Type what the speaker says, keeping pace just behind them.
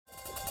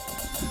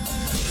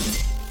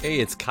Hey,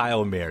 it's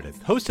Kyle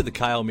Meredith, host of the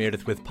Kyle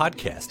Meredith With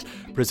podcast,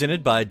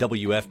 presented by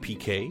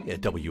WFPK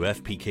at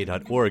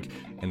WFPK.org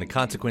and the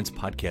Consequence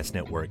Podcast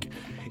Network.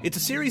 It's a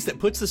series that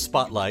puts the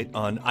spotlight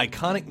on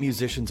iconic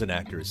musicians and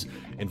actors,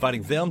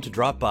 inviting them to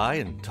drop by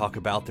and talk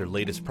about their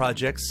latest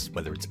projects,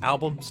 whether it's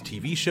albums,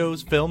 TV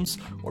shows, films,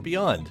 or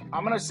beyond.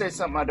 I'm going to say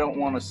something I don't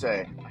want to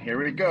say.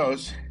 Here it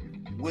goes.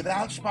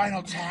 Without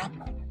Spinal Tap,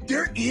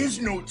 there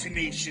is no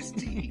Tenacious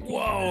D.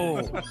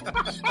 Whoa!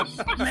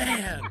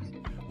 Man!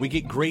 We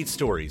get great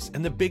stories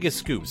and the biggest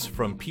scoops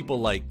from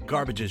people like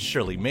Garbage's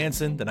Shirley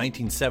Manson, the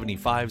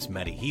 1975's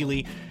Matty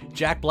Healy,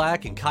 Jack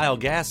Black and Kyle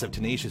Gass of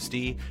Tenacious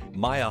D,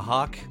 Maya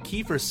Hawke,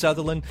 Kiefer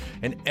Sutherland,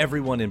 and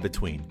everyone in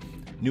between.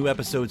 New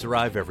episodes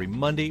arrive every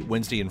Monday,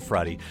 Wednesday, and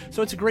Friday,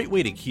 so it's a great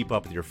way to keep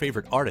up with your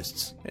favorite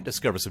artists and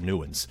discover some new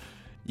ones.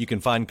 You can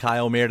find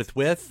Kyle Meredith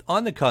With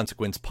on the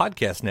Consequence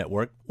Podcast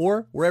Network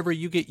or wherever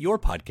you get your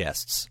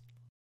podcasts.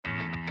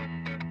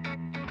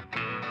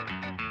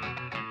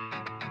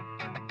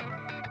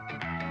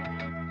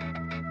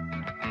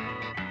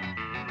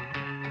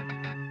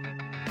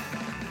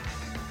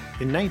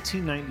 In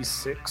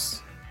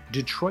 1996,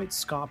 Detroit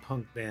ska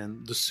punk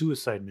band The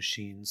Suicide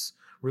Machines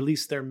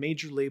released their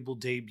major label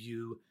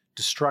debut,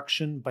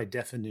 Destruction by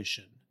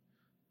Definition.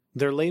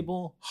 Their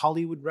label,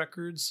 Hollywood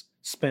Records,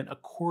 spent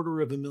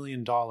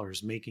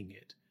 $250,000 making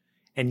it,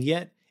 and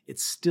yet it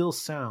still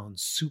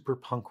sounds super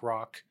punk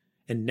rock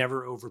and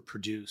never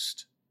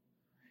overproduced.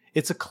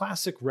 It's a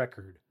classic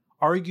record,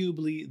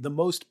 arguably the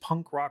most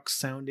punk rock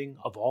sounding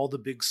of all the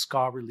big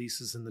ska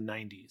releases in the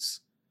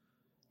 90s.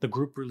 The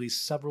group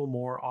released several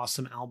more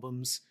awesome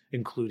albums,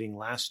 including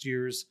last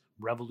year's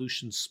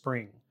Revolution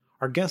Spring.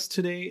 Our guest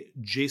today,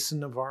 Jason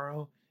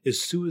Navarro, is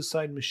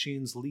Suicide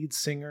Machine's lead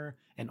singer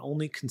and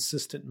only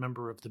consistent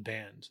member of the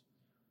band.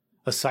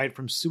 Aside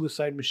from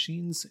Suicide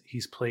Machines,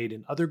 he's played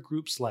in other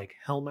groups like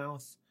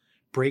Hellmouth,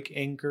 Break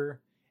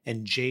Anchor,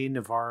 and Jay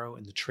Navarro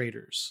and the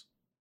Traitors.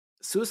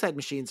 Suicide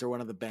Machines are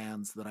one of the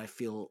bands that I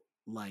feel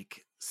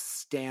like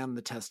stand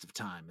the test of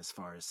time as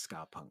far as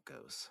ska punk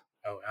goes.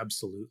 Oh,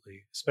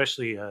 absolutely.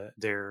 Especially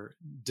their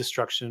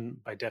Destruction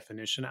by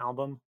Definition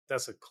album.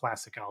 That's a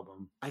classic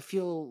album. I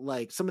feel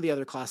like some of the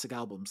other classic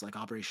albums like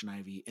Operation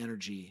Ivy,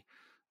 Energy,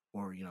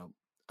 or,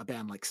 a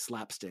band like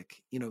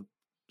Slapstick,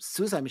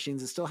 Suicide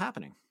Machines is still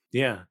happening.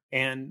 Yeah,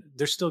 and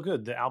they're still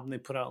good. The album they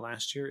put out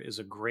last year is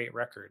a great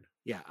record.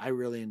 Yeah, I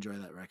really enjoy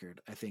that record.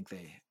 I think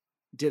they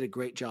did a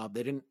great job.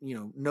 They didn't,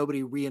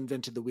 nobody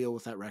reinvented the wheel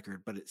with that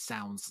record, but it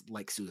sounds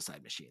like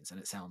Suicide Machines, and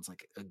it sounds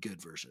like a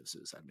good version of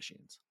Suicide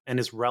Machines. And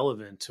it's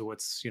relevant to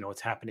what's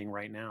happening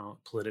right now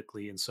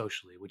politically and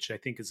socially, which I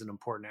think is an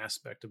important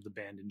aspect of the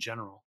band in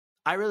general.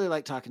 I really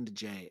like talking to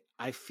Jay.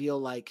 I feel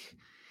like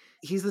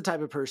he's the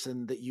type of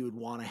person that you would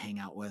want to hang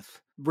out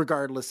with,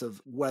 regardless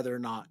of whether or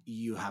not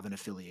you have an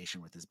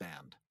affiliation with his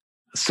band.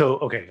 So,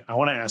 okay, I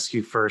want to ask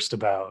you first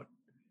about,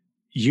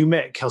 you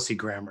met Kelsey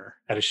Grammer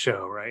at a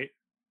show, right?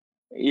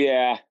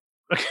 Yeah.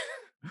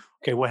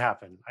 Okay, what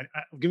happened?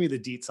 Give me the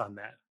deets on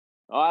that.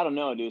 Oh, I don't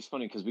know, dude. It's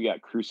funny because we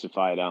got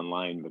crucified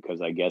online because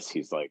I guess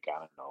he's like, I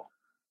don't know,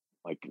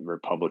 like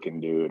Republican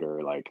dude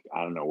or like,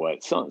 I don't know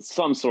what,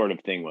 some sort of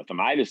thing with him.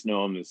 I just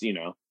know him as,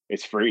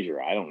 it's Frazier.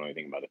 I don't know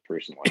anything about the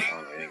person. Like, I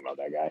don't know anything about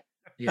that guy.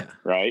 Yeah.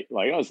 Right?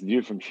 Like, it's the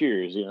dude from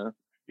Cheers,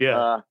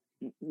 Yeah.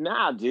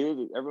 Nah,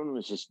 dude. Everyone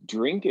was just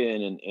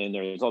drinking and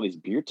there's all these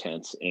beer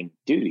tents. And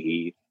dude,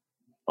 he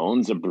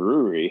owns a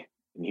brewery.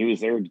 And he was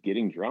there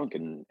getting drunk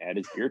and at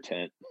his beer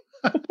tent.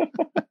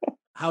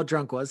 How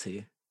drunk was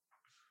he?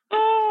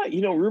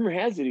 Rumor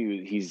has it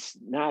he's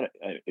not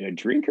a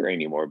drinker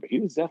anymore, but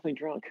he was definitely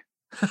drunk.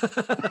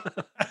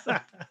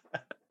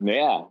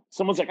 Yeah.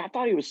 Someone's like, I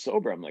thought he was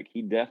sober. I'm like,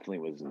 he definitely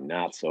was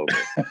not sober.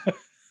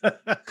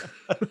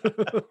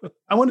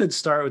 I wanted to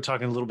start with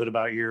talking a little bit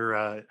about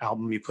your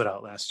album you put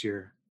out last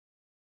year.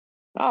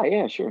 Oh,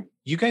 yeah, sure.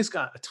 You guys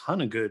got a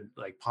ton of good,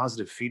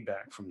 positive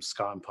feedback from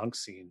ska and punk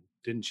scene,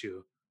 didn't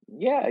you?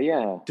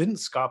 Yeah. Didn't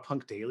Ska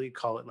Punk Daily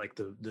call it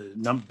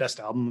the best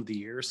album of the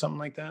year or something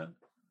like that?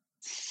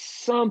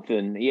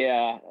 Something,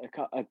 yeah.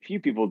 A few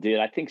people did.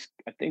 I think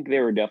they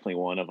were definitely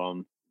one of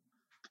them.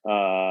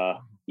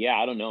 Yeah,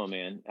 I don't know,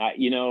 man.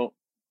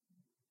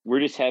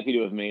 We're just happy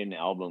to have made an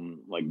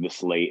album like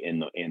this late in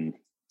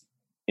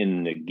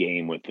the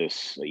game with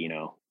this,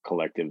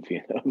 collective.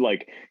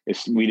 Like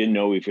we didn't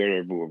know if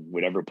we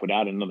would ever put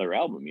out another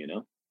album.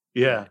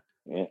 Yeah,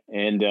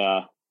 and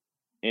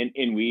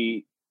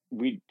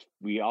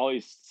we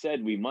always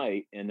said we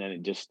might, and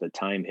then the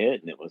time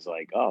hit, and it was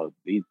like, oh,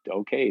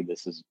 okay,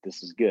 this is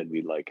good.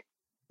 We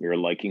were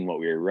liking what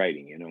we were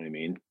writing. You know what I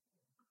mean?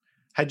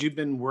 Had you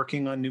been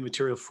working on new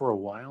material for a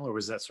while, or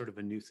was that sort of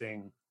a new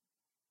thing?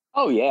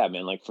 Oh yeah,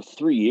 man! Like for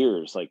 3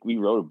 years, we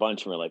wrote a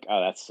bunch, and we're like,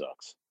 oh, that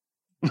sucks.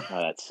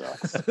 Oh, that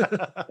sucks.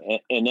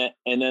 and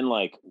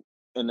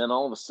then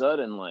all of a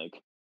sudden,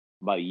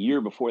 about a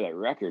year before that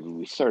record,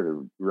 we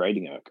started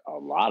writing a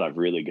lot of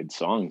really good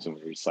songs, and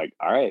we were just like,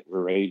 all right,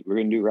 we're ready. We're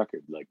gonna do a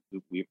record. Like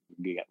we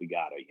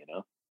got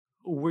it.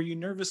 Were you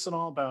nervous at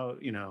all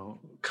about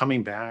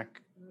coming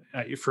back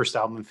your first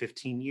album in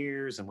 15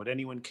 years, and would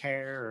anyone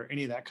care, or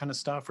any of that kind of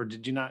stuff? Or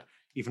did you not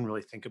even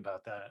really think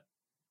about that?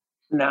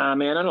 Nah,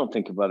 man, I don't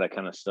think about that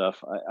kind of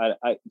stuff.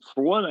 I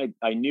for one,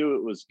 I knew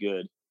it was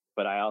good,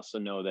 but I also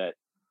know that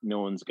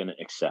no one's going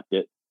to accept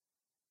it,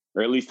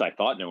 or at least I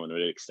thought no one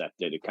would accept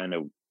it. It kind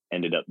of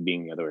ended up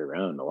being the other way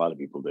around. A lot of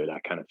people did. I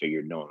kind of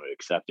figured no one would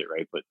accept it,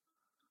 right? But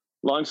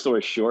long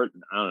story short,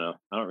 I don't know.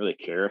 I don't really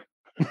care.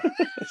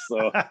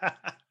 So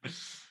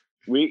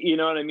you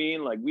know what I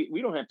mean? Like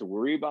we don't have to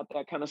worry about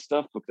that kind of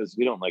stuff because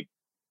we don't like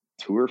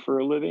tour for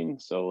a living.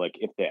 So like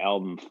if the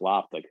album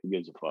flopped, like who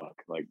gives a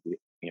fuck? Like,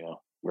 you know,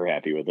 we're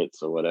happy with it.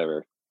 So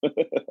whatever.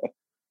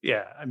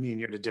 Yeah, I mean,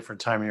 you're at a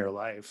different time in your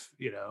life,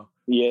 you know.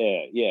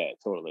 Yeah,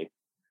 totally.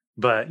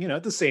 But,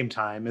 at the same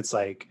time, it's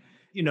like,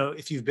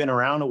 if you've been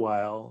around a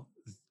while,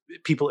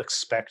 people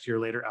expect your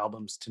later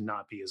albums to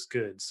not be as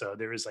good. So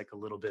there is like a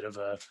little bit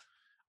of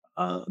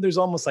there's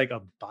almost like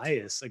a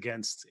bias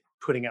against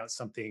putting out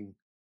something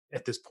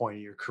at this point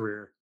in your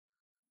career.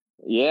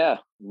 Yeah,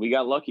 we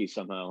got lucky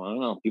somehow. I don't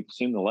know. People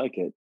seem to like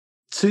it.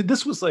 So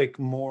this was like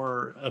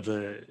more of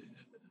a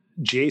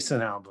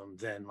Jason album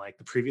than like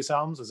the previous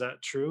albums. Is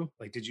that true?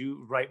 Like, did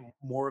you write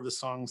more of the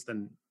songs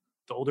than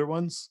the older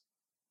ones?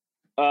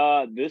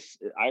 This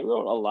I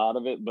wrote a lot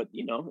of it, but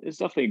you know, it's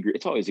definitely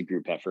it's always a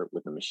group effort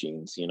with the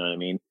Machines. You know what I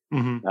mean?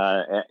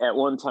 Mm-hmm. At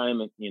one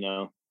time, you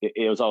know,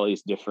 it was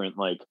always different.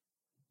 Like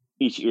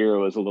each era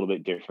was a little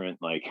bit different.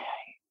 Like,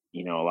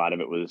 you know, a lot of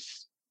it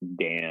was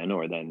Dan,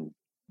 or then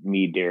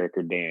me, Derek,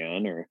 or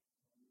Dan,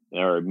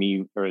 or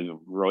me, or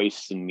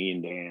Royce and me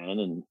and Dan,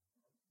 and it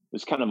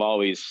was kind of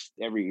always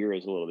every year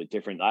is a little bit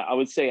different. I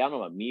would say I don't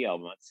know about me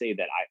album. I'd say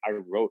that I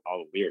wrote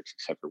all the lyrics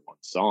except for one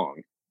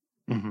song.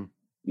 Mm-hmm.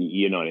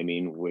 You know what I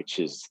mean? Which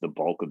is the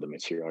bulk of the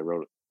material. I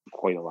wrote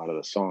quite a lot of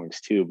the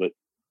songs too, but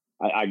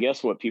I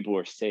guess what people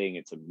were saying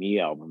it's a me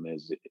album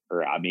is,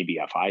 or maybe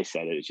if I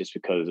said it, it's just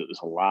because it was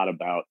a lot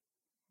about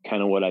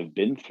kind of what I've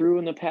been through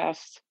in the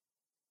past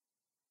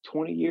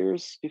 20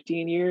 years,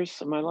 15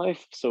 years of my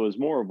life. So it's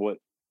more of what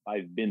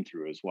I've been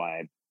through is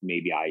why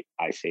maybe I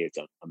say it's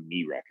a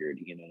me record.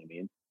 You know what I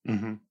mean?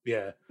 Mm-hmm.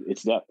 Yeah.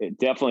 It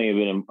definitely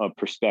been a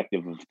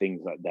perspective of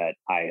things that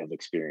I have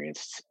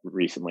experienced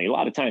recently. A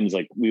lot of times,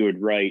 like we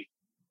would write,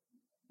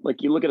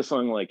 like you look at a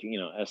song like, you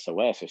know,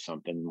 SOS or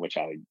something, which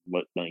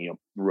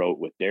wrote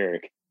with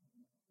Derek.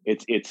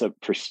 It's a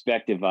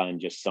perspective on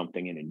just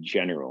something in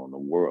general in the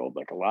world.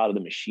 Like a lot of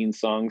the Machine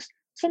songs,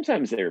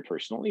 sometimes they're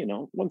personal, you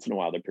know, once in a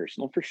while they're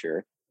personal for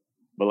sure.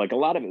 But like a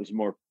lot of it was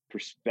more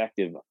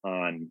perspective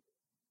on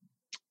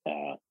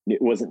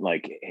it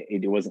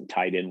wasn't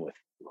tied in with,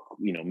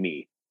 you know,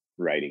 me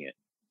writing it.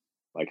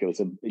 Like it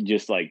was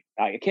just like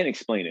I can't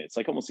explain it. It's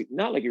like almost like,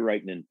 not like you're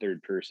writing in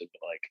third person,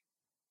 but like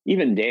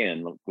even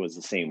Dan was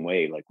the same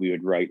way. Like we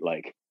would write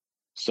like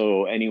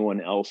so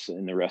anyone else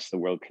in the rest of the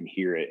world can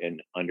hear it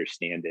and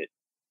understand it.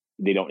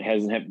 They don't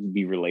hasn't have to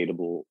be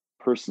relatable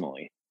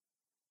personally.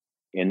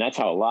 And that's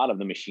how a lot of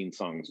the Machine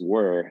songs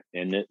were.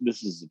 And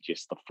this is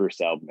just the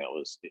first album that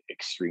was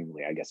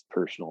extremely, I guess,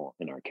 personal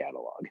in our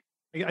catalog.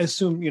 I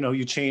assume,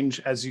 you change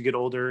as you get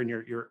older and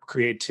your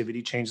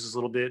creativity changes a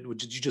little bit.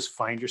 Did you just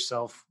find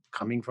yourself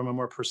coming from a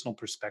more personal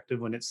perspective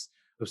when it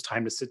was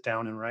time to sit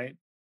down and write?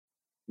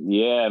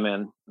 Yeah,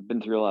 man, I've been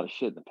through a lot of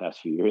shit in the past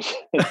few years.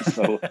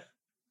 So,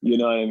 you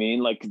know what I mean?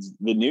 Like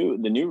the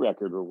new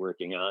record we're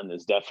working on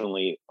is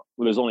definitely,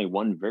 well, there's only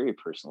one very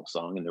personal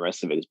song and the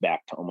rest of it is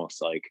back to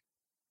almost like,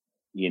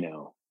 you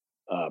know,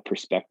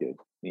 perspective,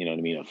 you know what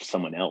I mean? If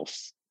someone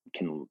else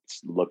can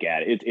look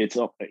at it, it's,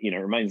 you know,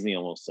 it reminds me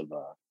almost of,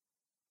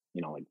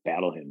 you know, like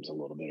battle hymns a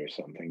little bit or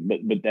something.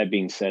 But that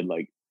being said,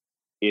 like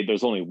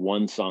there's only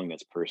one song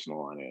that's personal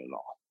on it at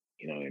all.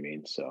 You know what I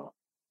mean? So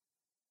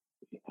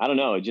I don't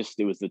know.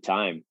 It was the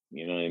time.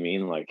 You know what I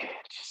mean? Like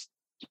just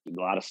a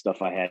lot of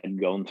stuff I had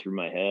going through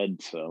my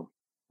head. So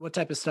What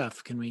type of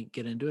stuff? Can we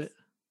get into it?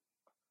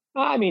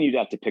 I mean, you'd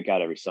have to pick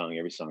out every song.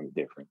 Every song is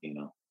different. You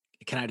know.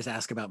 Can I just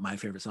ask about my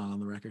favorite song on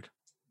the record?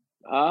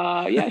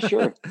 Yeah,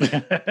 sure.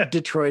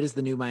 Detroit is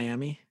the New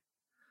Miami.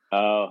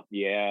 Oh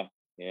yeah.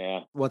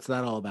 What's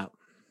that all about?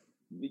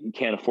 You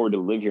can't afford to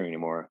live here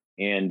anymore,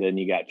 and then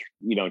you got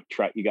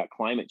you got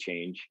climate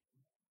change.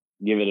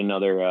 Give it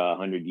another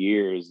 100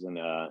 years, and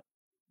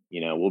you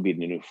know, we'll be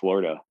the new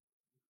Florida.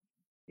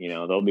 You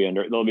know, they'll be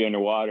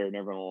underwater, and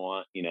everyone will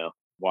want, you know,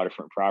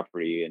 waterfront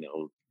property, and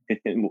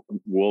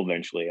we'll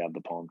eventually have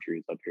the palm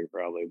trees up here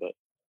probably. But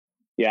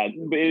yeah,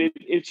 but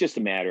it's just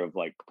a matter of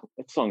like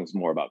that song is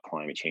more about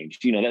climate change.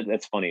 You know,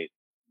 that's funny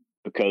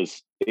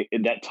because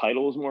that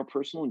title is more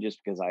personal, just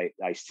because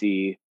I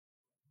see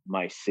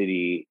my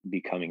city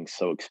becoming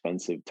so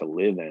expensive to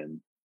live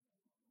in,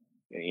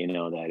 you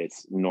know, that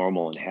its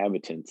normal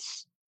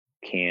inhabitants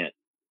can't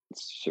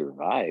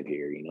survive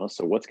here, you know.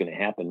 So what's going to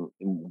happen?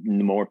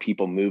 The more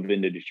people move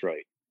into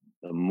Detroit,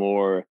 the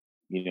more,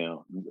 you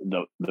know,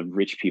 the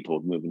rich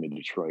people move into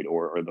Detroit,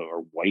 or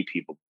white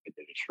people move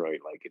into Detroit.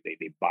 Like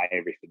they buy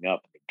everything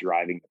up, they're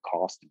driving the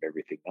cost of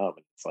everything up,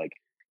 and it's like,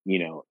 you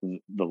know,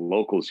 the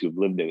locals who've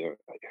lived here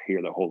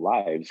their whole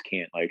lives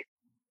can't, like,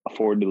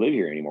 afford to live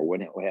here anymore.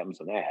 What happens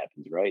when that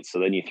happens, right? So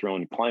then you throw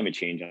in climate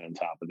change on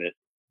top of it,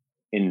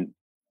 and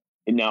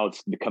now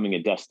it's becoming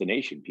a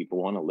destination.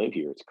 People want to live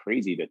here. It's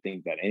crazy to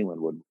think that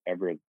anyone would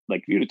ever,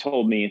 like, if you'd have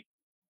told me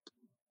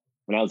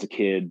when I was a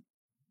kid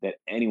that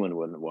anyone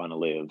wouldn't want to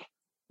live,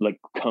 like,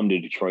 come to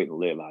Detroit and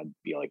live, I'd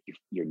be like,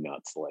 you're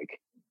nuts. Like,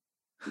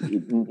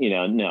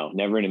 no,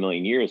 never in a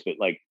million years. But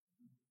like,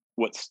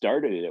 what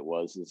started it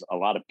is a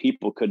lot of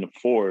people couldn't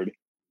afford.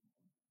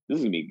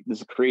 This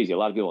is crazy. A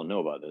lot of people don't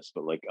know about this,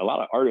 but like, a lot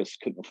of artists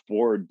couldn't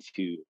afford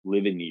to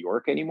live in New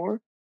York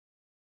anymore,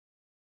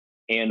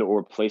 and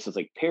or places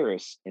like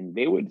Paris, and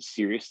they would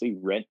seriously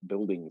rent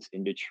buildings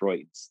in Detroit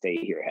and stay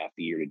here half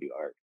the year to do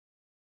art.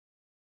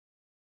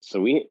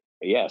 So we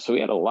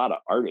had a lot of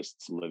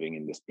artists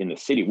living in the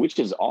city, which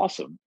is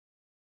awesome.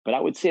 But I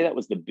would say that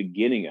was the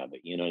beginning of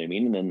it, you know what I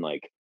mean? And then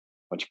like a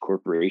bunch of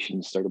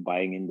corporations started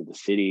buying into the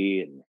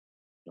city, and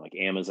like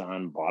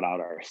Amazon bought out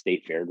our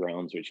state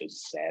fairgrounds, which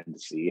is sad to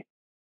see,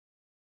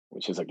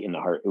 which is like in the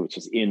heart, which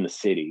is in the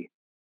city.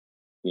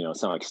 You know,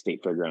 it's not like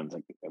state fairgrounds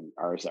like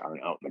ours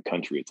aren't out in the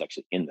country. It's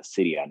actually in the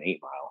city on 8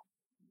 Mile.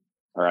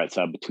 All right,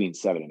 so between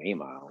 7 and 8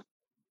 Mile.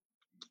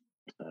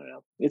 I don't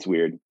know. It's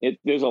weird.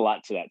 There's a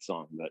lot to that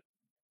song, but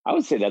I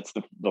would say that's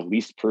the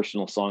least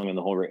personal song on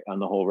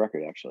the whole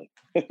record, actually.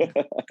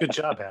 Good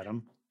job,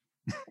 Adam.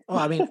 Well,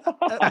 I mean,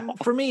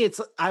 for me,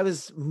 I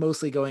was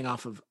mostly going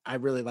off of, I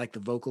really like the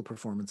vocal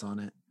performance on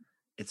it.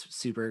 It's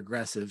super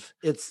aggressive.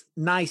 It's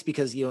nice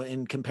because, you know,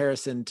 in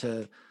comparison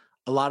to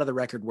a lot of the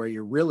record where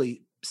you're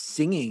really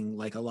singing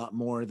like a lot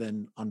more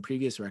than on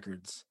previous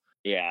records.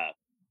 Yeah.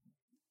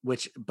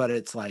 But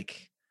it's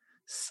like,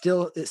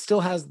 it still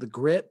has the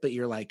grit, but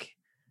you're like,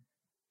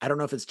 I don't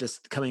know if it's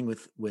just coming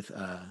with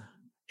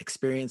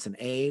experience and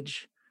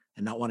age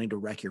and not wanting to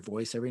wreck your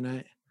voice every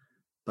night,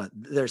 but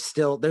there's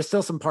still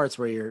some parts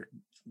where you're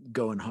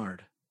going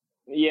hard.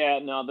 Yeah,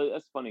 no,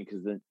 that's funny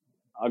because then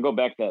I'll go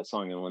back to that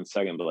song in 1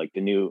 second, but like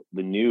the new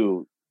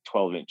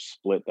 12-inch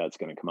split that's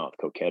going to come out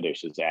with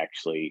Coquettish is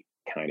actually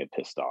kind of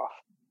pissed off.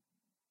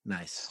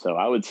 Nice. So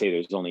I would say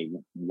there's only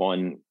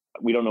one.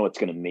 We don't know what's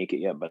going to make it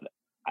yet, but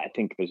I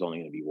think there's only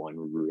going to be one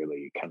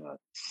really kind of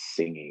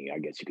singing, I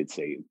guess you could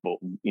say,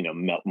 you know,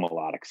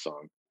 melodic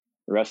song.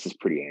 The rest is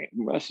pretty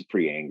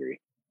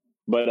angry.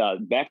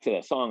 But back to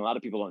that song, a lot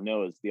of people don't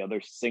know is the other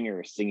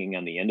singer singing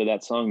on the end of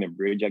that song, the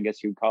bridge, I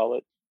guess you'd call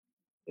it,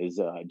 is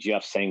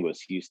Jeff Sanguis.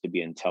 He used to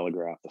be in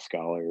Telegraph, the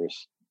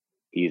Scholars.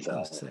 He's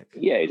sick.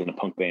 Yeah, he's in a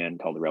punk band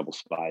called the Rebel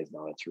Spies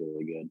now. That's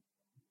really good.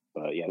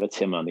 But yeah, that's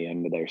him on the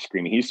end of there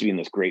screaming. He used to be in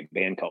this great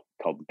band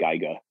called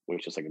Geiga,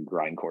 which is like a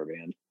grindcore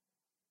band.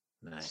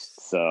 Nice.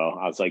 So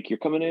I was like, "You're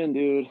coming in,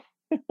 dude."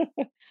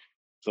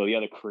 So the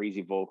other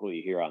crazy vocal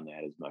you hear on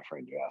that is my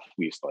friend Jeff.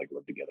 We used to like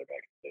live together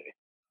back in the day.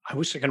 I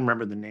wish I could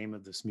remember the name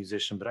of this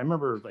musician, but I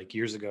remember like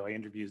years ago, I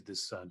interviewed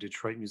this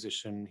Detroit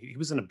musician. He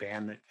was in a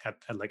band that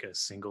had like a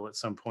single at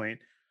some point,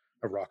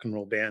 a rock and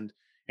roll band.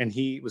 And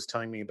he was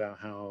telling me about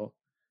how,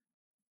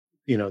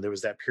 you know, there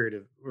was that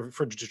period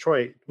for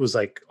Detroit was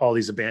like all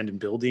these abandoned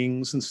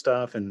buildings and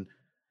stuff. And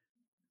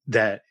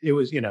that it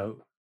was, you know,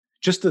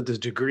 just the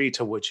degree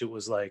to which it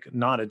was like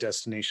not a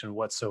destination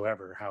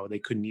whatsoever, how they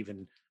couldn't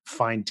even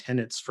find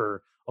tenants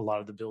for a lot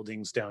of the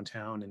buildings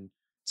downtown and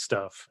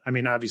stuff. I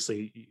mean,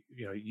 obviously,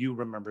 you know, you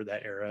remember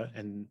that era,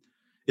 and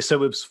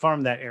so it was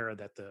from that era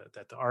that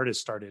the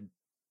artists started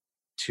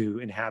to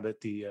inhabit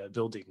the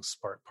buildings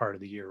part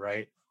of the year,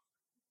 right?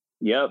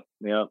 Yep.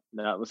 That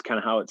was kind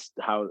of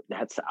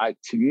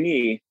to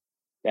me,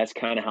 that's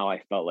kind of how I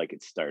felt like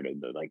it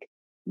started. Like,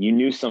 you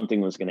knew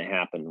something was going to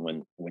happen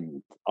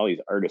when all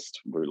these artists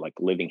were like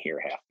living here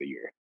half the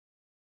year.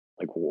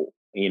 Like, well,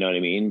 you know what I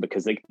mean?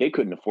 Because they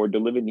couldn't afford to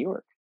live in New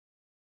York.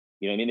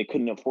 You know what I mean? They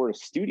couldn't afford a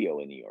studio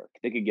in New York.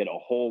 They could get a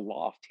whole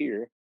loft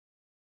here,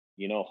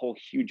 you know, a whole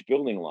huge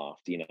building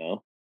loft, you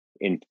know?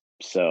 And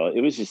so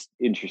it was just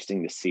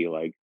interesting to see,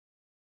 like,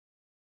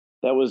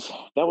 that was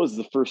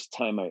the first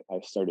time I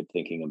started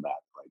thinking about,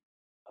 like,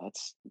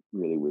 that's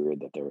really weird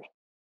that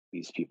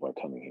these people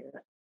are coming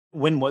here.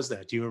 When was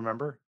that? Do you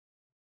remember?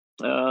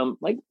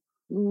 Like,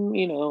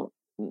 you know,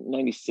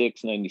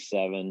 96,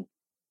 97,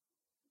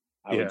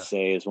 I would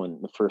say is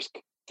when the first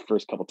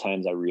couple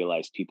times I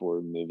realized people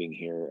were moving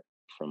here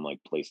from like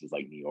places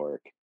like New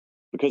York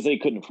because they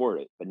couldn't afford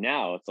it. But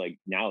now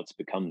it's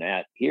become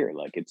that here.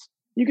 Like,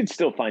 you can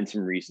still find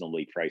some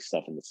reasonably priced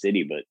stuff in the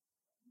city, but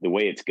the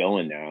way it's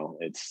going now,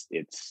 it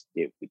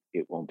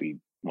won't be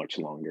much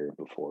longer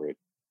before it,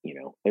 you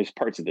know, there's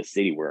parts of the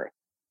city where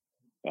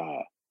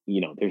you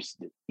know, there's,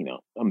 you know,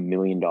 $1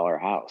 million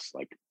house.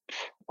 Like,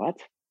 what?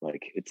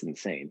 Like, it's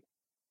insane.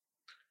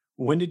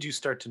 When did you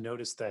start to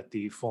notice that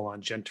the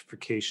full-on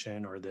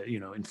gentrification or the, you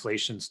know,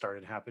 inflation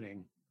started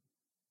happening?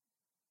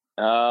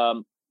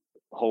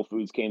 Whole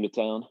Foods came to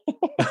town.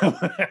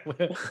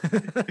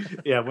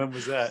 Yeah, when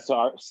was that?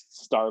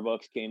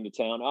 Starbucks came to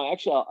town. Oh,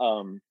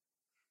 actually,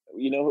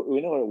 you know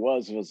what it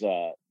was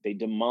they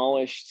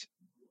demolished.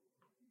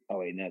 Oh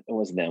wait, no, it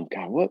wasn't them.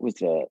 God, what was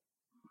the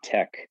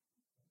tech?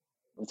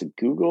 Was it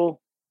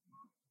Google?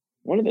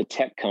 One of the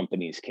tech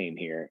companies came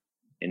here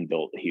and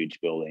built a huge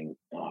building.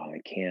 Oh,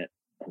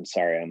 I'm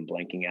sorry, I'm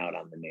blanking out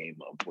on the name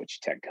of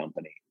which tech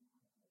company.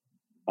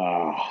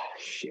 Oh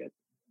shit.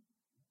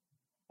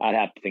 I'd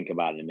have to think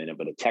about it in a minute,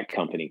 but a tech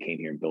company came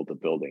here and built a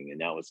building,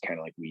 and that was kind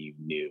of like we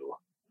knew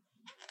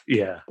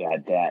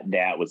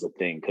that was a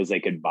thing, because they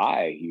could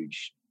buy a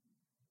huge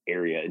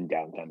area in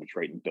downtown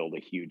Detroit and build a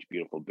huge,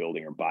 beautiful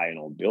building, or buy an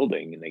old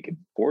building, and they could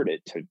afford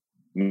it to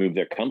move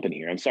their company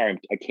here. I'm sorry,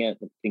 I can't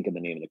think of the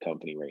name of the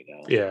company right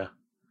now. Yeah.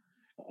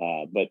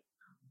 But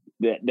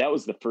that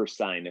was the first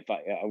sign. If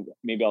I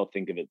maybe I'll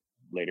think of it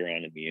later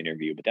on in the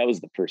interview, but that was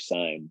the first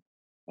sign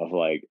of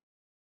like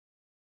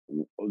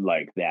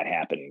that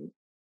happening.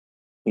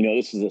 You know,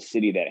 this is a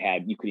city that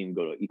had, you couldn't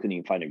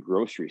even find a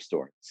grocery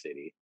store in the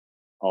city.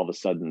 All of a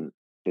sudden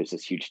there's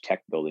this huge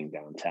tech building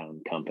downtown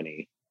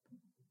company,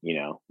 you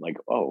know, like,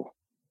 oh,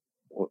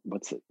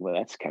 what's it? Well,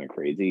 that's kind of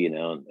crazy, you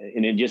know?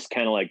 And it just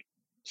kind of like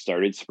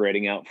started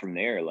spreading out from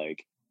there.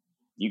 Like,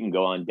 you can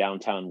go on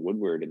downtown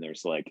Woodward and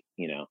there's like,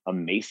 you know, a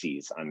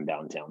Macy's on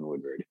downtown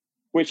Woodward,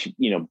 which,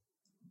 you know,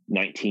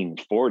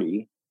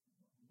 1940,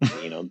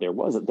 you know, there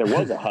was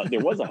a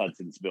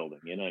Hudson's building,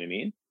 you know what I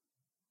mean?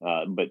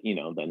 But you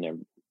know, then there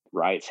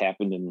riots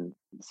happened in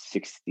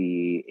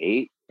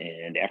 68,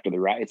 and after the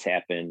riots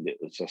happened, it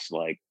was just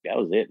like, that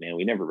was it, man.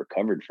 We never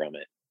recovered from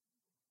it.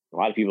 A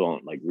lot of people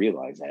don't like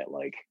realize that,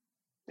 like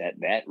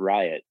that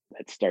riot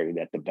that started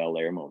at the Bel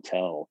Air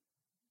Motel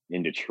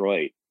in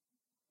Detroit,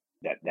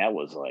 that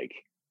was like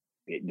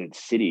the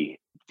city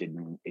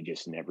it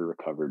just never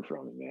recovered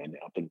from it, man,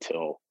 up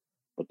until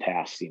the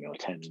past, you know,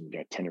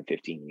 10 or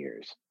 15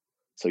 years.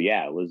 So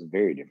yeah, it was a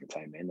very different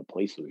time, man. The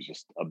place was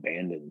just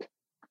abandoned.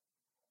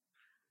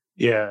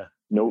 Yeah.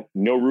 No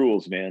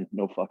rules, man.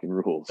 No fucking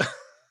rules.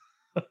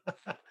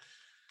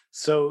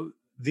 So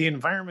the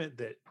environment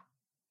that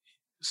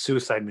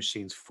Suicide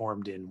Machines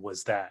formed in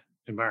was that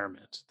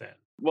environment then?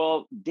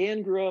 Well,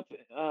 Dan grew up.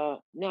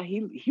 No,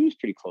 he was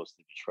pretty close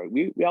to Detroit.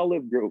 We all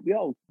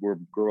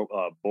were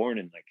born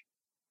in like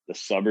the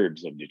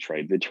suburbs of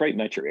Detroit. The Detroit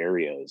metro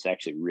area is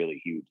actually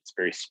really huge. It's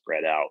very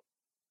spread out.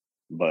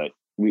 But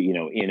we,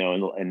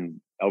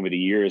 and over the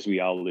years, we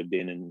all lived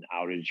in and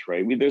out of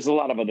Detroit. There's a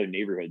lot of other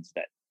neighborhoods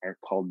that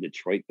aren't called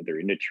Detroit, but they're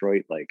in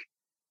Detroit, like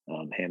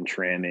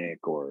Hamtramck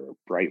or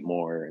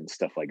Brightmoor and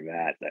stuff like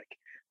that. Like,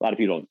 a lot of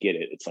people don't get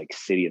it. It's like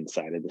city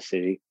inside of the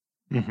city.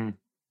 Mm-hmm.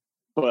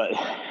 But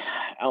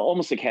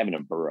almost like having a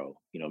borough,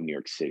 you know, New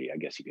York City, I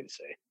guess you could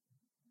say.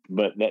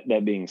 But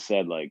that being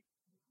said, like,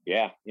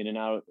 yeah, in and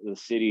out of the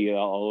city,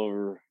 all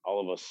over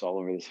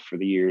this for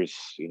the years.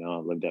 You know, I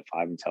lived at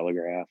 5 and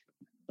Telegraph,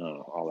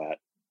 all that.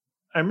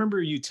 I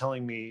remember you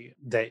telling me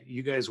that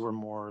you guys were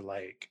more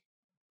like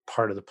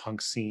part of the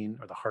punk scene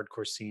or the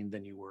hardcore scene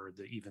than you were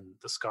even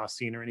the ska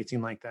scene or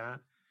anything like that,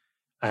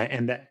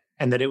 and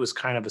that it was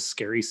kind of a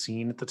scary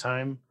scene at the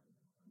time.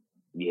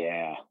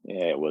 Yeah,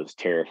 it was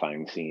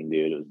terrifying scene,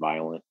 dude. It was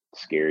violent,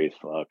 scary as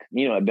fuck.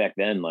 You know, back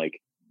then, like,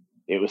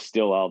 it was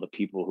still all the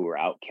people who were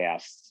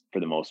outcasts for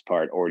the most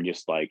part, or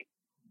just like,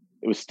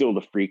 it was still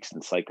the freaks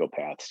and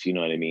psychopaths, you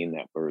know what I mean?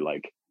 That were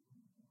like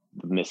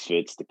the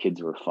misfits, the kids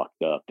who were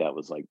fucked up. That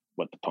was like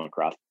what the punk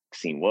rock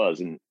scene was.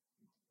 And,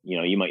 you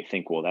know, you might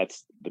think, well,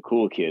 that's the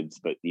cool kids,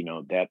 but you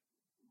know, that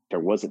there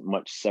wasn't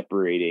much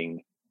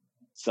separating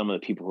some of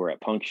the people who were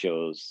at punk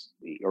shows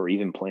or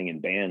even playing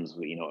in bands,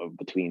 you know,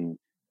 between,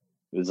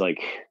 it was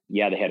like,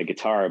 yeah, they had a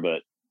guitar,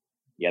 but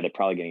yeah, they're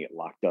probably going to get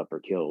locked up or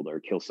killed or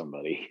kill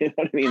somebody. You know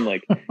what I mean?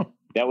 Like,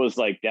 that was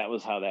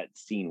how that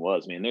scene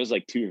was, man. There's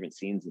like 2 different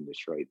scenes in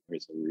Detroit.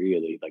 There's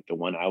really like the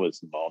one I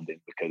was involved in,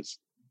 because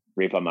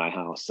right by my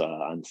house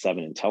on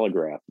 7 and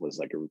Telegraph was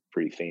like a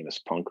pretty famous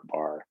punk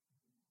bar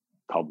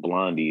called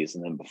Blondie's.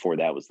 And then before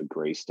that was the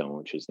Greystone,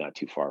 which was not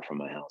too far from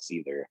my house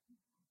either.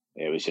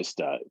 It was just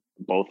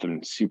both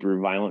in super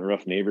violent,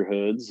 rough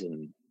neighborhoods.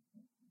 And,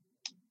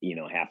 you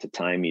know, half the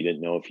time you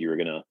didn't know if you were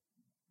going to,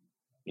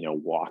 you know,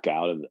 walk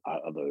out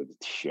of a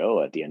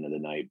show at the end of the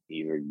night,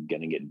 either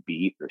gonna get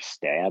beat or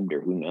stabbed or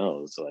who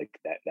knows. Like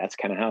that's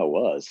kind of how it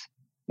was.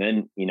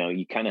 Then, you know,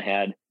 you kind of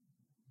had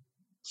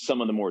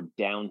some of the more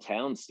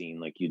downtown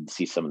scene, like you'd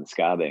see some of the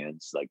ska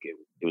bands, like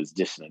it was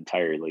just an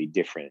entirely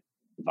different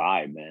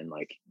vibe, man.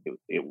 Like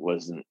it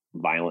wasn't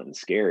violent and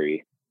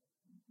scary.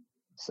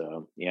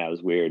 So yeah, it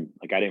was weird.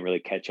 Like, I didn't really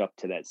catch up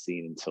to that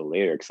scene until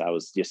later,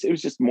 because it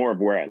was just more of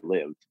where I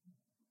lived.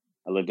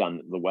 I lived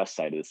on the west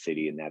side of the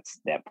city, and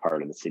that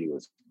part of the city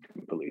was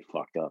completely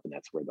fucked up, and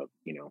that's where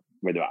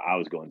I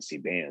was going to see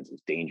bands. It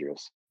was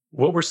dangerous.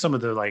 What were some of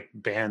the like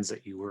bands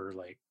that you were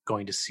like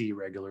going to see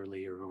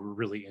regularly or were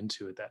really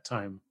into at that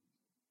time?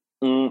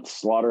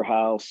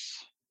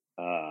 Slaughterhouse,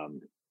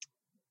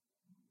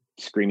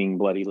 Screaming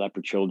Bloody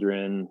Leper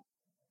Children.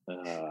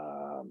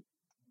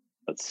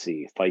 Let's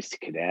see, Feisty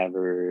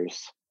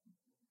Cadavers.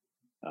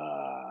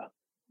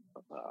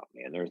 Oh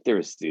man,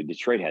 dude,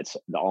 Detroit had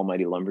the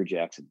Almighty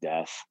Lumberjacks of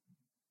Death.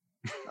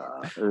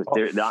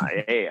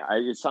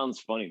 It sounds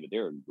funny, but they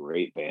were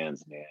great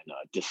bands, man.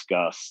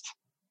 Disgust,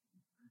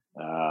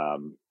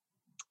 Scruffy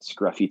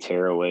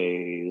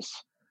Tearaways,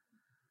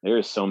 There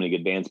are so many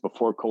good bands.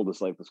 Before Cold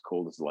as Life was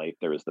Cold as Life,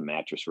 there was the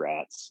Mattress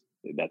Rats.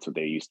 That's what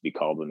they used to be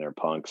called when they're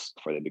punks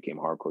before they became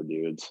hardcore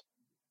dudes.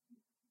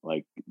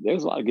 Like,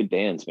 there's a lot of good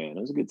bands, man.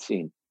 It was a good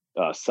scene.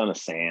 Son of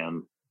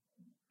Sam,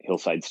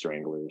 Hillside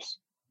Stranglers,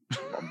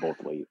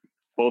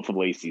 both of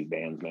Lacey's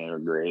bands, man, are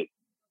great.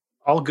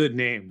 All good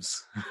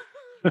names.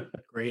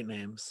 Great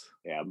names.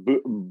 Yeah,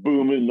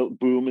 Boom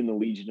and the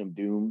Legion of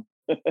Doom.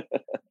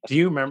 Do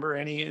you remember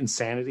any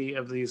insanity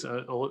of these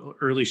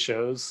early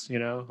shows,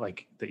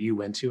 like that you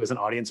went to as an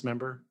audience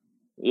member?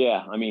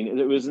 Yeah, I mean,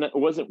 it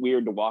wasn't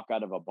weird to walk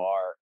out of a bar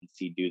and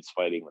see dudes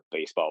fighting with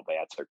baseball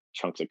bats or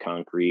chunks of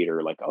concrete,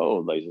 or like,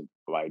 oh, there's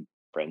my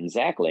friend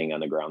Zach laying on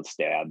the ground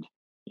stabbed.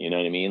 You know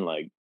what I mean?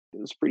 Like, it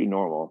was pretty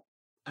normal.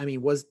 I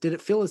mean, did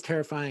it feel as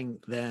terrifying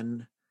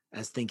then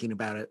as thinking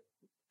about it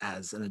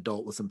as an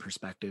adult with some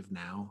perspective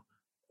now?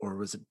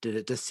 Or did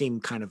it just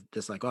seem kind of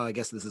just like, oh, I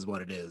guess this is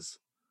what it is?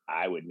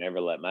 I would never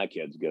let my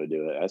kids go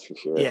do it. That's for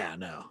sure. Yeah,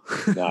 no.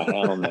 No,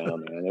 hell no,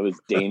 man. It was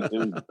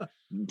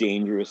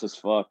dangerous as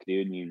fuck,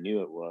 dude. And you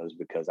knew it was,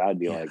 because I'd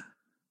be like,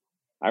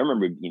 I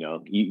remember,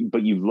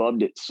 but you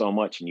loved it so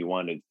much and you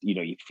wanted,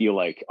 you feel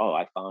like, oh,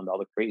 I found all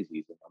the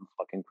crazies and I'm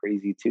fucking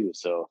crazy too.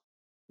 So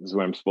this is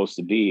where I'm supposed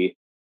to be.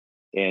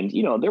 And,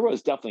 there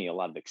was definitely a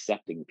lot of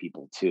accepting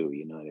people too.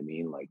 You know what I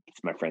mean? Like,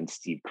 it's my friend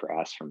Steve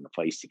Crass from the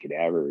Feisty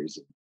Cadavers.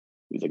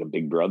 He was like a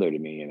big brother to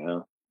me,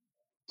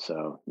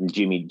 So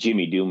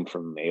Jimmy Doom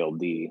from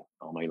ALD,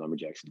 Almighty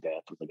Lumberjacks of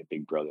Death, was like a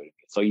big brother to me.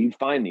 So you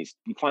find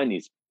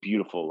these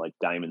beautiful like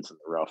diamonds in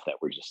the rough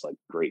that were just like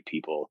great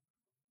people,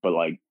 but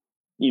like,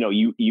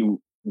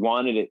 you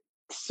wanted it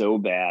so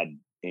bad,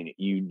 and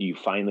you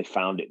finally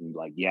found it, and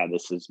like, yeah,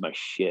 this is my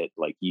shit.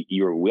 Like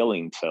you were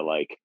willing to,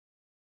 like,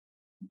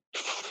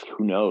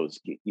 who knows,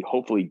 you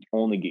hopefully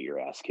only get your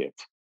ass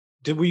kicked.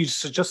 Were you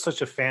just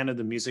such a fan of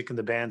the music and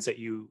the bands that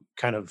you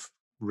kind of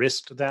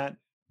risked that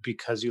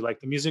because you like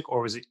the music,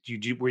 or was it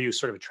were you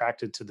sort of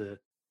attracted to the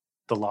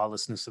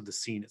lawlessness of the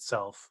scene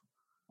itself?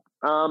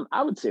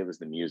 I would say it was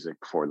the music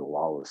before the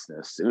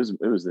lawlessness. It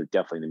was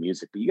definitely the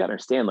music. But you got to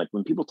understand, like,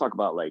 when people talk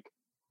about like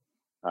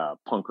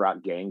punk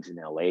rock gangs in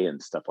LA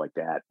and stuff like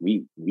that,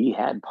 we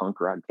had punk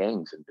rock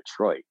gangs in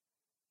Detroit.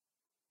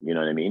 You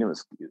know what I mean?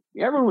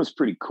 Everyone was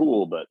pretty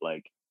cool, but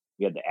like,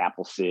 we had the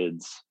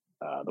Applesids,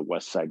 the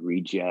West Side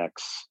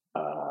Rejects,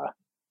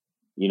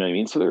 you know what I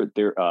mean? So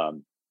they're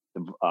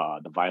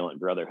the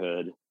Violent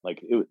Brotherhood,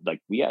 like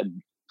we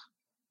had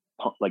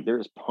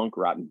there's punk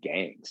rock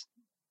gangs,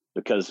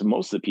 because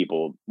most of the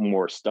people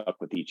more stuck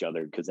with each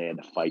other because they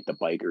had to fight the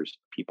bikers,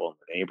 people in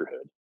the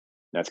neighborhood.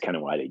 That's kind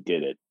of why they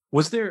did it.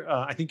 Was there,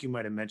 I think you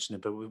might have mentioned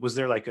it, but was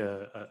there like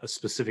a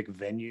specific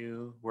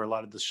venue where a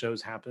lot of the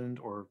shows happened,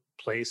 or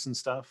place and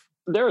stuff?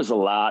 There was a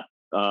lot.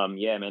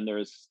 Yeah, man,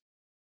 there's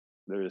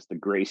the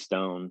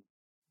Greystone.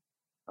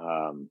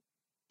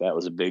 That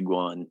was a big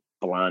one.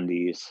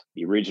 Blondies,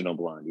 the original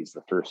Blondies,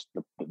 the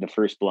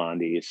first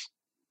Blondies.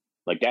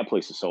 Like, that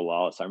place is so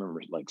lawless. I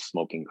remember like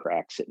smoking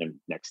crack sitting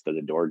next to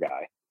the door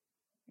guy.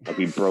 Like,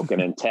 we broke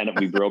an antenna.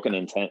 We robbed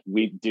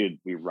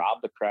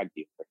the crack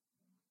dealer.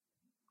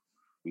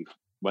 We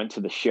went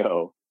to the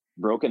show,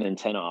 broke an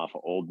antenna off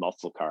an old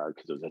muscle car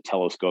because it was a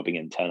telescoping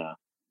antenna,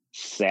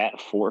 sat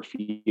 4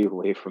 feet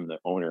away from the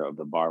owner of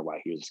the bar while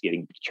he was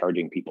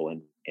charging people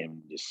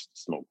and just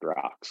smoked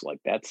rocks. Like,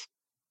 that's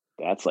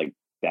like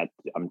that.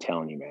 I'm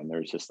telling you, man,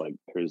 there's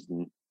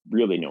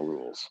really no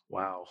rules.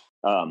 Wow.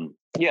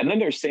 Yeah, and then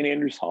there's St.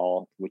 Andrews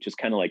Hall, which is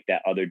kind of like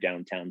that other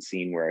downtown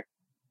scene where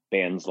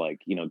bands like,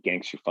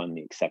 Gangster Fun,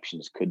 The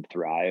Exceptions could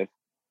thrive.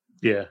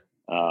 Yeah.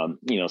 So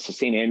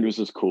St. Andrews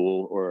was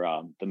cool,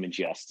 or the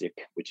Majestic,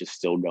 which is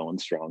still going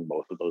strong.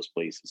 Both of those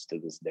places to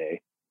this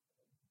day.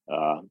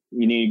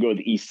 You go to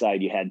the east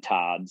side, you had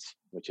Todd's,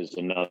 which is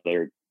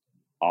another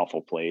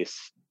awful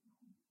place.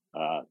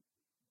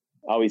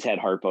 Always had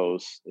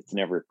Harpo's. It's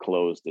never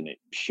closed, and it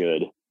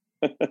should.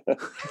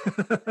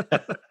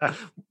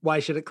 Why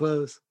should it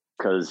close?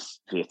 Because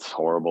it's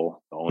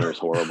horrible. The owner's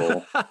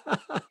horrible.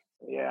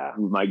 Yeah,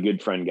 my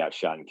good friend got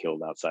shot and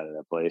killed outside of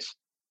that place.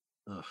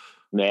 Ugh.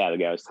 Yeah, the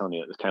guy I was telling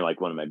you, it was kind of like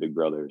one of my big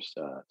brothers,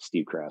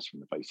 Steve Crass from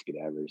the Feisty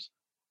Cadavers.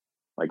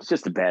 Like, it's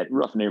just a bad,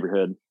 rough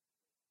neighborhood.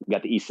 You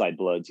got the East Side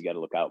Bloods. You got to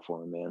look out for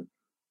them, man.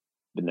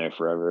 Been there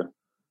forever.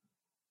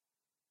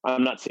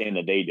 I'm not saying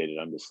that they did it.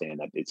 I'm just saying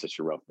that it's such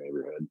a rough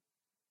neighborhood.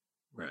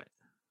 Right.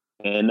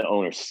 And the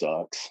owner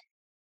sucks.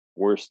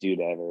 Worst dude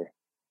ever.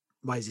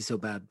 Why is he so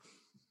bad?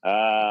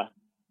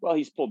 Well,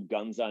 he's pulled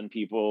guns on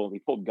people. He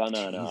pulled a gun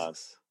on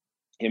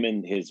him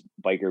and his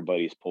biker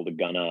buddies pulled a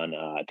gun on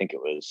I think it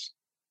was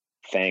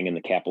Fang and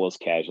the Capitalist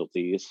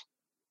Casualties.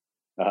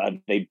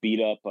 They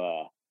beat up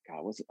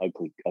what's it,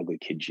 ugly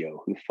Kid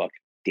Joe? Who the fuck?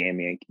 Damn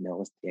Yankee?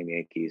 No, it's Damn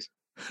Yankees.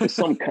 It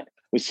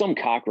was some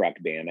cock rock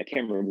band. I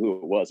can't remember who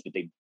it was, but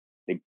they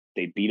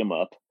beat him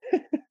up.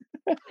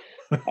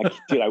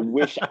 Dude, I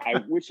wish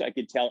I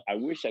could tell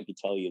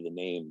you the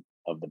name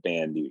of the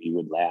band. You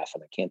would laugh,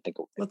 and I can't think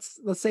of it.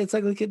 Let's say it's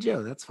Ugly Kid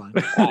Joe. That's fine.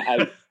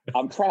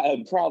 I'm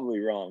probably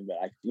wrong, but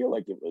I feel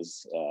like it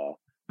was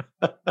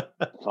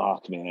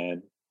fuck,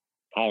 man.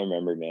 I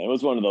remember, man. It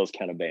was one of those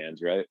kind of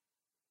bands, right?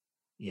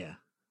 Yeah.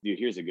 Dude,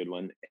 here's a good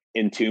one.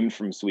 Entombed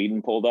from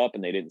Sweden pulled up,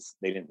 and they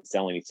didn't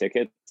sell any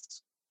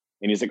tickets.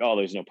 And he's like, "Oh,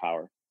 there's no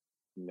power."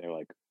 And they're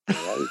like,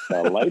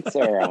 the lights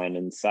are on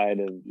inside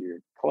of your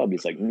club.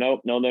 He's like,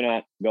 "Nope, no, they're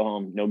not. Go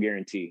home. No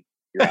guarantee.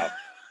 You're out."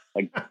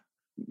 Like,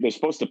 they're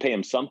supposed to pay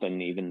him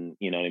something, even,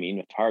 you know what I mean?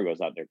 If Tar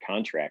goes out there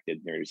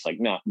contracted, they're just like,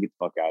 "No, get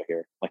the fuck out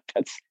here." Like,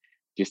 that's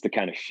just the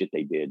kind of shit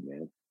they did,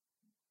 man.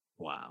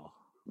 Wow.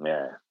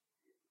 Yeah,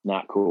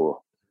 not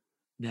cool.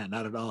 Yeah,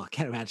 not at all. I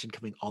can't imagine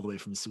coming all the way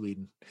from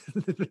Sweden.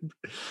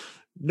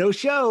 No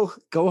show.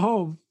 Go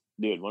home.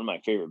 Dude, one of my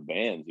favorite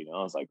bands, you know,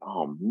 I was like,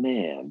 oh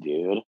man,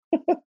 dude.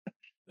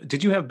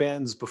 Did you have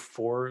bands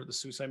before the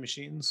Suicide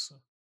Machines?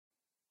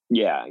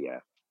 Yeah.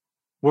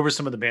 What were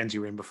some of the bands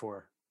you were in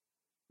before?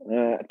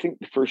 I think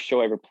the first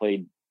show I ever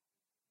played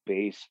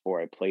bass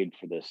for, I played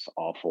for this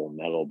awful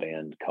metal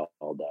band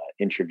called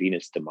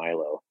Intravenous de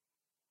Milo.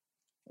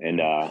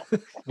 And I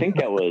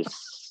think I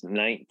was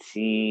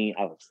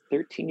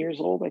 13 years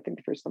old, I think,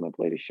 the first time I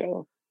played a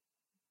show.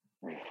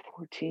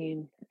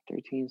 14,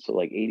 13, so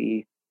like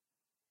 80,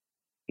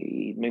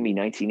 maybe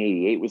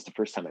 1988 was the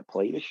first time I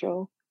played a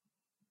show.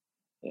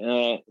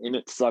 And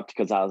it sucked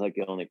because I was like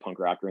the only punk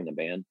rocker in the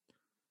band,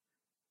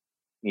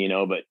 you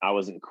know, but I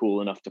wasn't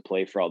cool enough to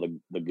play for all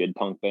the good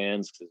punk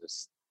bands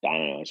because I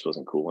don't know, I just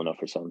wasn't cool enough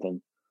or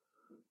something.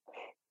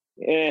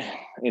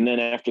 And then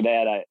after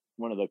that,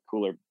 one of the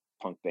cooler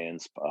punk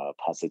bands,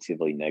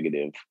 Positively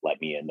Negative, let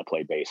me in to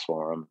play bass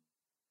for them.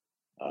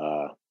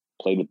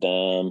 Played with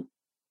them.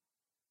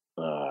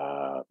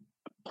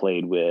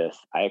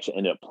 I actually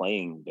ended up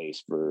playing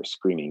bass for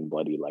Screaming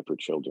Bloody Leper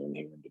Children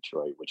here in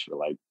Detroit, which are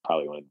like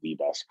probably one of the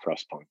best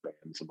crust punk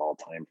bands of all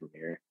time from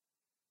here.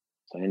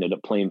 So I ended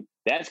up playing.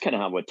 That's kind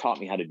of what taught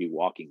me how to do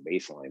walking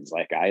bass lines.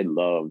 Like, I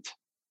loved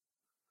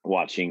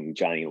watching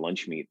Johnny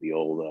Lunchmeat, the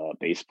old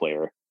bass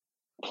player,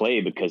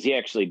 play, because he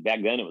actually,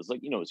 back then, it was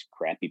like, you know, it was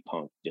crappy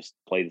punk. Just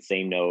play the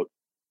same note,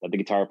 let the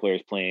guitar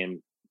players play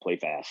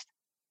fast,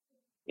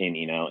 and,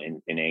 you know,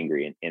 and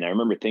angry. And I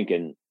remember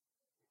thinking,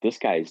 this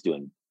guy's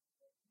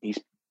he's,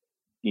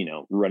 you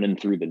know, running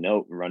through the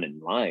note and running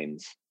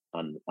lines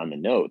on the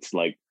notes.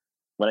 Like,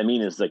 what I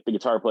mean is, like, the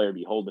guitar player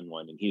be holding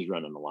one and he's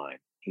running the line.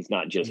 He's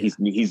not just, he's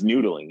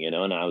noodling, you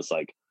know? And I was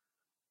like,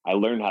 I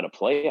learned how to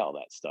play all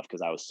that stuff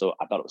because I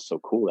thought it was so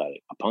cool that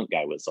a punk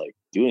guy was like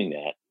doing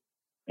that.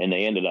 And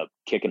they ended up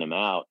kicking him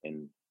out.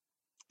 And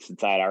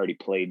since I had already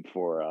played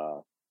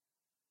for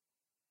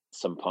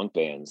some punk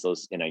bands,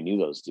 and I knew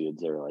those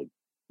dudes, they were like,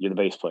 "You're the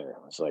bass player."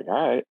 I was like,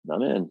 "All right,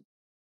 I'm in."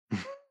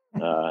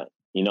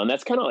 You know, and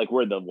that's kind of like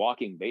where the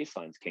walking bass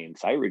lines came.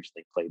 So I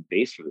originally played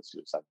bass for the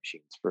Suicide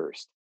Machines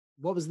first.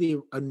 What was the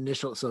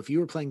initial? So if you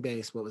were playing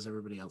bass, what was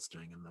everybody else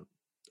doing in the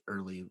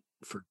early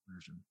first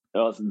version?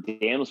 Well,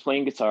 Dan was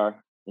playing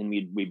guitar, and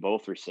we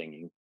both were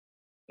singing,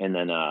 and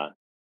then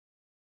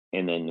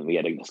we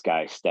had this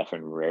guy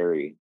Stefan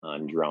Rary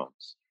on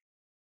drums.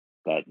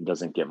 That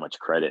doesn't get much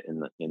credit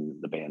in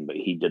the band, but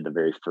he did the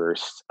very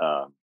first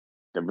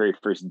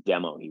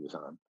demo he was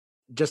on.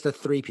 Just a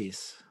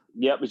 3-piece.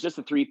 Yeah, it was just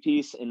a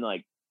 3-piece, and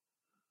like,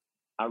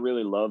 I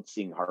really loved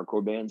seeing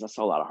hardcore bands. I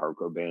saw a lot of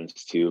hardcore bands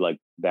too, like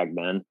back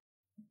then,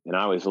 and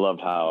I always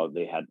loved how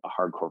they had a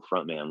hardcore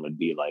frontman would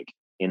be like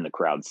in the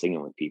crowd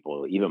singing with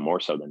people, even more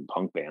so than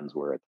punk bands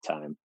were at the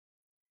time.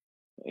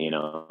 You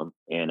know,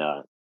 and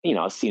you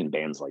know, I was seeing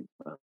bands like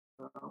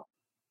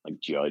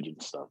Judge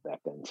and stuff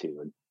back then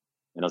too, and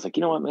I was like,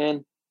 you know what,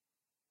 man,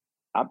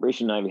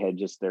 Operation Ivy had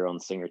just their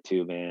own singer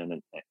too, man,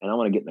 and I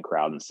want to get in the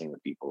crowd and sing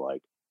with people.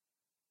 Like,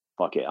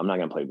 fuck it, I'm not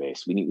gonna play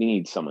bass. We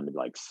need someone to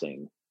like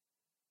sing.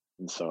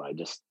 And so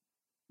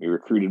we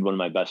recruited one of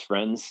my best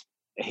friends.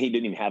 He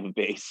didn't even have a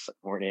bass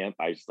or an amp.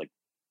 I was just like,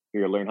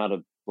 here, learn how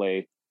to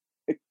play.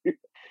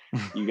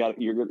 You're gonna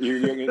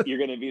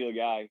be the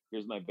guy.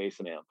 Here's my bass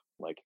and amp.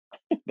 Like,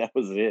 that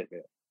was it,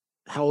 man.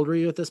 How old were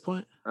you at this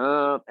point?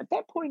 At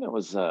that point I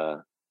was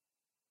I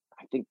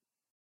think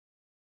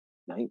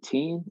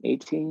 19,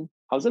 18.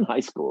 I was in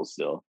high school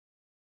still.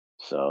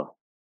 So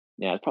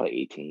yeah, probably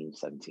 18,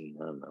 17.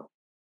 I don't know.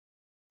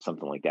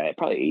 Something like that.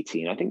 Probably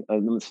 18. I think the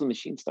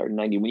machine started in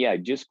 90. Yeah, I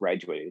just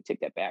graduated. I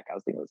take that back. I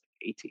was thinking I was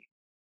 18.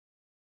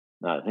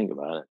 Now I think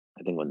about it,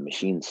 I think when the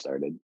machine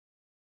started.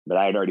 But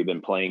I had already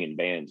been playing in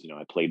bands. You know,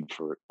 I played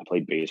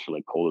bass for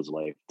like Cold as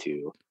Life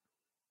too.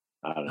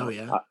 I don't know. Oh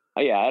yeah.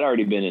 Yeah, I'd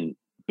already been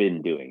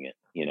doing it.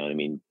 You know what I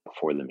mean?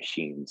 Before the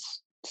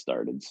machines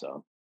started.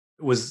 So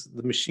Was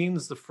the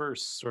Machines the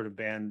first sort of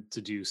band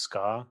to do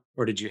ska,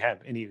 or did you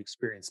have any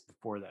experience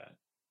before that?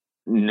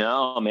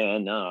 no,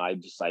 man, no. I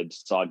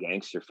saw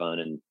Gangster Fun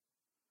and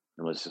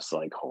was just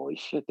like, holy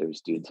shit,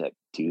 there's dudes that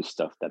do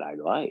stuff that I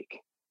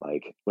like,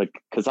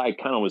 because I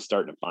kind of was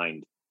starting to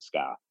find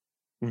ska.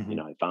 Mm-hmm. You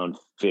know, I found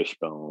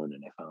Fishbone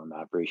and I found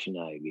Operation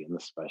Ivy and the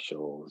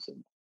Specials,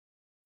 and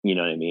you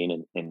know what I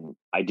mean? And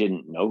I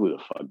didn't know who the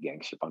fuck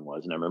Gangster Fun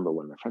was. And I remember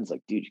one of my friends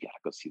like, dude, you gotta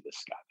go see this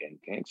ska band,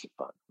 Gangster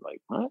Fun. I'm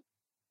like, what?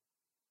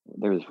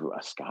 There's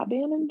a ska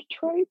band in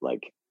Detroit?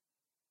 Like,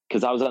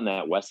 because I was on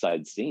that West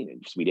Side scene,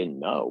 and just, we didn't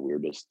know. We were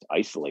just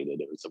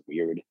isolated. It was a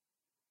weird,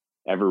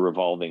 ever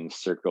revolving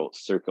circle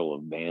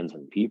of bands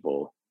and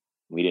people.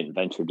 We didn't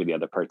venture to the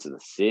other parts of the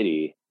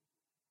city.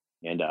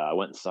 And I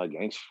went and saw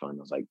Gangster Fun.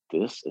 I was like,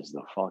 this is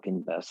the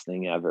fucking best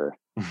thing ever.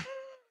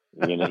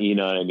 You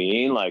know what I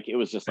mean? Like, it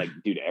was just like,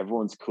 dude,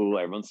 everyone's cool,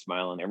 everyone's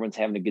smiling, everyone's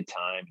having a good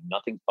time.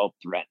 Nothing felt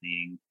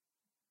threatening.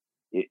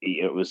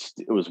 It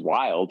was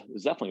wild. It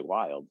was definitely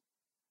wild.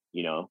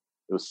 You know,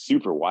 it was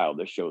super wild.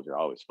 Their shows are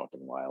always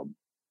fucking wild,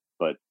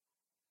 but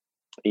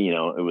you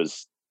know, it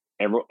was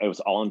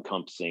all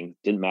encompassing.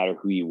 Didn't matter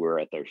who you were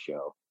at their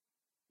show.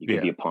 You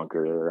could be a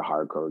punker, a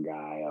hardcore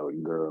guy, a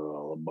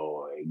girl, a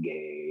boy,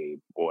 gay,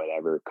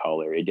 whatever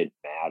color. It didn't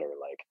matter.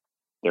 Like,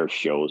 their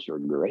shows were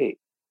great.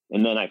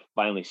 And then I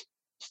finally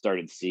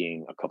started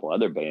seeing a couple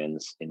other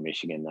bands in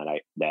Michigan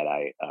that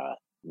I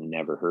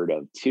never heard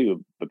of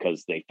too,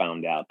 because they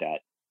found out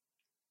that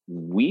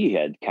we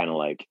had kind of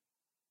like,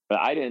 but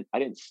I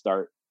didn't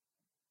start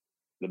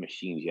the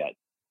Machines yet.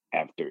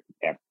 After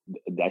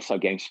I saw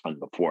Gangsta Fun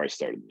before I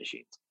started the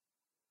Machines.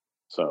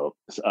 So,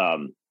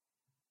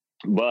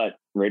 but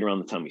right around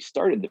the time we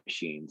started the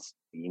Machines,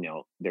 you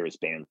know, there was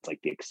bands like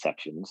The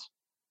Exceptions,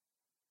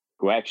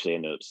 who I actually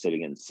ended up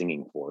sitting and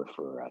singing for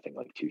I think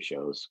like 2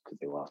 shows, because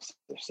they lost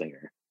their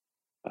singer.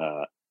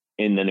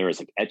 And then there was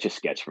like Etch a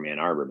Sketch from Ann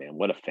Arbor, man.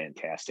 What a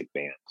fantastic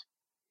band.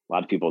 A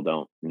lot of people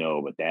don't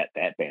know, but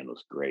that band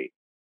was great.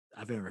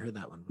 I've never heard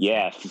that one before.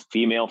 Yeah,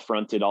 female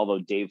fronted, although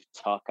Dave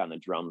Tuck on the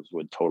drums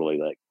would totally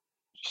like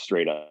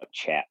straight up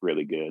chat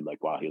really good,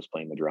 like while he was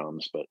playing the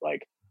drums, but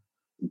like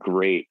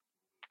great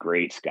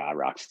ska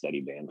rock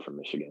steady band from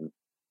Michigan.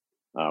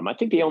 I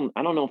think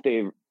I don't know if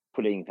they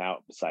put anything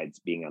out besides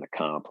being on a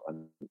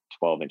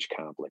 12-inch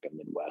comp, like a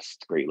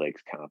Midwest Great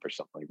Lakes comp or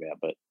something like that.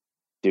 But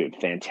dude,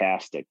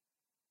 fantastic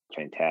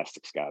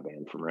ska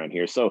band from around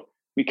here. So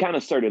we kind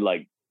of started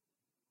like,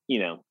 you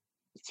know,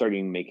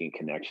 starting making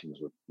connections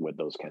with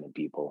those kind of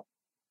people.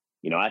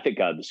 You know, I think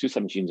the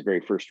Suicide Machine's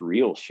very first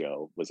real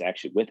show was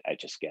actually with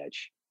Etch a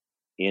Sketch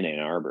in Ann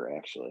Arbor,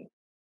 actually.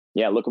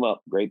 Yeah, look them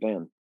up. Great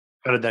band.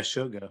 How did that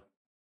show go?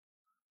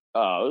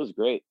 Oh, it was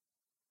great.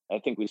 I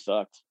think we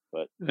sucked,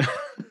 but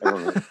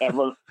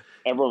everyone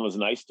was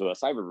nice to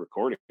us. I have a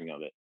recording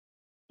of it.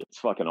 It's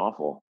fucking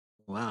awful.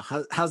 Wow.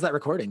 How's that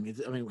recording?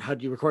 I mean, how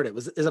do you record it?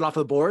 Is it off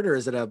a board, or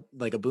is it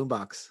like a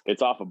boombox?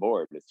 It's off a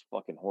board. It's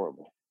fucking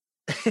horrible.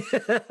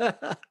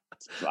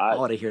 I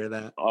want to hear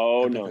that.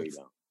 Oh, no, you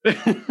don't.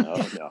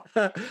 Oh,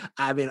 no.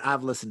 I mean,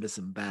 I've listened to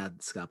some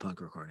bad ska punk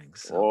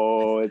recordings. So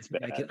oh, it's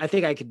bad. I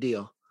think I could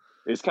deal.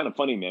 It's kind of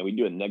funny, man. We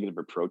do a Negative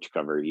Approach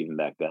cover even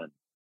back then.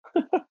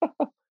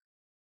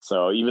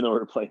 So even though we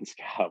were playing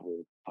ska, we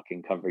were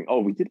fucking covering.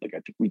 Oh, I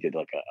think we did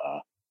like if I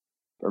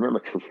remember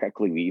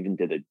correctly, we even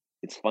did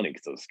it's funny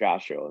because it was a ska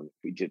show, and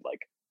we did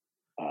like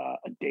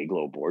a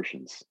Dayglow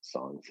Abortions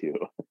song too.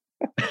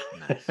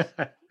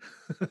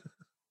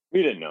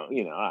 We didn't know,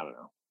 you know, I don't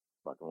know.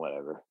 Fucking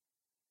whatever.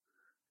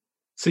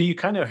 So you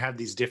kind of had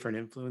these different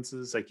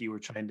influences, like you were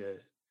trying to,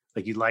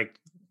 like you liked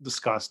the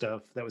ska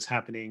stuff that was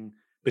happening,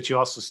 but you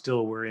also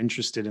still were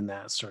interested in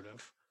that sort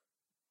of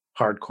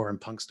hardcore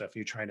and punk stuff.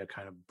 You're trying to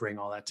kind of bring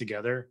all that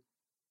together.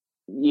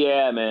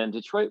 Yeah, man.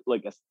 Detroit,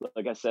 like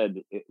I said,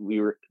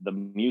 the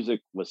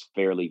music was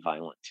fairly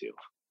violent too.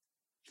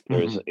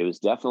 It was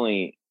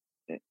definitely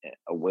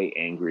a way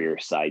angrier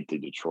side to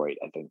Detroit,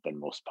 I think, than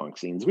most punk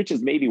scenes, which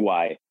is maybe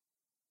why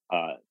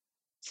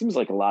seems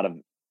like a lot of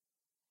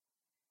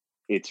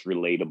it's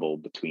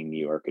relatable between New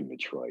York and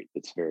Detroit.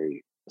 It's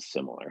very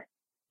similar.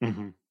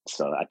 Mm-hmm.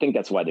 So I think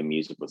that's why the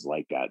music was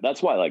like that.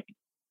 That's why, like,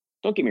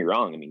 don't get me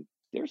wrong. I mean,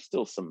 there's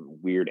still some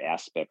weird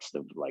aspects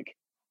of like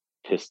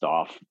pissed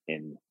off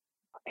and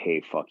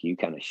hey, fuck you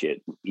kind of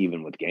shit,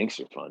 even with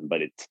Gangster Fun,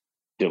 but it's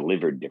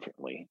delivered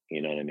differently.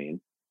 You know what I mean?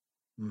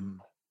 Mm.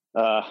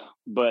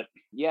 But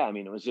yeah, I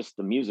mean, it was just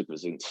the music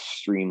was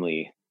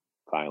extremely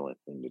violent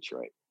in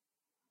Detroit.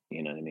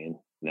 You know what I mean?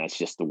 And that's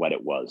just what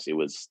it was. It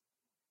was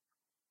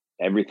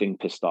everything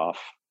pissed off.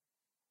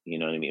 You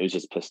know what I mean? It was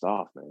just pissed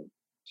off, man.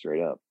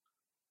 Straight up.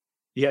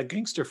 Yeah,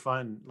 Gangster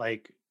Fun,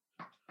 like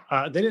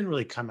they didn't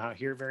really come out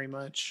here very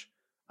much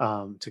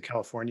to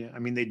California. I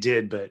mean, they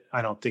did, but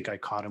I don't think I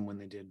caught them when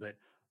they did. But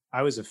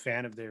I was a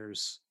fan of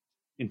theirs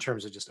in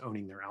terms of just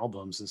owning their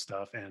albums and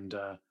stuff. And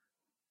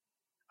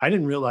I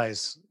didn't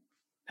realize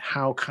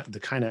how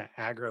the kind of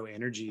aggro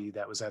energy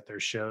that was at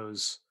their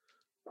shows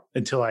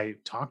until I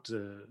talked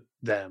to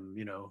them,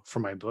 you know, for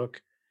my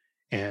book,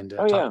 and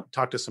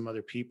talked to some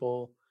other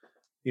people,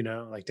 you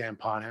know, like Dan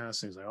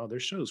Podhouse. And he's like, oh, their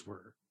shows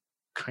were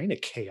kind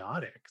of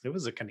chaotic. There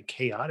was a kind of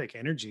chaotic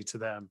energy to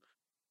them.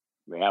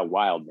 Yeah,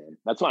 wild, man.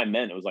 That's what I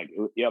meant. It was like,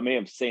 yeah, I may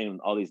have saying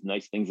all these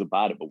nice things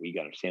about it, but we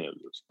got to understand it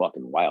was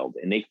fucking wild.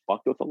 And they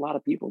fucked with a lot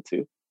of people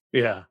too.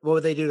 Yeah. What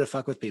would they do to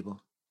fuck with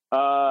people?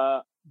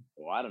 Well,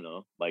 I don't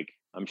know. Like,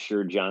 I'm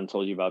sure John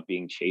told you about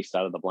being chased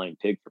out of the Blind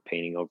Pig for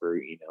painting over,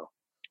 you know,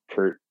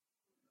 Kurt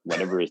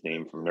whatever his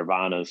name from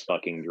Nirvana's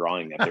fucking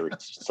drawing that they were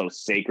so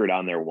sacred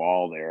on their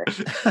wall there.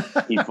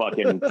 He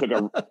fucking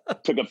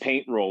took a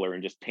paint roller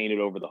and just painted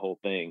over the whole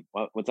thing.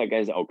 What's that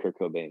guy's? Oh, Kurt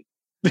Cobain.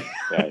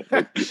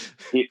 Yeah,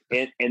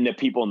 and the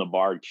people in the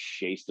bar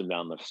chased him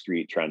down the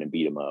street trying to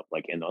beat him up.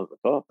 Like, and I was like,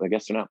 oh, I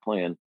guess they're not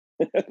playing.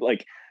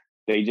 Like,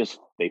 they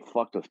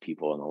fucked with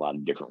people in a lot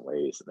of different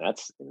ways, and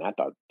I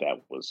thought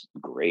that was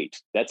great.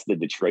 That's the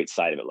Detroit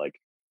side of it. Like,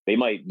 they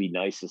might be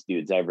nicest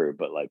dudes ever,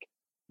 but like,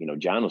 you know,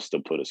 John will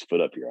still put his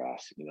foot up your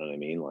ass. You know what I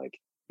mean? Like,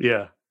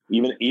 Yeah.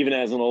 Even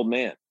as an old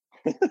man,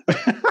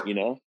 you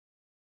know,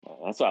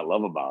 that's what I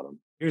love about him.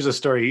 Here's a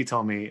story he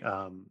told me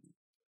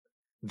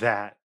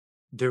that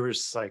there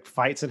was like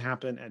fights that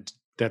happened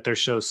at their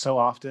shows so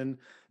often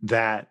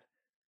that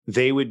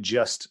they would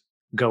just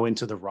go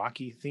into the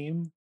Rocky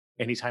theme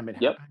anytime it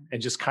happened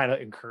and just kind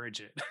of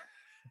encourage it.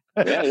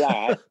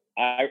 Yeah.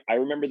 I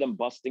remember them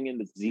busting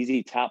into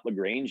ZZ Top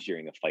LaGrange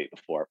during a fight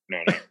before.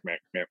 You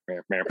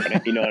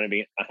know what I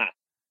mean?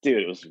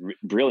 Dude, it was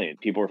brilliant.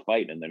 People were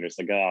fighting, and then it's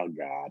like, oh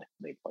god,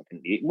 they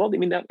fucking. Well, I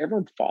mean, that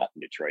everyone fought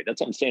in Detroit. That's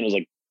what I'm saying. It was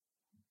like,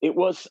 it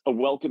was a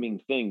welcoming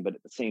thing, but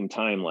at the same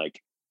time,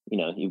 like, you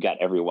know, you've got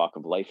every walk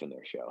of life in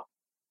their show.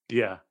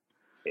 Yeah,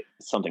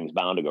 something's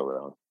bound to go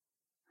wrong.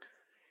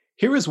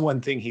 Here was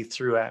one thing he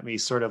threw at me,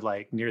 sort of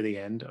like near the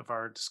end of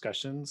our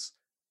discussions,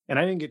 and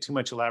I didn't get too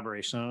much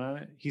elaboration on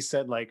it. He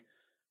said, like,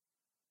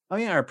 oh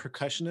yeah, our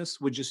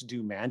percussionist would just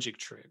do magic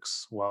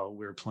tricks while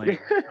we were playing.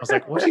 I was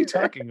like, what are you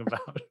talking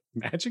about?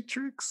 Magic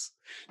tricks?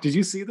 Did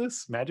you see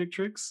this? Magic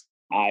tricks?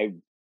 I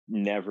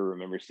never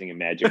remember seeing a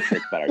magic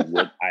trick, but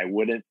I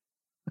wouldn't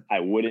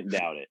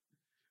doubt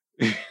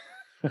it.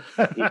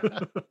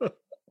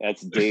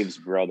 That's Dave's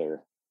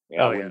brother.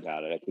 Yeah, I wouldn't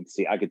doubt it.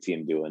 I could see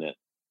him doing it.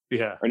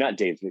 Yeah. Or not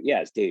Dave, but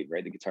yeah, it's Dave,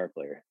 right? The guitar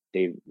player.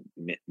 Dave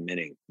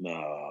Minning.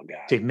 Oh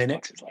god. Dave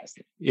Minnick? His last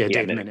name. Yeah,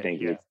 Dave Minnick. Thank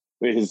you.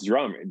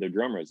 The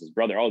drummer is his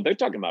brother. Oh, they're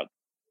talking about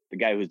the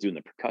guy who's doing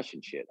the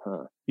percussion shit,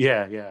 huh?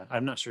 Yeah.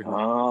 I'm not sure.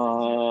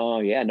 Oh,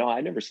 yeah. No,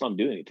 I never saw him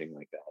do anything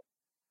like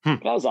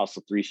that. But I was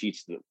also 3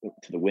 sheets to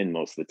the wind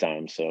most of the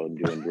time, so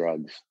doing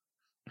drugs.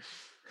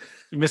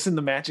 Missing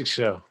the magic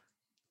show.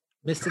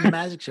 Missing the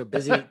magic show.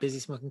 Busy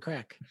smoking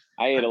crack.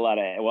 I ate a lot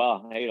of acid.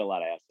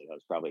 I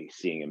was probably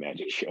seeing a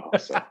magic show.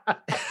 So,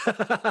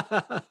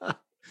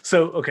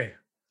 so okay.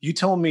 You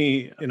told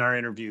me in our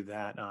interview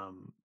that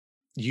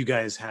you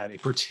guys had a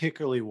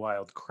particularly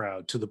wild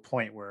crowd to the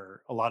point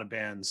where a lot of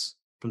bands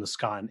from the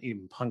ska and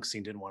even punk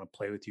scene didn't want to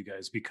play with you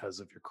guys because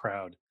of your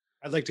crowd.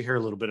 I'd like to hear a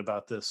little bit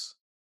about this.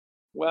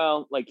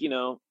 Well, like, you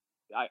know,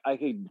 I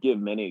could give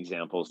many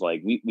examples.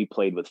 Like we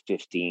played with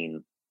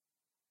 15.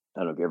 I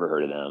don't know if you ever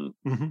heard of them.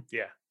 Mm-hmm.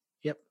 Yeah.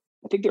 Yep.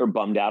 I think they were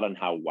bummed out on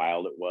how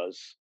wild it was.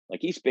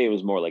 Like East Bay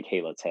was more like,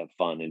 hey, let's have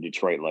fun. And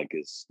Detroit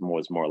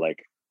was more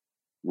like,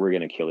 we're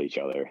gonna kill each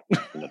other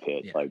in the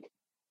pit. Yeah. Like,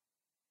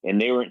 and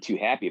they weren't too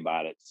happy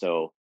about it.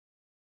 So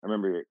I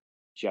remember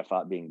Jeff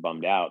Ott being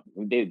bummed out.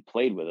 They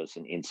played with us,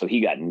 and so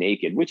he got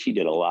naked, which he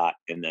did a lot.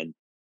 And then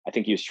I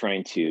think he was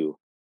trying to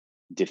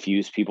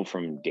diffuse people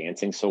from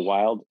dancing so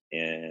wild.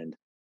 And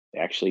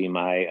actually,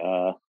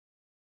 my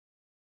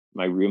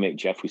roommate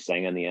Jeff, who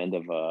sang on the end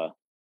of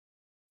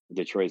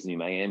Detroit's New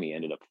Miami,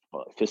 ended up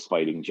fist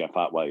fighting Jeff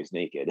Ott while he was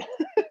naked.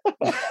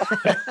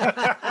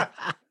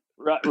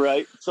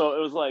 Right. So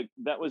it was like,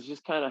 that was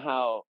just kind of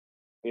how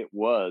it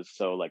was.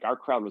 So like our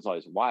crowd was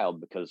always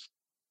wild because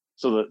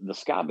the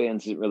ska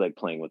bands didn't really like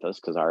playing with us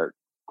because our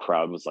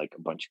crowd was like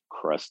a bunch of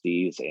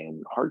crusties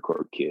and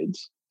hardcore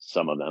kids,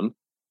 some of them,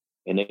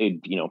 and they'd,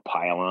 you know,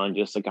 pile on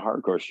just like a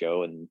hardcore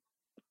show. And,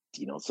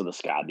 you know, so the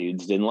ska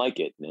dudes didn't like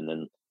it. And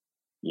then,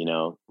 you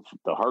know,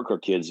 the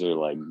hardcore kids are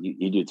like,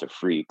 you dudes are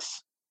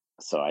freaks.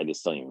 So I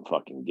just don't even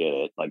fucking get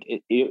it. Like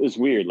it was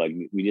weird. Like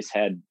we just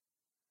had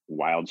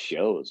wild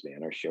shows,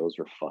 man. Our shows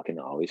were fucking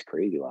always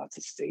crazy. Lots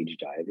of stage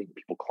diving,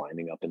 people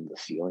climbing up into the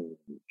ceiling,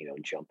 you know,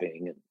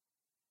 jumping, and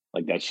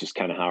like that's just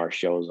kind of how our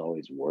shows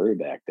always were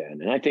back then.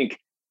 And I think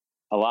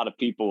a lot of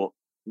people,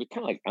 we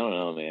kind of like, I don't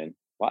know, man.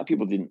 A lot of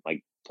people didn't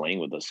like playing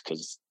with us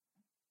because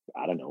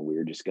I don't know, we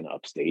were just gonna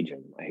upstage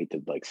them. I hate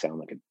to like sound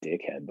like a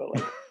dickhead, but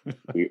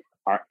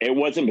like it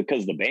wasn't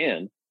because of the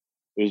band.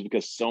 It was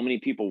because so many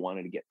people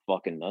wanted to get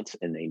fucking nuts,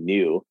 and they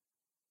knew,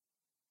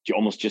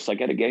 almost just like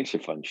at a Gangster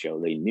Fun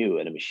show, they knew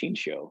at a Machine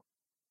show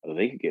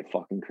they could get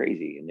fucking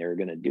crazy, and they were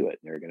gonna do it.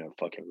 They were gonna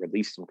fucking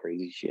release some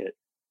crazy shit.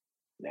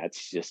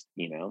 That's just,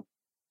 you know,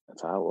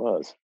 that's how it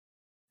was.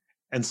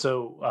 And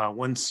so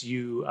once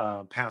you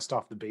passed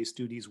off the bass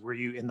duties, were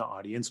you in the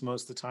audience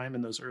most of the time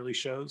in those early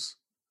shows?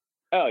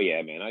 Oh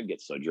yeah, man. I'd get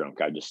so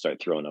drunk I'd just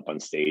start throwing up on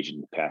stage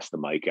and pass the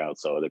mic out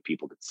so other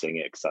people could sing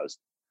it because I was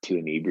too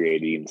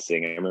inebriated to even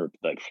sing. I remember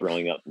like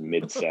throwing up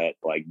mid-set,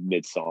 like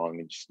mid-song,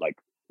 and just like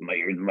my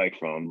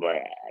microphone,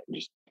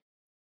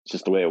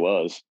 just the way it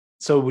was.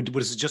 So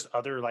was it just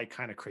other like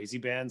kind of crazy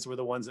bands were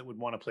the ones that would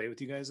want to play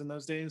with you guys in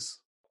those days?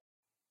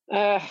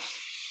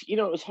 You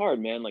know, it was hard,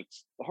 man. Like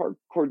the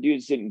hardcore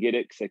dudes didn't get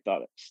it because they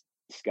thought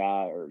ska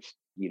or,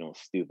 you know,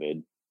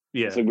 stupid.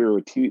 Yeah. So we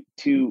were too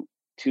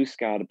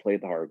ska to play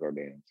with the hardcore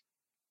bands.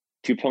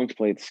 two punks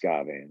played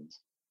ska bands.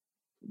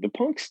 The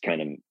punks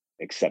kind of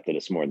accepted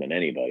us more than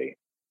anybody.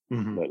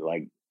 Mhm. But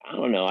like, I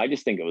don't know. I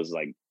just think it was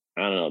like,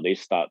 I don't know. They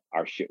just thought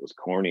our shit was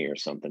corny or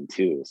something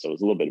too. So it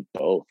was a little bit of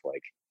both.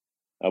 Like,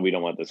 oh, we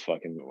don't want this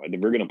fucking.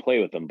 We're gonna play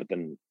with them, but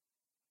then,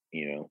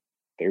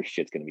 their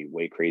shit's gonna be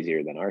way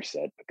crazier than our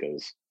set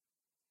because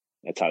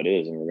that's how it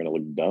is, and we're gonna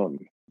look dumb.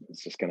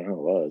 It's just kind of how it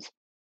was.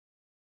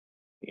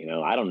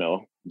 I don't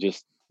know.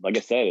 Just like I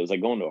said, it was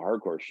like going to a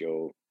hardcore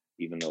show,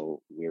 even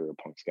though we were a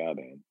punk ska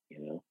band.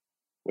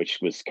 Which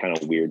was kind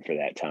of weird for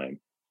that time.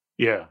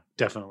 Yeah,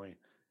 definitely.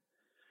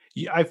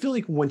 Yeah, I feel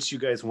like once you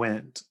guys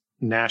went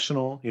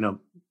national,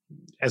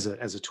 as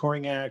a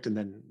touring act, and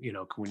then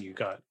when you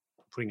got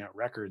putting out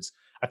records,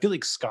 I feel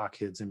like ska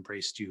kids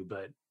embraced you,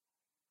 but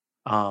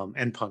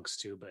and punks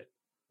too. But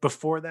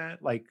before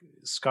that, like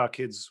ska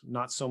kids,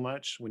 not so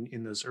much when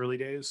in those early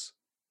days.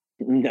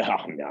 No,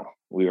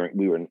 we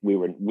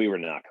were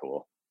not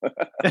cool.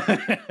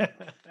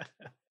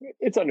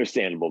 It's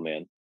understandable,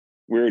 man.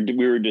 We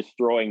were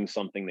destroying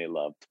something they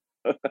loved.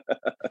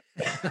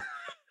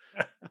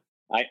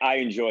 I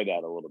enjoy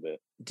that a little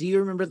bit. Do you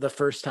remember the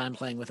first time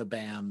playing with a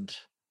band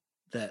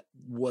that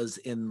was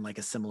in like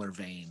a similar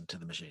vein to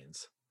the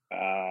Machines?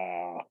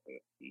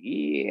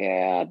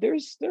 Yeah,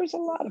 there's a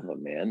lot of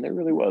them, man. There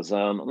really was.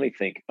 Let me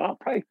think. Oh,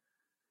 probably.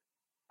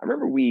 I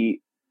remember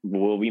we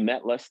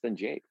met Less Than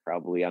Jake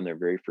probably on their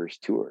very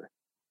first tour.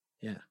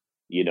 Yeah.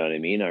 You know what I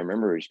mean? I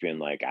remember just being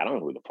like, I don't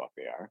know who the fuck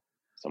they are.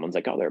 Someone's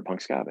like, oh, they're a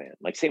punk ska band.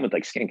 Like same with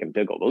like Skank and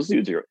Pickle. Those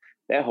dudes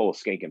that whole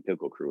Skank and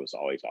Pickle crew was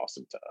always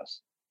awesome to us.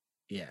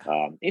 Yeah.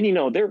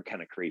 And they were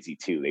kind of crazy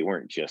too. They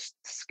weren't just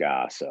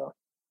ska. So,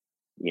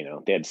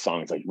 they had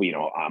songs like,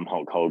 I'm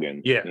Hulk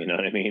Hogan. Yeah. You know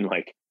what I mean?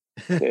 Like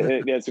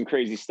they had some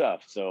crazy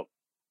stuff. So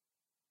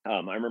I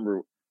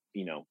remember,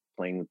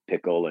 playing with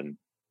Pickle and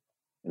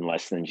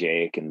Less Than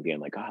Jake and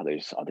being like, oh,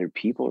 there's other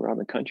people around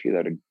the country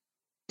that are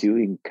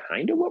doing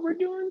kind of what we're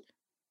doing.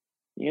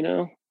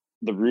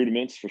 The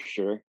Rudiments for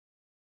sure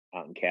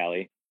out in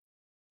Cali.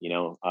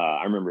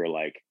 I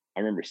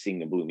remember seeing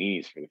the Blue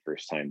Meanies for the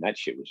first time. That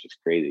shit was just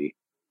crazy.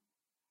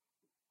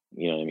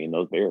 You know what I mean?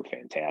 They were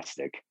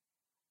fantastic.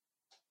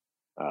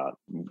 I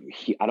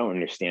don't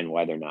understand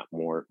why they're not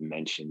more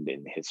mentioned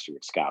in the history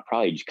of ska.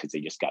 Probably because they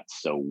just got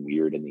so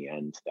weird in the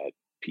end that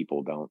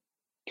people don't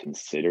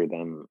consider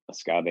them a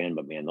ska band.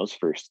 But man, those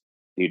first,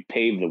 dude,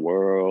 Pave the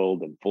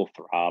World and Full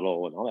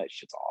Throttle and all that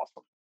shit's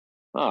awesome.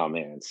 Oh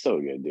man, it's so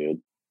good,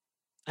 dude.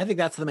 I think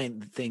that's the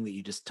main thing that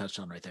you just touched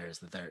on right there is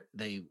that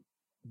they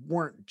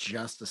weren't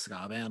just a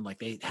ska band. Like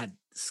they had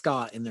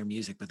ska in their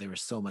music, but they were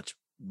so much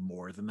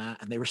more than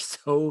that. And they were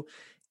so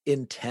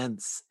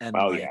intense. And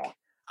Yeah.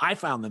 I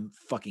found them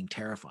fucking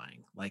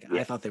terrifying. Like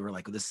Yeah. I thought they were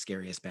like the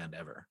scariest band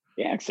ever.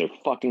 Yeah, because they're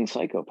fucking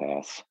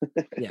psychopaths.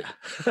 Yeah.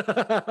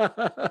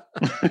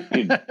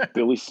 Dude,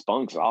 Billy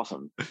Spunk's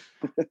awesome.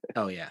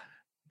 Oh yeah.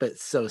 But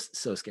so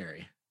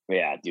scary.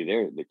 Yeah, dude,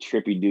 they're the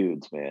trippy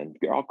dudes, man.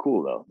 They're all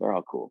cool though. They're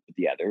all cool. But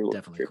yeah, they're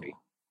Definitely trippy.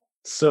 cool.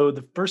 So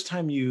the first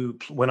time you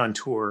went on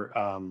tour,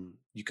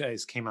 you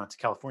guys came out to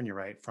California,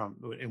 right?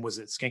 And was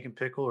it Skank and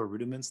Pickle or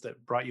Rudiments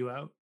that brought you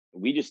out?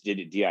 We just did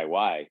it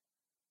DIY,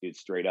 dude,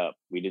 straight up.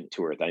 We didn't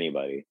tour with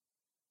anybody.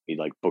 We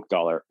like booked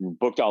all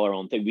our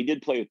own thing. We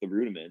did play with the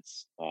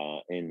Rudiments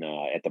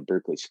at the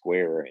Berkeley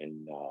Square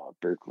in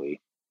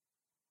Berkeley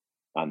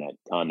on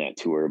that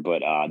tour.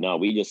 But no,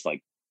 we just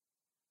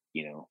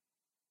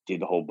did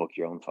the whole book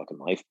your own fucking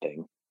life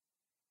thing.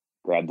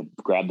 Grabbed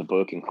the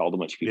book and called a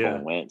bunch of people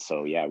and went.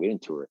 So yeah, we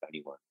didn't tour with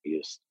anyone. We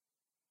just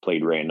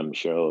played random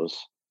shows.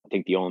 I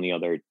think the only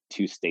other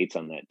 2 states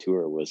on that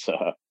tour was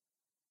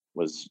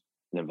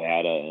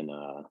Nevada and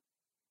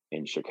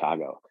in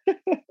Chicago. It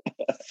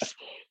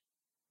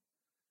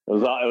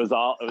was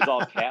all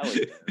Cali.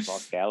 It was all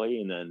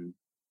Cali, and then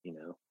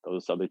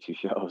those other 2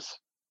 shows.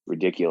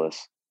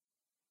 Ridiculous.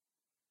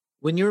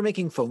 When you were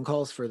making phone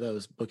calls for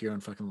those book your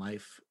own fucking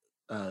life,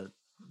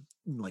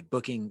 like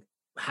booking,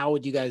 how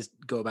would you guys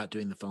go about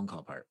doing the phone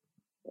call part?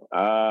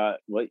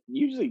 Well,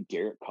 usually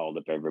Derek called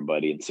up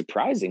everybody, and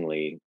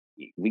surprisingly,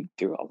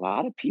 there were a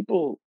lot of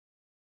people.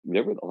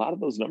 There were a lot of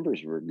those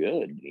numbers were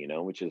good,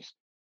 which is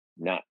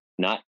not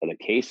the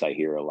case. I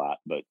hear a lot,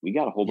 but we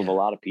got a hold of a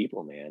lot of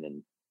people, man,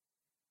 and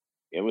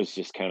it was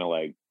just kind of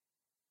like,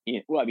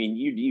 well, I mean,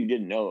 you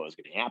didn't know it was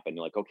going to happen.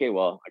 You're like, okay,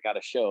 well, I got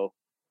a show.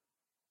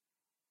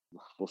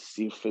 We'll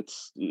see if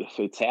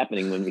it's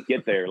happening when we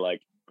get there.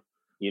 Like,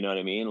 you know what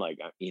I mean? Like,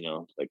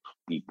 like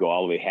we go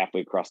all the way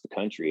halfway across the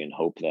country and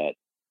hope that,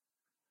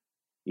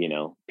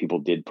 people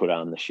did put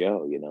on the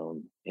show,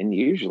 and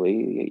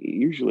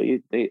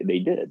usually they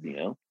did,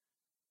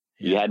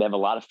 You had to have a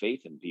lot of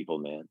faith in people,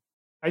 man.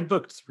 I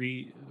booked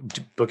 3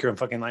 book your own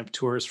fucking life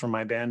tours for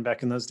my band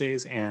back in those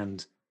days.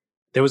 And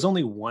there was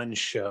only one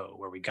show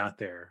where we got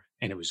there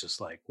and it was just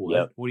like, what?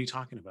 Yep. What are you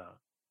talking about?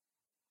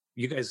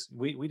 You guys,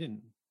 we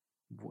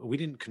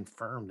didn't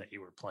confirm that you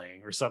were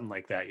playing or something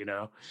like that,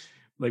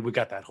 like we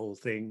got that whole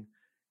thing.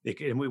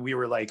 And we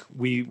were like,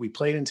 we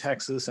played in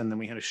Texas and then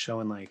we had a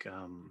show in like,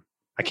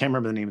 I can't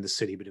remember the name of the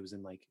city, but it was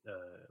in like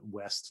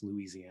West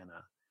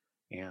Louisiana.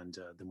 And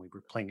then we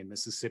were playing in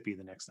Mississippi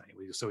the next night.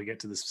 So we get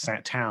to this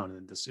town,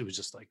 and it was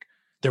just like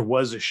there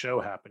was a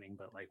show happening,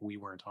 but like we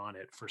weren't on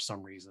it for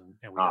some reason, and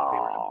they were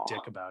a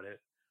dick about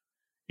it,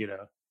 you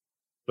know.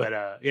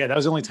 But yeah, that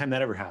was the only time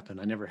that ever happened.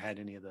 I never had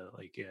any of the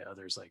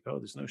others like, oh,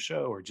 there's no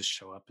show, or just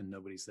show up and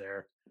nobody's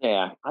there.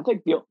 Yeah, I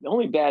think the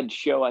only bad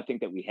show I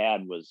think that we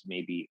had was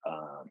maybe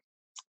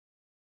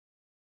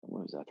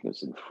what was that? I think it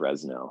was in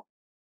Fresno,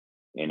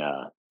 and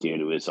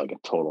dude, it was like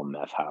a total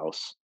meth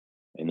house.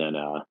 And then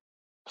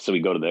so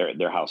we go to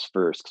their house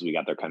first because we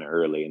got there kind of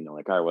early, and they're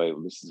like, all right,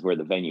 well, this is where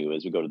the venue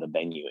is. We go to the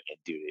venue, and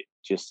dude, it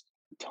just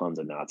tons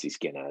of Nazi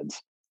skinheads.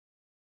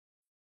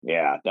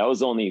 Yeah, that was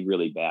the only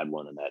really bad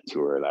one in that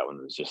tour. That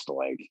one was just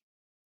like,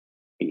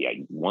 yeah,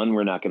 one,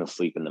 we're not going to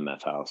sleep in the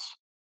meth house.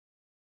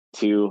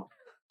 Two,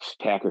 just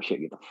pack our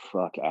shit, get the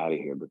fuck out of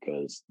here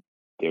because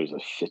there's a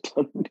shit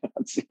ton of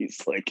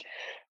Nazis. Like,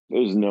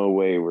 there's no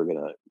way we're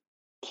gonna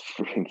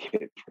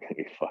get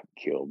fucking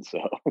killed.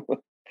 So,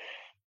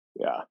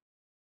 yeah.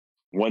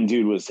 One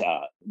dude was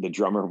the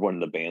drummer of one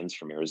of the bands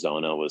from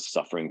Arizona was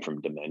suffering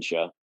from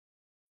dementia,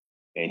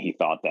 and he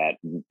thought that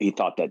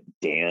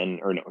Dan,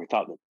 or no,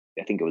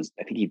 I think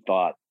he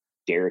thought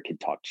Derek had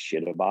talked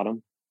shit about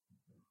him,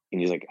 and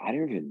he's like, I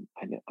don't even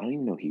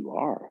know who you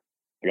are.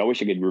 Like, I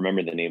wish I could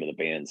remember the name of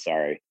the band.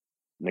 Sorry.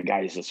 And the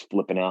guy is just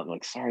flipping out and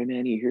like, sorry,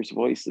 man, he hears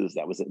voices.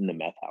 That was in the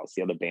meth house,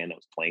 the other band that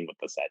was playing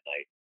with us that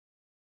night.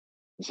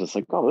 It's just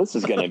like, oh, this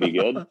is gonna be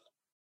good. No,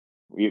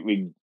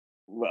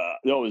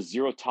 it was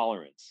Zero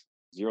Tolerance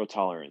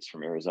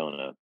from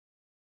Arizona,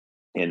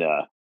 and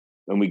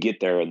when we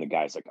get there, and the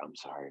guy's like, I'm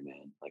sorry,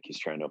 man, like he's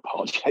trying to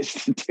apologize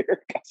to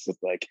Derek. I was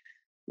just like,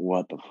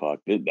 what the fuck?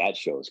 That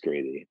show is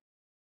crazy.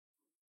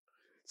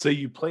 So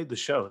you played the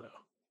show though?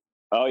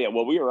 Oh yeah,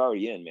 well, we were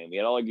already in, man. We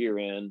had all our gear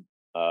in.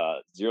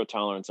 Zero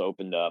Tolerance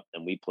opened up,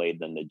 and we played.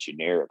 Then the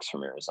Generics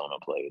from Arizona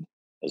played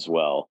as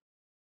well,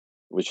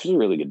 which was a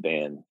really good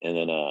band. And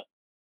then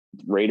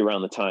right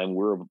around the time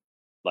we're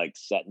like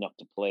setting up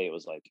to play, it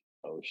was like,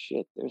 oh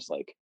shit, there's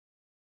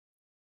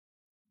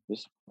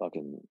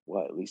fucking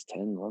what, at least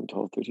 10, 11,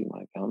 12, 13,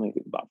 like how many,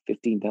 about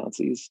 15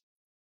 Nazis.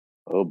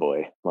 Oh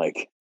boy,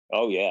 like,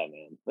 oh yeah,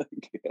 man.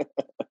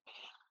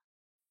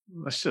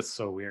 That's just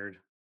so weird.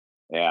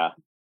 Yeah.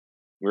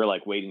 We were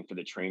like waiting for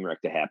the train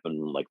wreck to happen,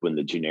 like when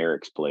the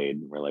Generics played.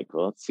 We're like,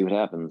 well, let's see what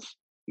happens.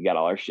 We got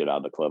all our shit out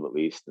of the club at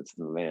least. It's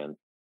the man.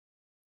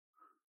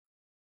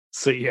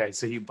 So yeah,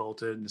 so you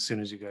bolted as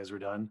soon as you guys were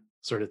done,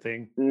 sort of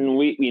thing.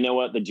 We, you know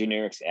what, the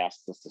Generics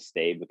asked us to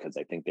stay because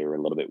I think they were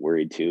a little bit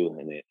worried too,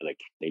 and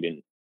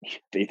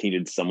they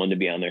needed someone to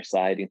be on their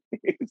side.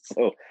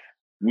 So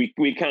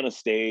we kind of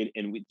stayed,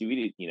 and we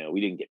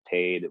didn't get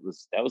paid. That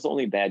was the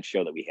only bad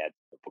show that we had.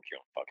 Book Your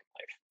Own Fucking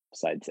Life.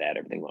 Besides that,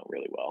 everything went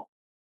really well.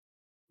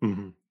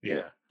 Mm-hmm.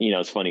 Yeah.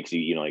 It's funny because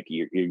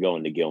you're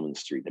going to Gilman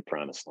Street, the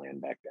promised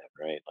land back then,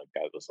 right? Like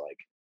that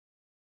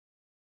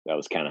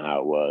was kind of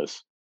how it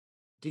was.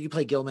 Did you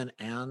play Gilman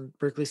and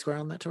Berkeley Square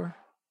on that tour?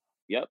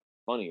 Yep.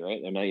 Funny, right?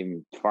 They're not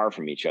even far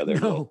from each other.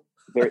 No.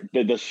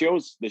 The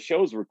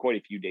shows were quite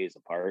a few days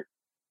apart.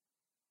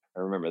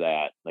 I remember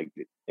that. Like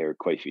they were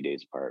quite a few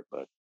days apart,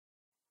 but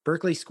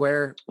Berkeley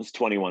Square was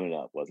 21 and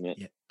up, wasn't it?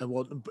 Yeah.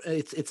 Well,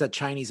 it's a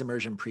Chinese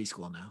immersion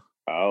preschool now.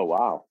 Oh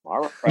wow! All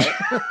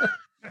right.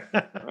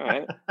 All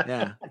right.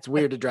 Yeah, it's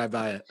weird to drive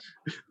by it.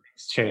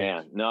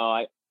 Yeah. No,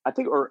 I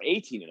think, or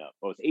 18 and up.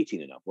 Oh, it was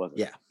 18 and up, wasn't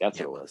it? Yeah, that's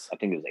what it was. I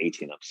think it was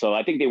 18 up. So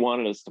I think they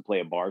wanted us to play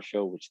a bar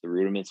show, which the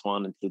Rudiments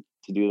wanted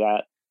to do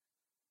that.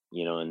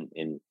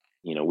 And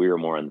we were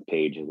more on the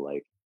page of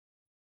like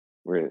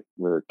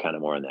we're kind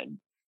of more on that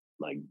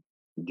like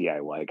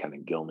DIY kind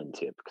of Gilman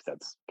tip, because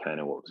that's kind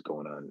of what was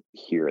going on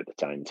here at the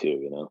time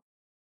too.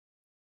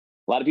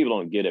 A lot of people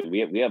don't get it.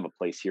 We have a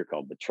place here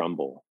called the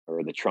Trumbull,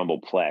 or the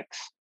Trumbleplex,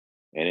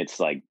 and it's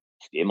like,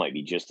 it might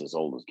be just as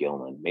old as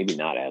Gilman, maybe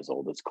not as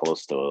old. It's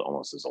close to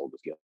almost as old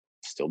as Gilman.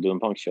 Still doing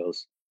punk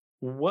shows.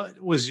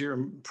 What was your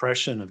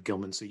impression of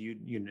Gilman? So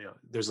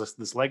there's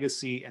this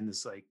legacy and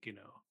this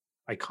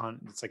icon.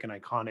 It's like an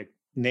iconic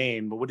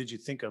name. But what did you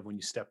think of when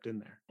you stepped in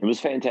there? It was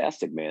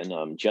fantastic,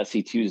 man.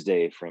 Jesse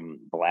Tuesday from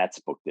Blatz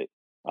booked it.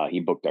 He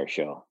booked our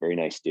show. Very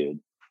nice dude.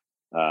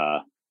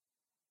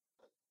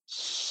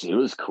 It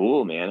was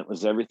cool, man. It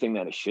was everything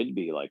that it should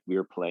be. Like, we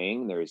were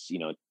playing. There's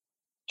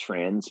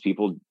trans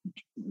people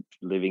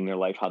living their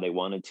life how they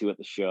wanted to at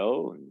the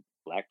show, and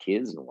black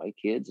kids and white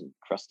kids and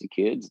crusty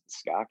kids and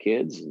ska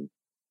kids,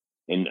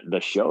 and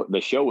the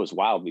show was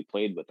wild. We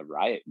played with the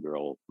Riot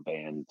Girl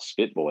band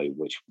Spitboy,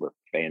 which were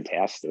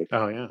fantastic.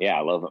 Oh yeah, yeah,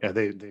 I love them. Yeah,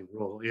 they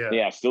roll.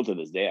 Yeah, still to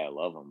this day I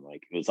love them.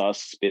 Like, it was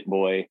us,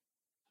 Spitboy,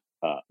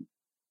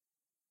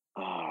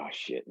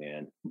 shit,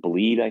 man,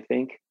 Bleed, I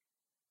think,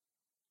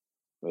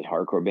 with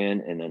hardcore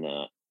band, and then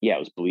it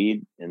was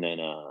Bleed, and then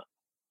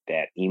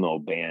that emo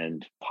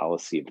band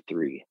Policy of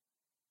Three.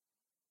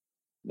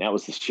 And that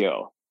was the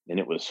show, and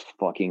it was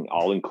fucking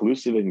all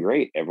inclusive and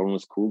great. Everyone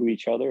was cool to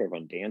each other.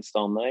 Everyone danced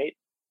all night.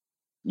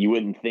 You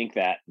wouldn't think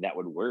that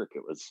would work.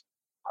 It was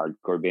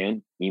hardcore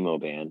band, emo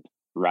band,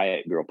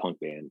 Riot Girl punk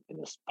band, and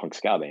this punk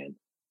ska band,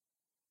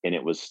 and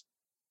it was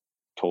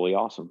totally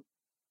awesome.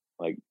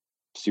 Like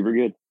super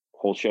good.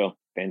 Whole show,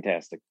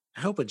 fantastic.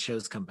 I hope when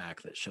shows come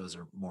back, that shows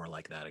are more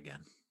like that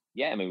again.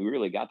 Yeah, I mean, we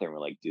really got there and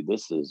we're like, dude,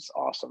 this is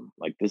awesome.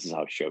 Like, this is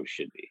how shows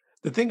should be.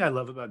 The thing I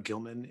love about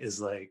Gilman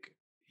is like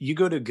you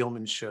go to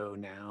Gilman's show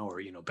now,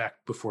 or back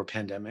before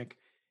pandemic,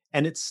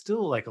 and it's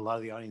still like a lot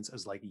of the audience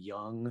is like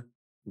young,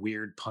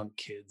 weird punk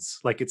kids.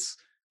 Like it's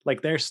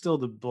like they're still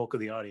the bulk of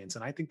the audience,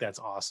 and I think that's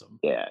awesome.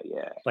 Yeah.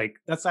 Like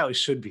that's how it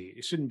should be.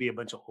 It shouldn't be a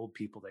bunch of old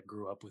people that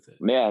grew up with it.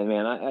 Yeah,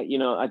 man.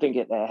 I think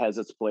it has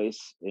its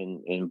place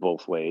in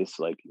both ways.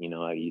 Like,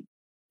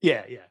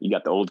 Yeah. you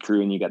got the old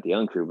crew and you got the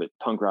young crew, but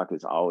punk rock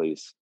is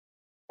always,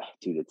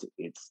 dude,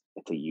 it's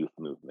a youth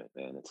movement,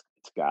 man. It's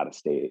gotta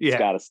stay. It's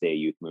gotta stay a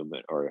youth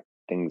movement, or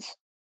things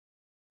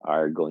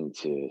are going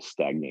to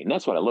stagnate. And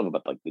that's what I love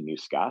about like the new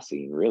ska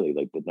scene. Really,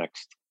 like the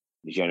next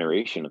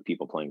generation of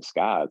people playing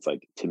ska. It's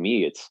like, to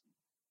me, it's,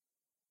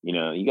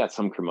 you got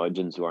some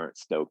curmudgeons who aren't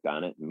stoked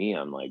on it. And me,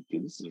 I'm like,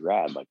 dude, this is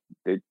rad. Like,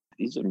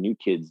 these are new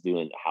kids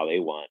doing how they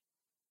want,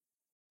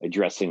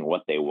 addressing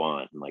what they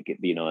want, and like,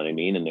 you know what I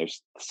mean? And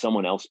there's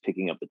someone else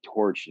picking up the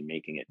torch and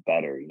making it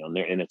better,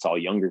 and it's all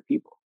younger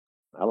people.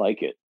 I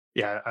like it.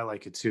 Yeah, I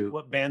like it too.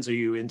 What bands are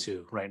you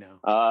into right now?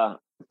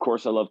 Of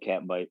course, I love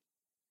Catbite.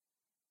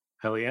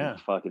 Hell yeah.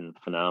 Fucking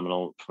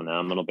phenomenal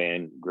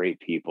band, great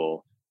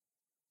people.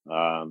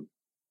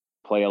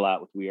 Play a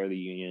lot with We Are the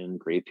Union,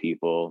 great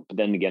people. But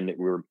then again, we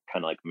were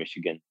kind of like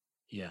Michigan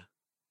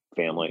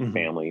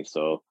family.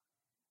 So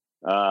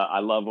I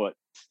love what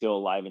Still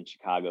Alive in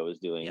Chicago is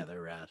doing. Yeah,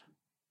 they're rad.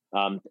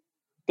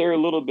 They're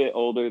a little bit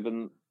older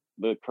than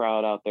the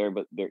crowd out there,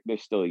 but they're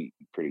still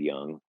pretty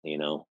young,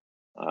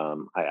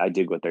 I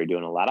dig what they're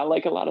doing a lot. I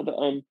like a lot of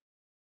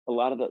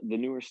the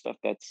newer stuff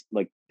that's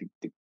like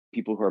the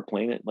people who are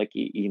playing it, like,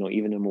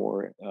 even a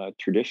more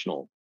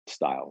traditional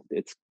style.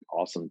 It's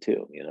awesome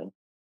too,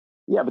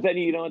 Yeah, but then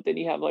then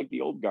you have like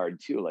the old guard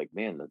too. Like,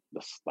 man,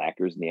 the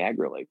Slackers and the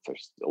Agrolites are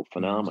still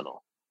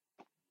phenomenal.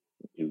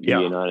 Yeah,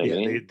 you know what I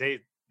mean?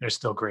 They're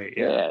still great.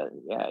 Yeah.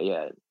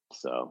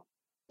 So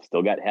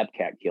still got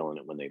Hepcat killing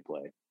it when they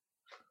play.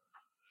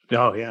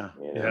 Oh yeah,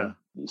 yeah.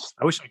 These-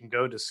 I wish I could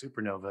go to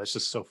Supernova. It's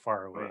just so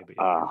far away, but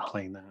you're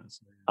playing that.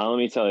 So, yeah. Let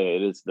me tell you,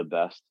 it is the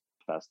best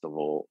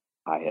festival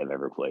I have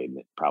ever played, and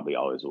it probably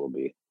always will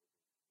be.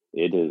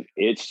 It is.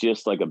 It's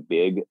just like a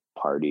big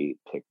party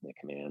picnic,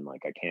 man.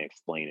 Like, I can't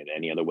explain it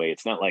any other way.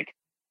 It's not like,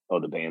 oh,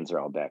 the bands are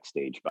all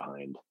backstage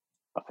behind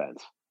a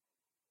fence.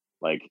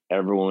 Like,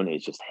 everyone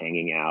is just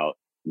hanging out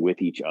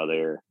with each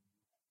other,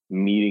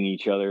 meeting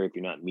each other. If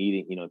you're not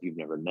meeting, if you've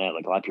never met,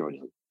 like a lot of people are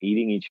just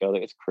meeting each other.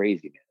 It's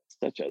crazy, man. It's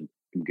such a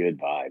good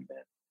vibe,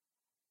 man.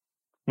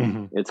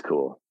 Mm-hmm. It's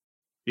cool.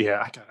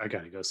 Yeah, I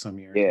gotta go some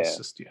year. Yeah, It's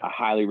just, I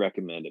highly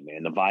recommend it,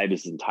 man. The vibe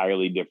is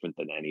entirely different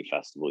than any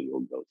festival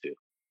you'll go to.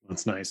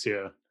 That's nice.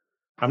 Yeah,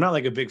 I'm not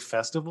like a big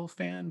festival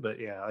fan, but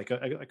yeah, like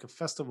a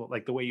festival,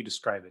 like the way you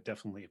describe it,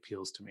 definitely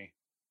appeals to me.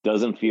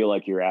 Doesn't feel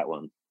like you're at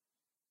one.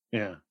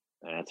 Yeah,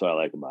 and that's what I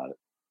like about it.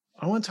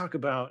 I want to talk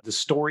about the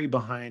story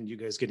behind you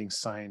guys getting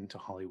signed to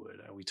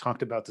Hollywood. We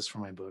talked about this for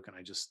my book, and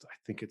I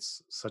think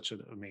it's such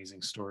an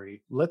amazing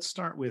story. Let's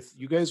start with,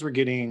 you guys were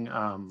getting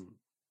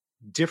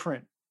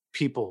different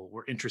people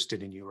were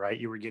interested in you, right?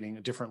 You were getting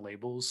different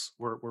labels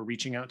were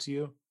reaching out to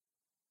you.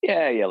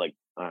 Yeah, like,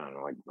 I don't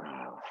know, like,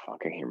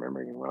 fuck, I can't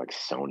remember anymore, like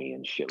Sony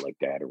and shit like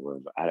that, or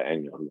I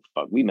don't know who the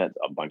fuck. We met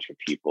a bunch of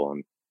people,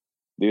 and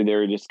dude, they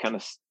were just kind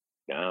of,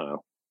 I don't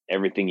know,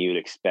 everything you'd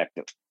expect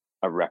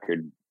a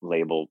record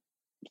label,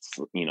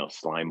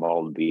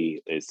 slimeball to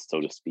be, is,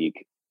 so to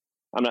speak.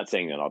 I'm not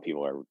saying that all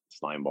people are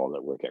slimeballs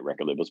that work at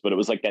record labels, but it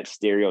was like that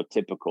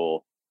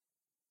stereotypical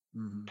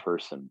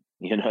person,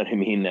 you know what I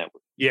mean? That,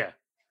 yeah,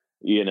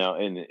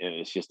 and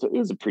it's just, it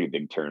was a pretty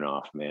big turn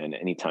off, man.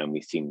 Anytime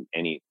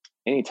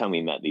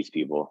we met these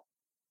people,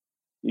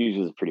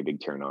 usually it's a pretty big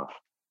turn off.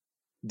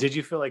 Did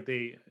you feel like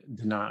they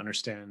did not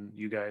understand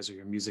you guys or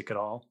your music at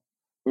all?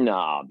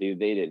 No, dude,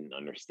 they didn't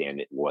understand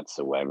it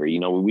whatsoever.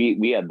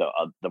 We had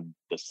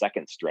the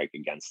second strike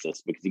against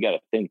us, because you got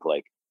to think,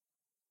 like,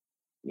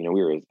 we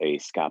were a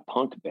ska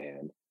punk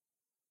band.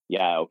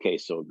 Yeah, okay,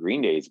 so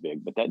Green Day is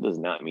big, but that does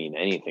not mean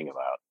anything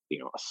about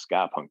a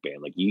ska punk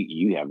band. Like,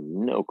 you have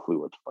no clue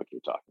what the fuck you're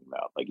talking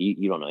about. Like,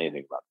 you don't know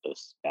anything about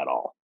this at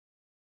all.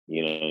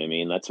 You know what I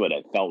mean? That's what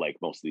it felt like.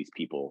 Most of these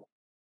people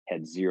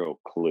had zero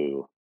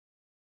clue.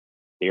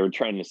 They were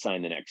trying to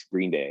sign the next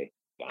Green Day.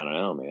 I don't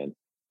know, man.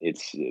 It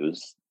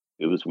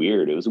was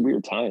weird. It was a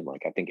weird time.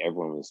 Like, I think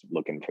everyone was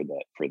looking for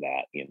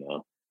that.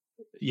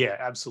 Yeah,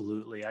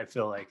 absolutely. I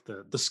feel like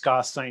the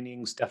ska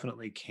signings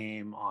definitely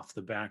came off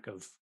the back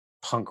of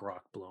punk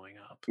rock blowing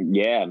up.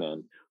 Yeah,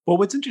 man. Well,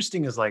 what's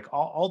interesting is like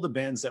all the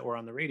bands that were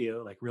on the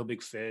radio, like Real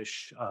Big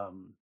Fish,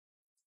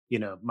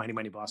 Mighty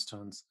Mighty Boss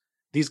Tones,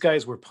 these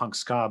guys were punk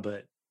ska,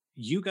 but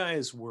you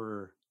guys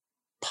were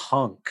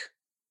punk,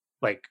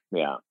 like,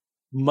 yeah,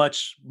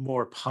 much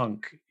more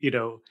punk,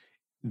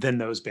 than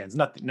those bands.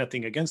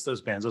 Nothing against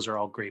those bands; those are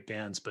all great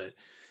bands, but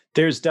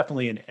there's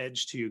definitely an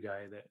edge to you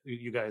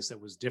guys that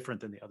was different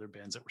than the other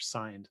bands that were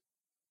signed.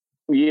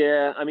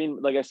 Yeah, I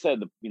mean, like I said,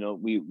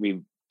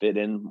 we fit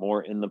in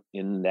more in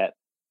that,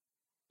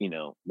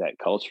 that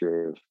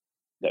culture of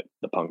that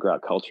the punk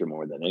rock culture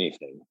more than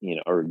anything,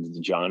 or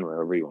the genre,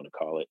 whatever you want to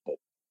call it. But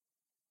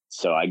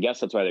so I guess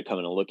that's why they're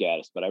coming to look at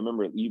us. But I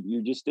remember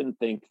you just didn't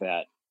think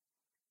that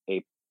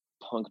a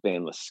punk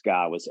band with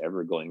ska was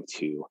ever going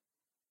to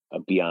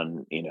be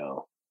on,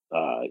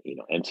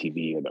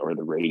 MTV or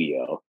the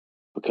radio,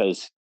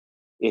 because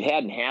it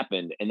hadn't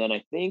happened. And then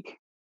I think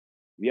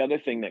the other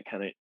thing that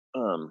kind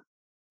of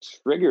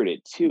triggered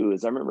it too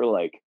is I remember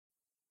like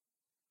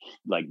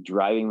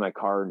driving my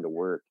car into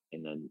work,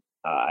 and then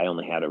I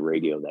only had a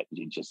radio that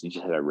you just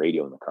had a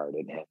radio in the car. I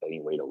didn't have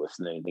any way to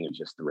listen to anything. It was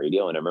just the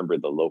radio. And I remember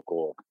the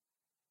local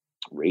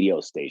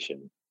radio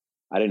station,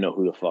 I didn't know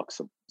who the fuck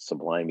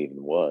Sublime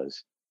even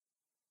was.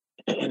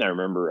 And I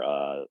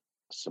remember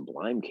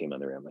Sublime came on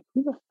the radio. I'm like,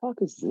 who the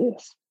fuck is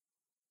this?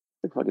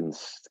 Like fucking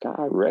ska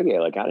reggae.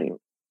 Like I don't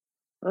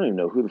even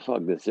know who the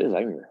fuck this is.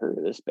 I haven't even heard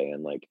of this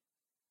band. Like,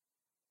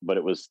 but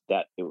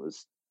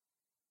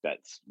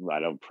that's I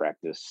don't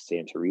practice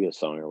Santeria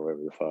song or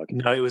whatever the fuck.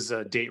 No, it was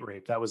a Date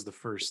Rape. That was the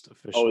first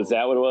official. Oh, is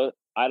that what it was?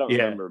 I don't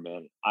remember,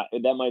 man.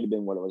 That might have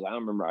been what it was. I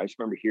don't remember. I just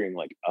remember hearing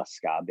like a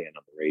ska band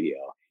on the radio.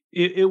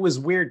 It was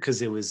weird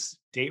because it was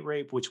Date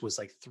Rape, which was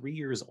like 3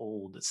 years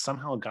old. It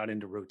somehow got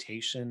into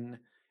rotation,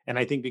 and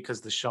I think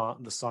because the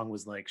song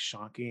was like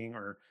shocking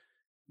or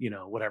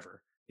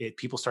whatever,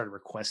 people started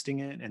requesting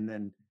it, and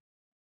then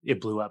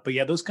it blew up. But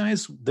yeah, those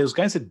guys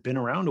had been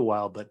around a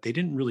while, but they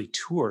didn't really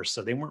tour,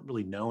 so they weren't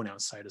really known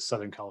outside of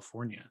Southern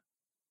California.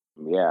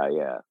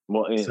 Yeah.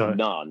 Well,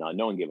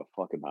 no one gave a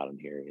fuck about them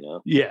here,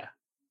 Yeah.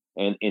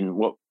 And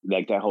what,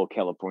 like, that whole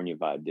California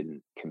vibe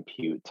didn't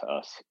compute to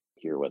us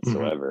here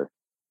whatsoever. Mm-hmm.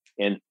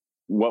 And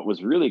what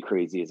was really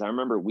crazy is I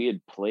remember we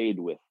had played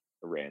with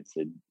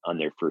Rancid on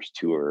their first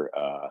tour.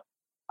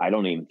 I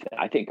don't even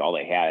think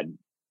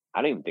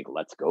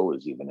Let's Go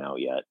was even out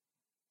yet,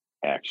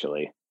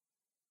 actually.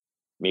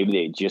 Maybe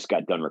they just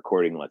got done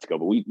recording Let's Go,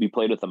 but we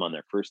played with them on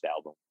their first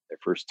album, their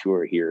first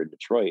tour here in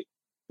Detroit.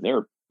 And they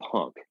were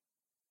punk.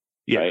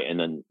 Yeah. Right.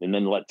 And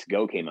then Let's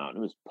Go came out, and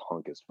it was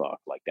punk as fuck.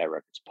 Like, that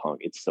record's punk.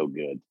 It's so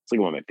good. It's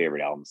like one of my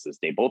favorite albums this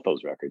day, both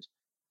those records.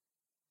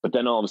 But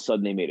then all of a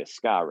sudden they made a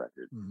ska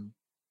record.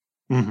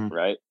 Mm-hmm.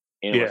 Right.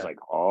 And it was like,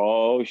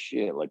 oh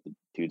shit, like the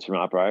dudes from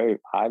Opera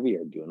Ivy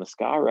are doing a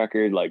ska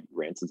record. Like,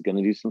 Rancid's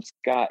gonna do some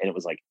ska. And it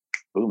was like,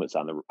 boom, it's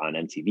on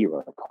MTV. We're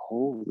like,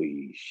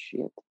 holy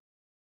shit.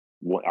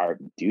 What our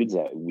dudes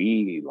that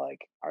we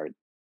like are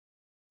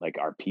like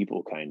our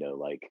people kind of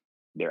like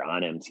they're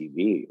on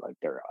MTV, like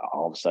they're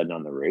all of a sudden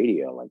on the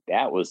radio. Like,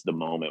 that was the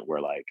moment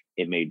where like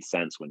it made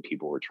sense when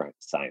people were trying to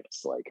sign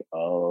us. Like,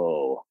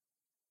 oh,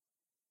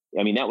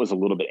 I mean, that was a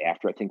little bit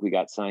after I think we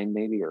got signed,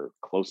 maybe, or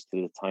close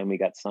to the time we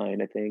got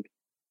signed, I think,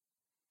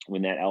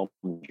 when that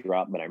album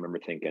dropped. But I remember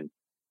thinking,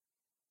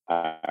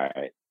 all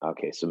right,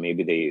 okay, so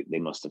maybe they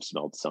must have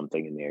smelled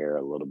something in the air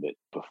a little bit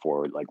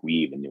before like we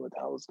even knew what the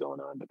hell was going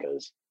on,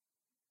 because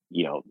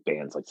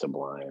bands like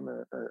Sublime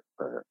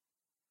or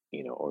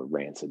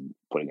Rancid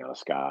putting out a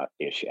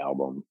ska-ish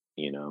album,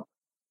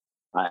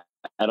 I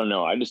don't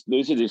know.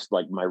 Those are just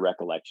like my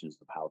recollections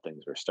of how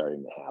things were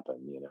starting to happen,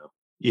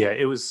 Yeah,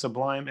 it was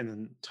Sublime, and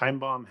then Time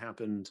Bomb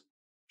happened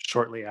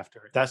shortly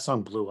after. That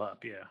song blew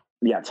up, yeah.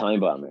 Yeah, Time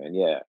Bomb, man,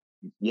 yeah.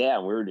 Yeah,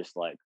 we were just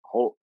like,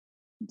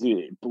 dude,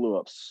 it blew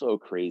up so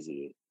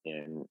crazy,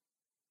 and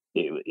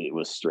it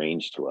was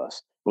strange to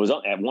us. It was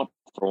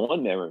for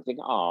one day we were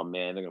thinking, oh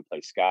man, they're gonna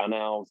play ska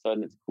now. All of a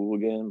sudden, it's cool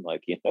again.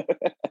 Like,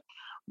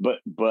 but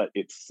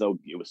it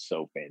was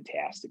so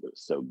fantastic. It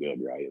was so good,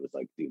 right? It was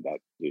like,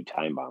 dude,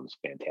 Time Bomb's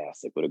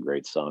fantastic. What a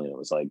great song. And it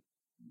was like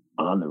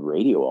on the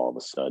radio all of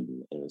a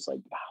sudden, and it's like,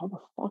 how the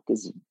fuck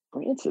is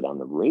Rancid on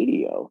the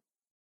radio?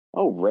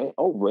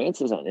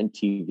 Rancid's on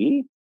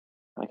MTV.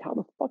 Like, how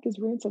the fuck is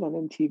Rancid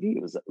on MTV?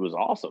 It was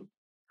awesome.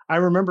 I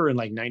remember in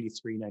like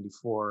 93,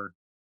 94.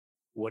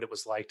 What it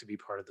was like to be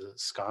part of the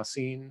ska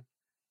scene.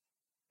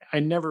 I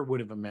never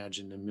would have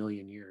imagined in a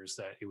million years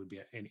that it would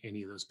be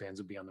any of those bands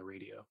would be on the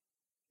radio.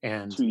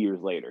 And 2 years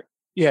later.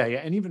 Yeah.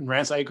 And even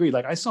Rancid, I agree.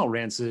 Like, I saw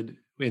Rancid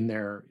in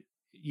there,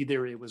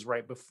 either it was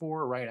right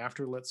before or right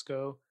after Let's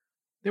Go.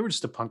 They were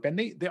just a punk band.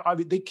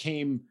 They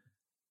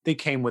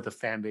came with a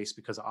fan base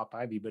because of Op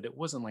Ivy, but it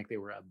wasn't like they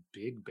were a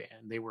big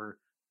band. They were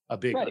a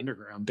big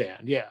underground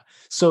band. Yeah.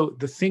 So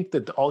to think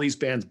that all these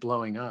bands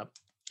blowing up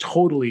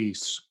totally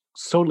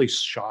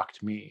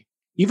shocked me.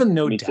 Even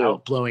No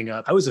Doubt blowing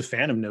up. I was a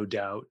fan of No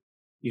Doubt,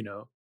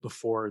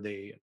 before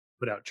they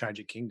put out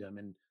Tragic Kingdom,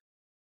 and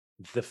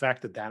the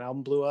fact that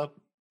album blew up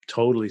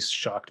totally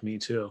shocked me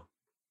too.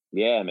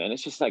 Yeah, man.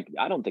 It's just like,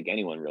 I don't think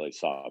anyone really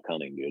saw it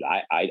coming, dude.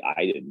 I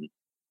didn't.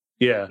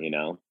 Yeah.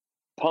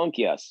 Punk,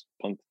 yes.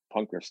 Punk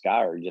or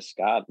ska, or just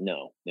ska?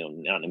 No,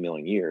 not in a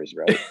million years,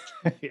 right?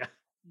 Yeah.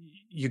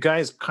 You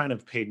guys kind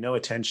of paid no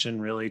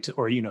attention really to,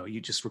 or you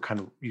just were kind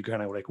of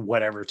like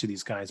whatever to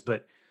these guys.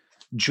 But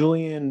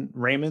Julian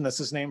Raymond, that's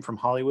his name, from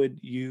Hollywood,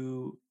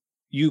 you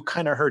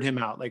kind of heard him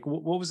out. Like,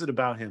 what was it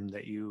about him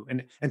that you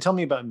and tell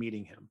me about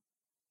meeting him?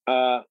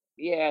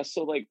 Yeah,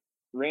 so like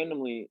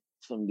randomly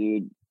some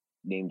dude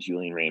named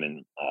Julian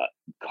Raymond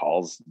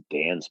calls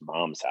Dan's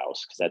mom's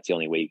house, because that's the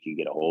only way you could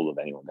get a hold of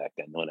anyone back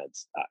then. No one had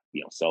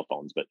cell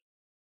phones, but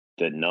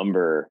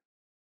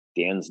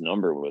Dan's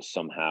number was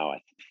somehow,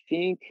 I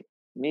think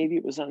maybe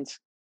it was on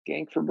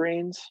Skank for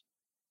Brains,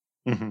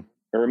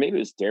 or maybe it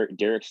was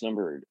Derek's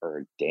number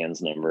or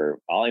Dan's number.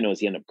 All I know is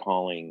he ended up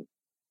calling.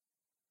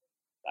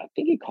 I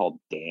think he called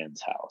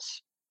Dan's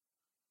house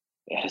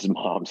at his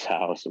mom's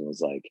house and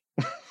was like,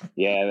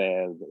 "Yeah,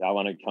 man, I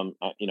want to come.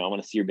 I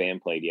want to see your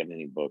band play. Do you have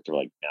anything booked?" Or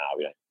like, "No,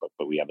 we don't book,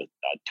 but we have a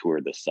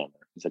tour this summer."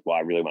 He's like, "Well,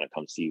 I really want to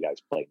come see you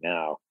guys play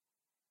now."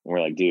 And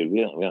we're like, "Dude,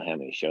 we don't have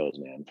any shows,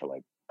 man, for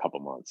like a couple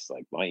months.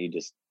 Like, why don't you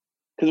just?"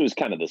 Because it was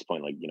kind of this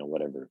point, like,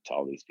 whatever to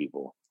all these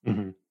people,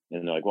 and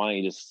they're like, "Why don't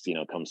you just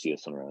come see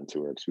us when we're on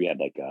tour?" Because we had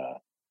like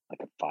a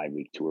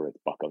 5-week tour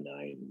with Bucko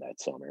 9 that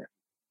summer,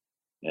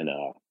 and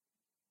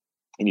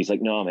he's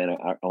like, "No, man,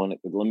 I want to.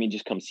 Let me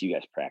just come see you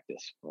guys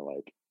practice." We're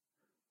like,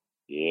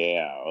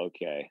 "Yeah,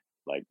 okay."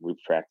 Like, we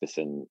practice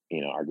in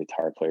our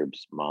guitar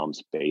player's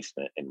mom's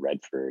basement in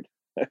Redford,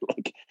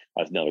 like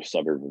another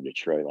suburb of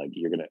Detroit. Like,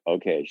 you're gonna,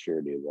 okay,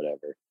 sure, dude,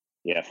 whatever.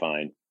 Yeah,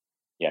 fine.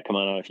 Yeah, come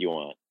on out if you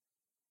want.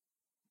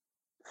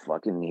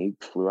 Fucking, he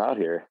flew out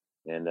here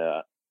and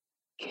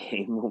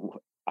came.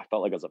 I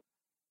felt like I was a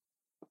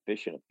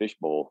fish in a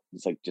fishbowl.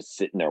 It's like just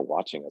sitting there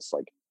watching us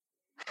like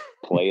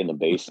play in the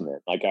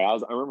basement. Like, I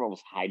remember I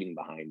was hiding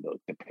behind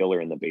the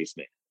pillar in the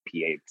basement PA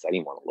because I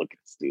didn't want to look at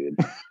this dude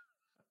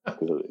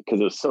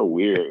because it was so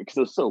weird. Because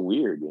it was so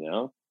weird,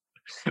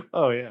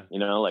 Oh yeah.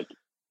 Like,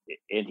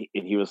 and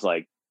he was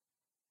like,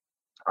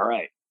 "All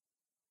right,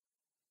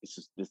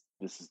 this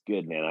is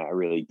good, man. I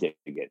really dig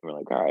it." And we're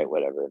like, "All right,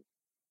 whatever."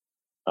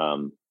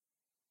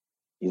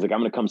 He's like, "I'm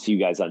gonna come see you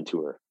guys on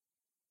tour."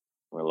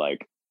 We're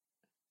like,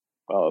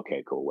 "Oh,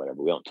 okay, cool,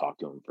 whatever." We don't talk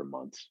to him for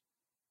months.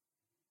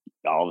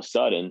 All of a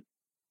sudden,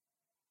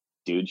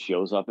 dude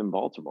shows up in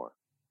Baltimore.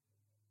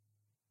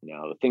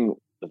 Now, the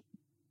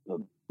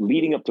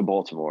leading up to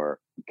Baltimore,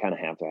 you kind of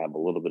have to have a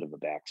little bit of a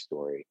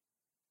backstory.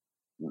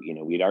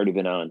 We'd already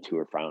been on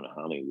tour for I don't know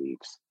how many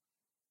weeks.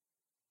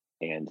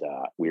 And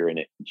we were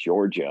in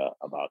Georgia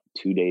about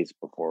 2 days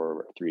before,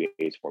 or 3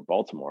 days before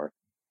Baltimore.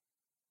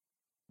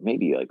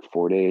 Maybe like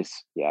 4 days.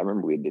 Yeah, I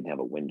remember we didn't have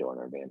a window in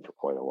our van for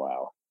quite a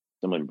while.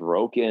 Someone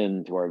broke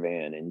into our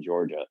van in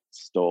Georgia,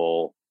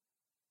 stole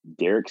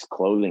Derek's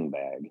clothing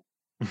bag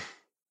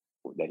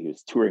that he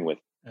was touring with,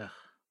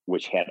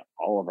 which had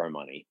all of our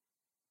money.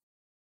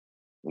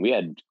 And we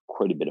had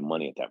quite a bit of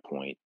money at that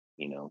point,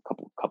 a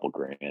couple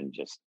grand,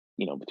 just,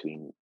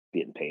 between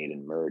getting paid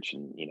and merch.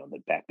 And,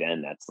 but back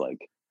then that's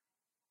like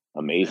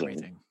amazing.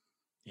 Everything.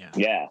 Yeah.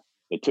 Yeah.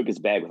 They took his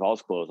bag with all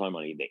his clothes, our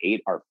money. They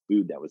ate our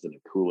food that was in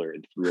a cooler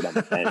and threw it on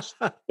the bench.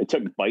 They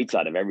took bites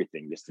out of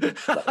everything just to be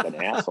like an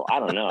asshole. I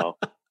don't know.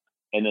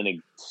 And then they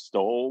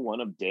stole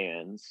one of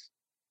Dan's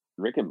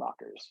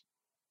Rickenbackers.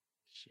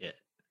 Shit.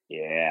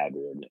 Yeah,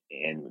 dude.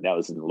 And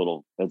that's in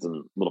little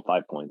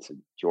 5 Points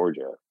in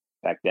Georgia.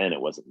 Back then it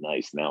wasn't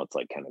nice. Now it's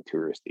like kind of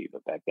touristy,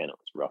 but back then it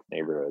was a rough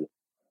neighborhood.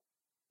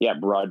 Yeah,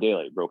 broad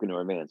daylight, broke into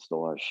our van,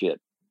 stole our shit.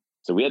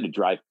 So we had to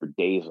drive for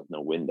days with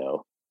no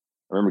window.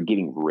 I remember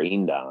getting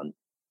rained on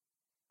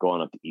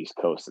going up the East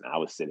Coast, and I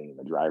was sitting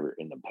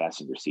in the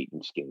passenger seat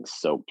and just getting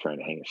soaked, trying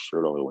to hang a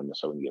shirt over the window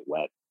so I wouldn't get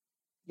wet.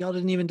 Y'all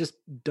didn't even just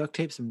duct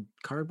tape some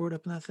cardboard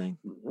up in that thing?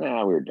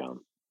 Nah, we were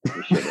dumb.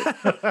 We should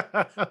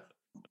have.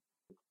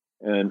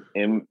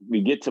 And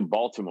we get to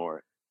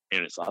Baltimore,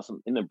 and it's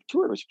awesome. And the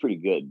tour was pretty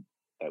good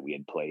that we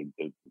had played,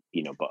 but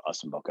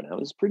us and Bucko 9. It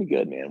was pretty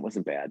good, man. It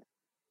wasn't bad.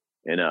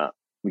 And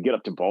we get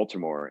up to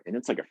Baltimore, and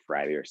it's like a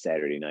Friday or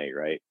Saturday night,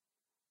 right?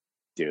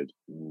 Dude,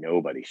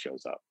 nobody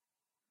shows up.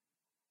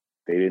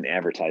 They didn't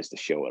advertise the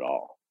show at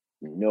all.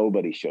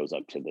 Nobody shows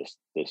up to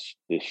this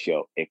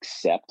show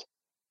except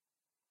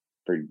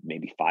for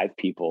maybe 5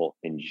 people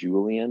and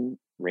Julian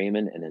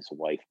Raymond and his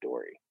wife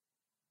Dory.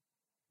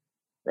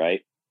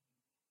 Right?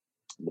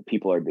 The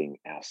people are being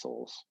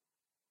assholes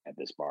at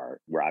this bar.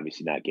 We're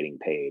obviously not getting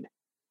paid.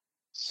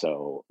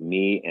 So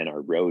me and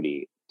our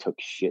roadie took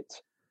shit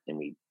and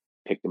we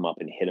picked them up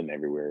and hit them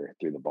everywhere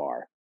through the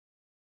bar.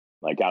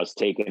 Like, I was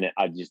taking it,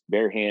 I just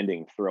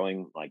barehanding,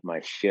 throwing like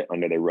my shit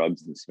under the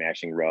rugs and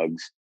smashing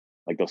rugs,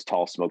 like those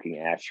tall smoking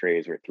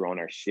ashtrays. We're throwing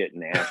our shit in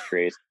the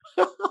ashtrays.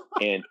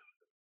 And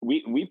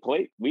we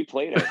played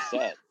our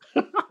set,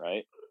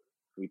 right?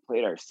 We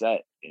played our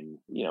set, and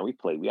we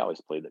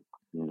always played the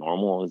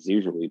normal as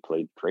usual. We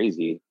played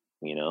crazy,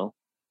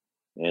 and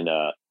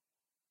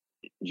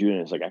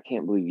Julian was like, "I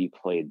can't believe you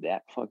played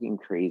that fucking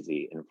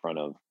crazy in front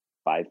of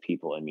 5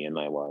 people and me and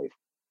my wife.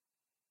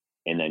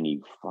 And then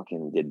you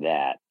fucking did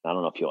that." I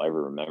don't know if you'll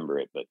ever remember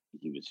it, but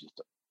he was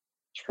just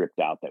tripped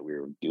out that we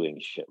were doing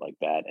shit like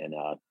that. And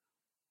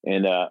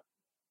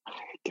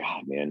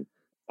God, man,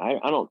 I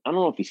don't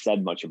know if he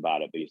said much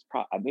about it, but he's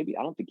maybe,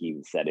 I don't think he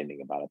even said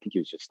anything about it. I think he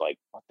was just like,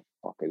 "What the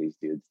fuck are these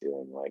dudes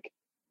doing?" Like,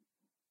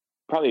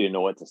 probably didn't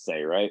know what to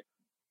say, right?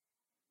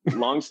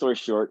 Long story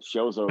short,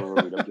 show's over,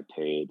 we don't get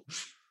paid.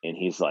 And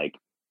he's like,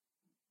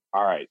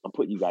 "All right, I'm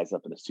putting you guys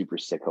up in a super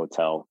sick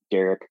hotel.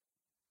 Derek,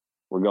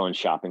 we're going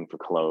shopping for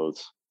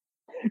clothes.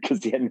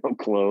 because he had no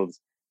clothes.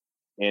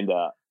 And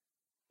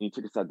he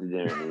took us out to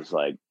dinner and he was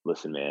like,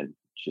 listen, man,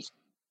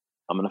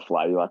 I'm going to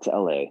fly you out to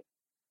LA.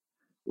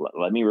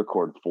 Let me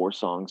record 4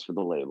 songs for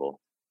the label.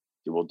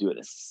 We'll do it in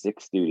a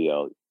 6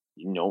 studio.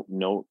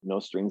 No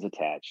strings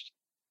attached.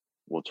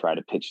 We'll try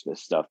to pitch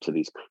this stuff to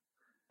these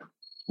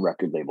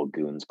record label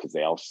goons because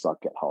they all suck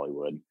at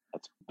Hollywood.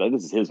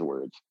 This is his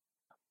words.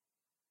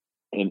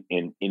 And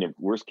in a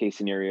worst case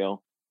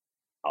scenario,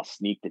 I'll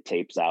sneak the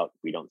tapes out.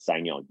 We don't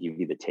sign you. I'll give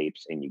you the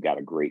tapes, and you got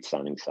a great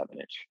sounding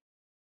 7-inch.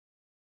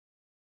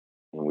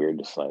 And we were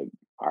just like,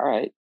 all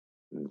right.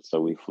 And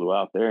so we flew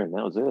out there, and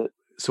that was it.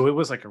 So it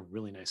was like a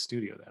really nice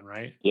studio then,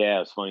 right? Yeah, it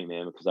was funny,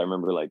 man, because I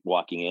remember like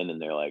walking in, and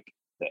they're like,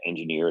 the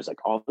engineer is like,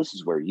 oh, this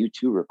is where you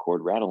two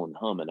record Rattle and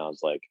Hum. And I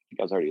was like, I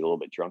think I was already a little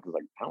bit drunk. I was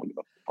like, I don't give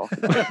a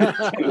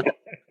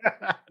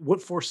fuck.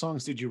 What 4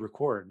 songs did you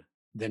record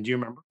then? Do you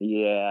remember?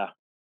 Yeah.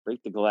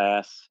 Break the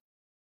Glass,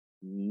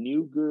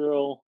 New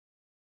Girl.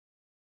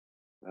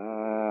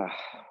 Break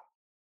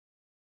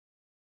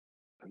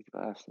the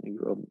Glass, New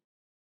Girl.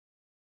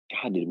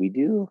 God, did we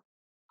do?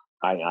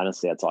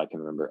 Honestly, that's all I can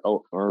remember.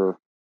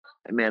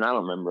 Man, I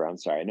don't remember. I'm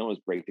sorry. I know it was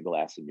Break the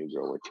Glass and New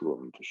Girl were 2 of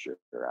them for sure.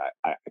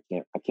 I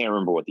can't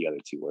remember what the other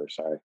 2 were.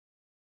 Sorry.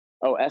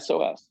 Oh,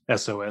 SOS.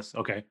 SOS.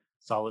 Okay.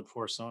 Solid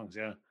 4 songs.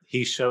 Yeah.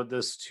 He showed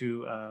this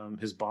to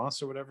his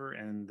boss or whatever.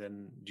 And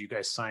then you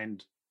guys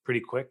signed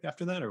pretty quick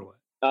after that or what?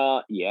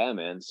 Yeah,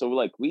 man. So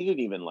like we didn't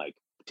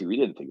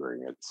think we were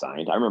gonna get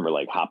signed. I remember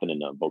like hopping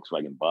in a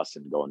Volkswagen bus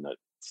and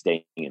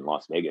staying in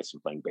Las Vegas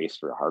and playing bass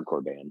for a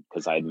hardcore band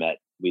because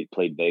we had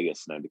played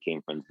Vegas and I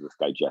became friends with this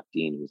guy Jeff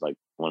Dean, who's like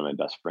one of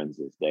my best friends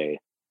this day.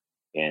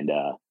 And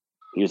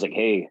he was like,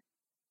 hey,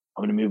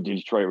 I'm gonna move to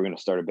Detroit. We're gonna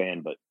start a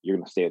band, but you're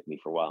gonna stay with me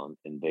for a while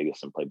in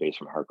Vegas and play bass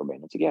from a hardcore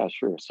band. I was like, yeah,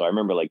 sure. So I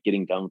remember like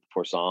getting done with the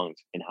 4 songs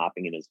and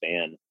hopping in his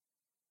van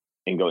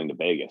and going to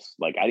Vegas.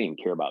 Like I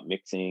didn't care about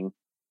mixing.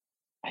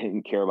 I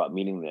didn't care about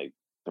meeting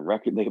the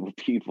record label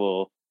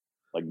people,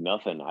 like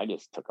nothing. I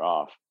just took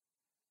off.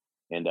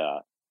 And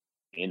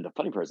the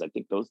funny part is I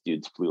think those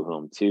dudes flew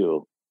home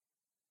too.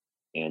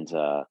 And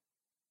I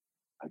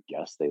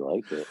guess they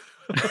liked it.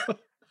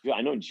 Yeah,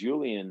 I know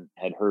Julian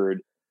had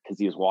heard because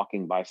he was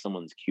walking by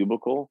someone's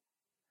cubicle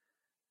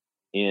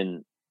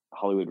in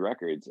Hollywood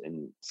Records,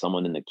 and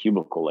someone in the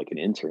cubicle, like an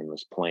intern,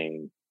 was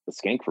playing the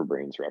Skank for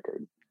Brains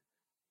record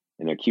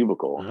in a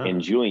cubicle. Uh-huh. And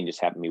Julian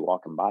just happened to be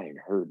walking by and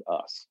heard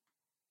us.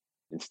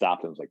 And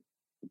stopped and was like,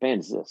 "The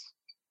band is this,"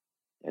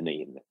 and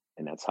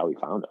that's how he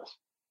found us.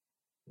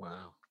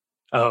 Wow.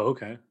 Oh,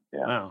 okay.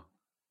 Yeah. Wow.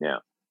 Yeah.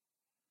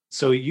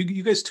 So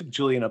you guys took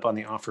Julian up on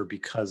the offer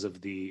because of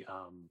the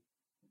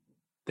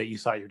that you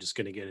thought you were just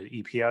going to get an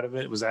EP out of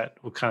it. Was that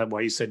what kind of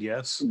why you said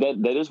yes?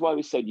 That is why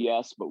we said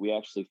yes, but we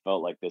actually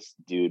felt like this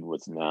dude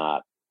was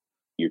not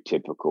your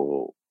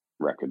typical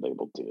record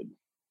label dude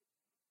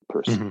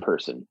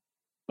person.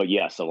 But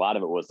yes, a lot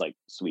of it was like,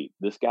 sweet,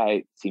 this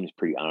guy seems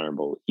pretty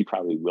honorable. He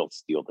probably will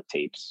steal the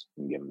tapes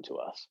and give them to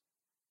us.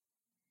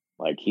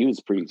 Like he was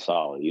pretty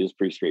solid. He was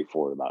pretty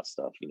straightforward about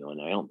stuff,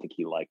 and I don't think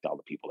he liked all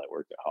the people that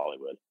worked at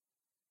Hollywood.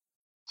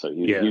 So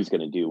he was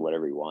going to do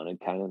whatever he wanted,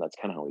 kind of. That's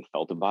kind of how we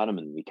felt about him,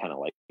 and we kind of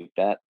liked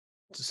that.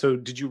 So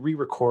did you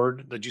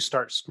re-record? Did you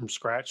start from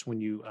scratch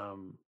when you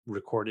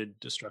recorded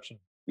Destruction?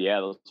 Yeah,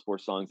 those 4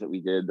 songs that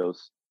we did,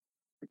 those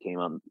came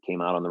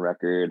out on the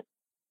record.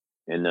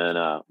 And then,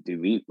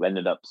 we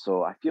ended up,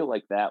 so I feel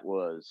like that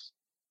was,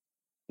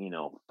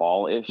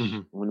 fall-ish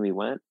when we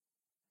went,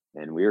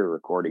 and we were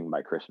recording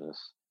by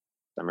Christmas.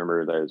 I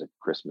remember there was a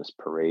Christmas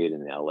parade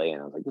in LA,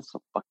 and I was like, this is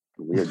so fucking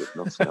weird. There's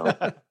no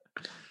snow.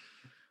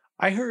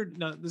 I heard,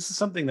 now, this is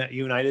something that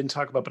you and I didn't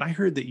talk about, but I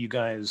heard that you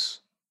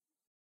guys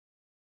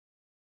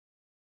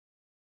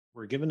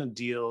were given a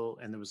deal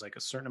and there was like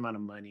a certain amount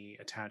of money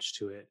attached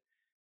to it.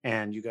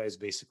 And you guys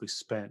basically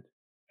spent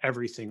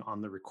everything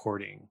on the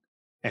recording.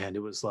 And it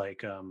was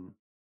like,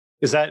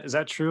 is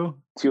that true?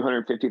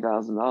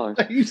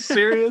 $250,000. Are you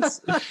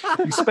serious?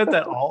 You spent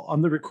that all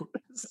on the record?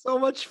 So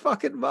much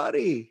fucking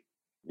money.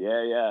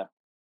 Yeah.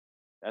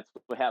 That's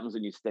what happens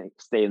when you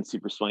stay in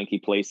super swanky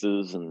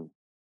places and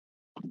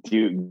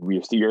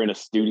you're in a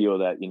studio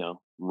that,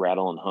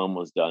 Rattle and Hum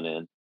was done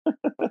in.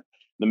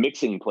 The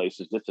mixing place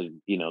was just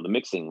the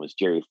mixing was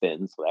Jerry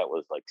Finn. So that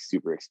was like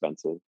super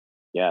expensive.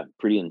 Yeah.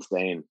 Pretty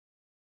insane.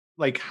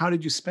 Like, how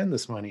did you spend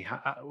this money?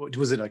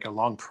 Was it like a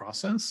long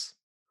process?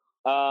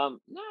 No,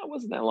 it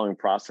wasn't that long a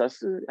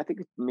process. I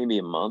think maybe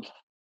a month,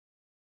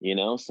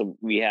 so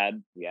we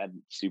had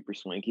super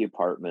swanky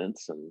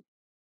apartments and,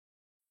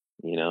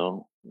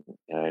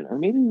 or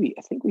maybe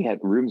I think we had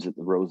rooms at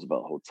the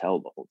Roosevelt Hotel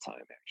the whole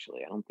time.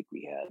 Actually, I don't think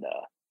we had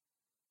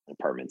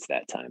apartments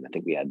that time. I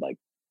think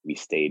we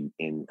stayed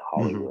in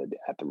Hollywood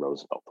at the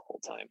Roosevelt the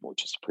whole time,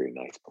 which is a pretty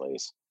nice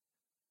place.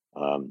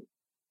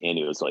 And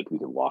it was like we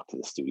could walk to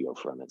the studio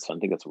from it. So I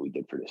think that's what we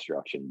did for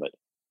Destruction. But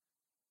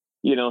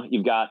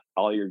you've got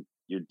all your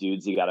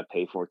dudes you got to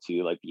pay for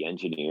too, like the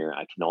engineer.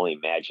 I can only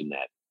imagine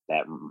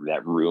that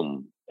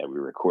room that we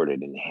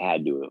recorded in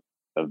had to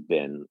have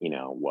been,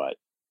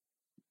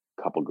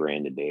 couple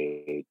grand a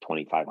day,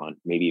 2,500,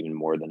 maybe even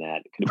more than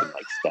that. It could have been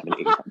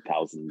like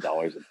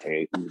 $7,000-$8,000 a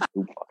day.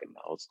 Who fucking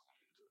knows?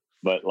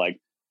 But like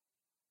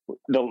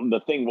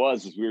the thing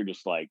was, is we were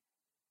just like,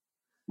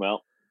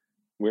 well,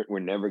 we're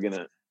never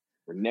gonna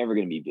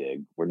be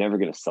big. We're never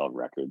gonna sell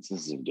records.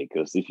 This is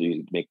ridiculous. If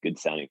you make good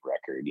sounding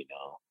record, you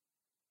know.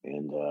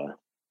 And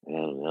I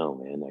don't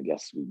know, man. I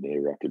guess we made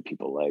a record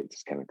people liked.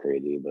 It's kind of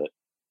crazy, but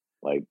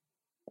like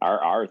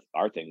our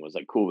thing was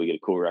like, cool. We get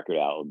a cool record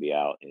out. It'll be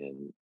out,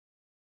 and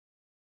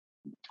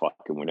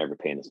fucking, we're never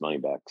paying this money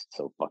back.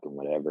 So fucking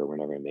whatever. We're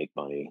never gonna make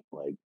money.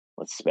 Like,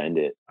 let's spend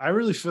it. I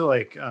really feel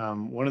like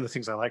one of the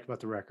things I like about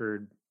the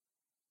record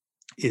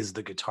is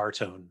the guitar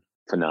tone.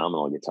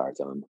 Phenomenal guitar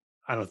tone.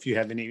 I don't know if you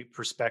have any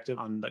perspective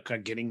on kind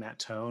of getting that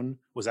tone.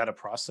 Was that a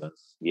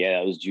process?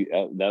 Yeah,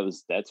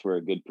 that's where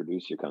a good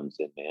producer comes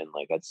in, man.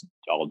 Like, that's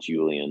all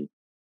Julian.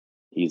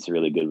 He's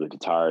really good with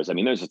guitars. I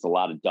mean, there's just a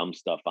lot of dumb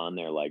stuff on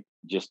there, like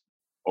just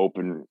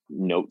open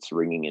notes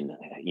ringing and,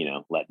 you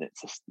know, letting it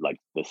like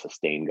the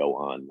sustain go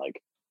on,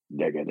 like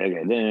like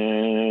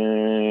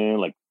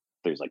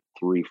there's like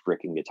 3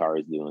 freaking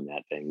guitars doing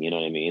that thing. You know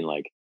what I mean?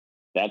 Like,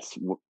 that's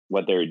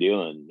what they were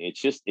doing.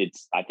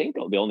 I think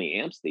the only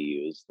amps they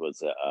used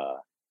was a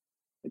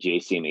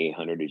JCM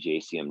 800 or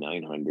JCM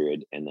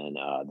 900, and then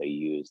they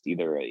used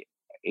either a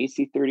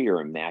AC30 or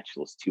a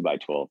matchless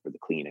 2x12 for the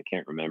clean. I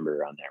can't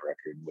remember on that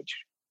record, which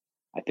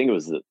I think it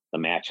was the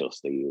matchless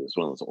they used,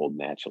 one of those old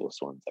matchless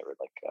ones that were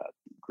like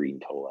green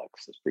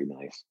Tolex. It's pretty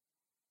nice.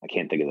 I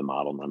can't think of the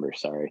model number,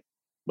 sorry.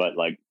 But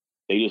like,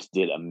 they just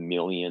did a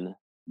million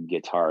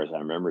guitars. I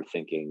remember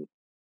thinking,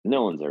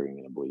 no one's ever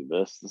going to believe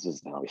this. This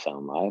isn't how we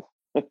sound live.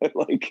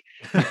 Like,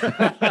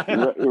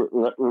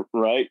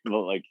 right?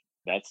 But like,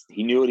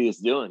 he knew what he was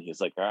doing. He was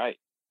like, all right,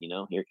 you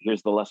know,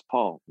 here's the Les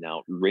Paul.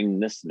 Now ring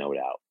this note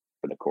out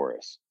for the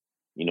chorus.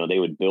 You know, they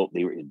were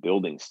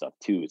building stuff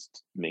too, is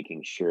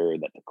making sure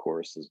that the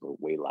choruses were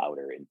way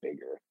louder and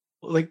bigger.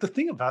 Like, the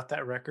thing about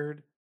that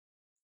record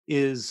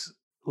is,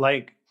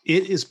 like,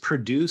 it is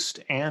produced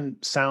and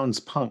sounds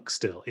punk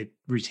still. It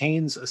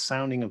retains a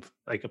sounding of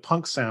like a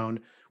punk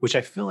sound, which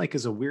I feel like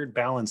is a weird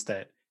balance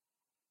that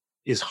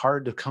is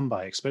hard to come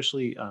by,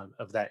 especially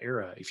of that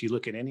era. If you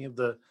look at any of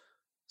the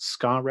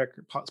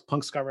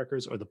punk ska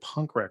records or the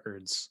punk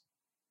records,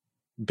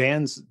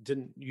 bands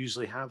didn't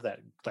usually have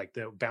that, like,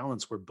 the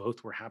balance where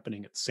both were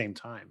happening at the same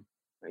time.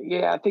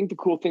 Yeah, I think the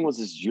cool thing was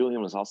is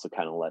Julian was also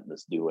kind of letting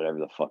us do whatever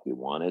the fuck we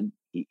wanted.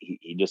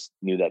 He just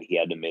knew that he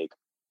had to make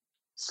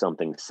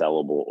something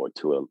sellable or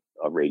to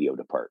a radio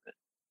department.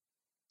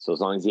 So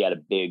as long as he had a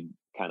big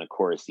kind of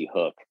chorusy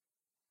hook,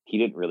 he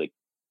didn't really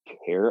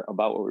care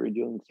about what we were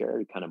doing.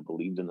 He kind of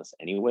believed in us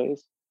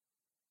anyways.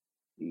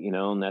 You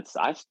know, and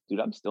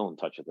I'm still in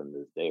touch with him to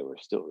this day. We're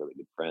still really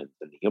good friends,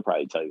 and he'll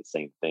probably tell you the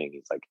same thing.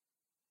 He's like,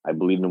 I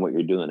believed in what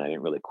you're doing. I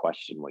didn't really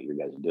question what you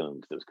guys are doing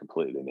because it was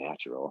completely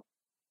natural.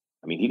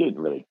 I mean, he didn't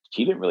really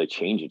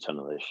change a ton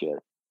of this shit,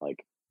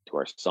 like, to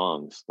our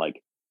songs.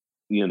 Like,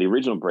 you know, the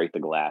original Break the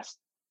Glass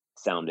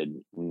sounded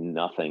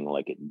nothing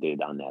like it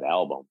did on that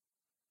album.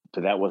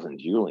 But that wasn't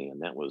Julian.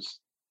 That was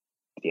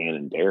Dan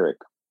and Derek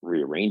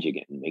rearranging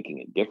it and making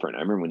it different. I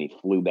remember when he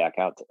flew back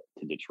out to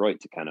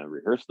Detroit to kind of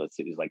rehearse this,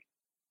 he was like,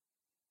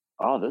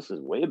 oh, this is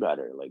way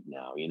better, like,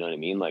 now. You know what I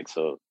mean? Like,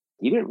 so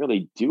he didn't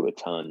really do a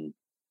ton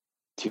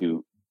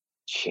to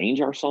change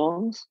our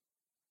songs.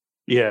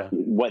 Yeah.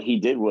 What he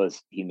did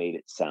was he made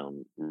it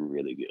sound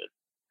really good.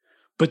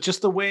 But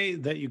just the way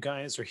that you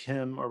guys or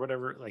him or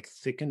whatever, like,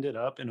 thickened it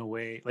up in a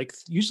way, like,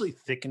 usually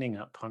thickening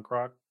up punk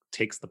rock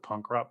takes the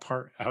punk rock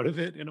part out of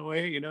it in a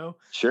way, you know?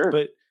 Sure.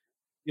 But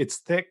it's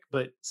thick,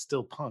 but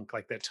still punk.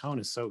 Like, that tone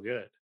is so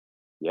good.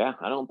 Yeah,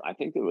 I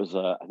think it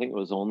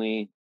was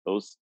only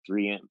those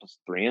three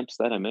amps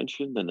that I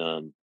mentioned, and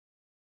a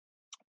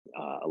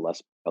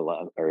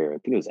or I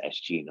think it was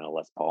SG, not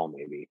Les Paul,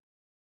 maybe.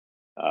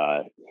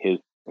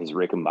 His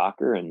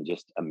Rickenbacker, and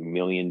just a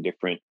million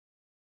different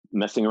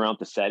messing around with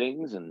the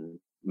settings and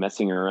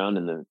messing around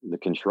in the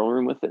control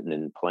room with it, and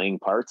then playing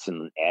parts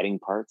and adding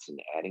parts and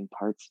adding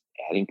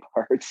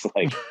parts,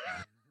 like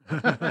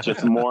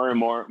just more and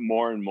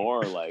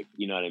more, like,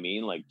 you know what I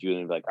mean? Like,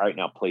 Julian's like, all right,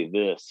 now play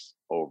this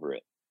over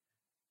it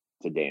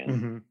to Dan.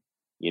 Mm-hmm.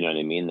 You know what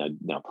I mean?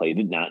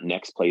 Now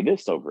next play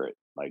this over it.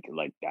 Like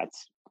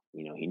that's,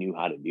 you know, he knew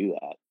how to do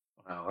that.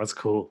 Wow, that's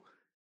cool.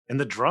 And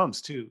the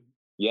drums too.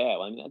 Yeah,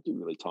 well, I mean, that dude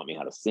really taught me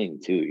how to sing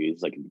too.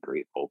 He's like a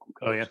great vocal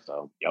coach. Oh yeah.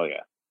 So,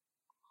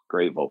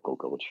 great vocal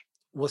coach.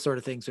 What sort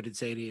of things would it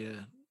say to you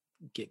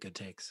get good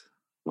takes?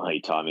 Well, he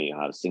taught me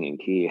how to sing in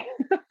key.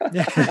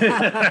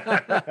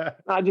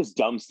 Not just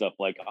dumb stuff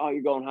like, oh,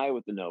 you're going high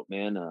with the note,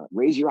 man.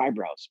 Raise your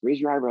eyebrows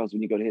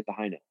when you go to hit the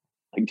high note.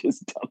 Like,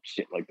 just dumb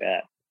shit like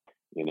that,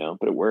 you know.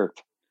 But it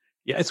worked.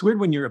 Yeah, it's weird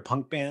when you're a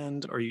punk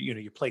band or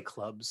you play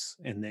clubs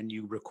and then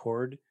you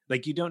record.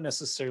 Like, you don't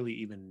necessarily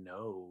even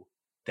know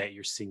that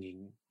you're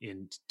singing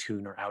in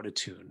tune or out of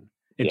tune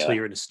until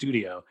you're in a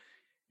studio,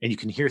 and you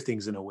can hear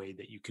things in a way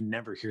that you can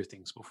never hear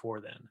things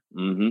before then.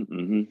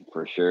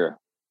 For sure.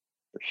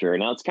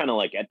 Now it's kind of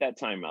like, at that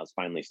time I was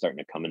finally starting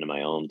to come into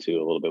my own too,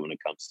 a little bit, when it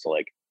comes to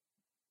like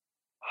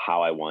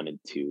how I wanted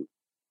to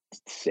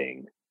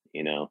sing,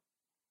 you know.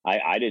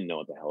 I didn't know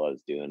what the hell I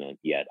was doing it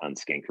yet on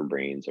Skank for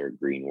Brains or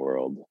Green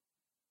World,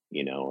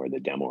 you know, or the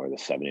demo or the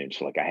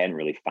 7-inch. Like I hadn't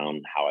really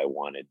found how I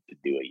wanted to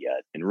do it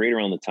yet. And right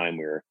around the time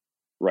we were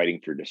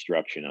writing for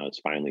Destruction, I was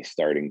finally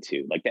starting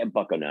to, like, that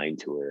Bucko 9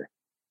 tour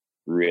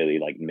really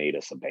like made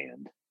us a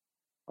band.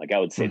 Like I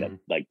would say that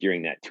like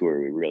during that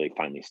tour, we really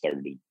finally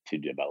started to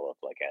develop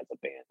like as a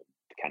band,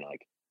 to kind of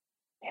like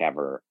have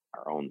our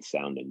own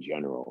sound in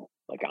general,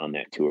 like on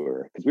that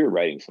tour. Cause we were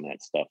writing some of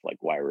that stuff like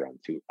while we were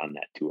on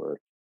that tour,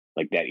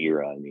 like that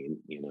era. I mean,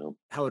 you know,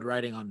 How would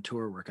writing on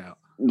tour work out?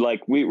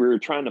 like we were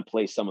trying to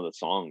play some of the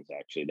songs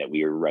actually that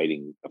we were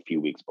writing a few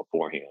weeks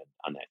beforehand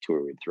on that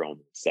tour. We'd throw them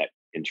in the set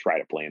and try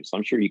to play them. So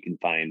I'm sure you can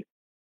find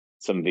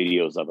some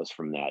videos of us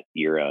from that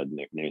era. And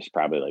there's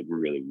probably like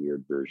really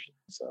weird versions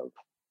of,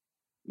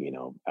 you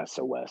know,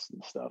 SOS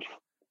and stuff.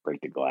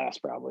 Break the Glass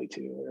probably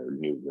too, or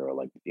New Girl,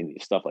 like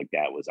stuff like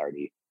that was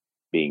already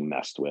being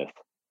messed with.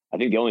 I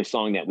think the only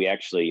song that we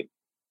actually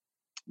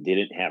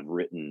didn't have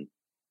written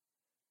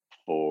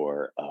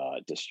for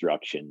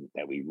Destruction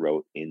that we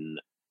wrote in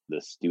the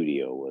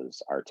studio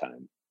was Our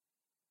Time.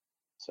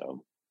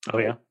 So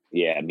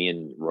yeah, me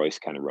and Royce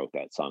kind of wrote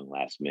that song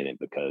last minute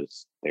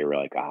because they were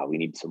like, we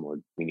need some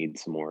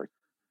more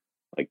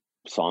like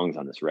songs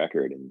on this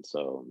record. And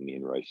so me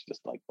and Royce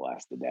just like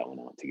blasted that one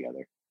out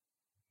together.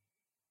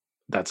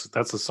 That's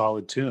a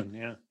solid tune.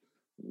 Yeah.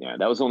 Yeah,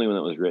 that was the only one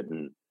that was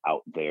written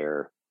out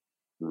there,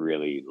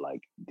 really,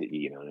 like,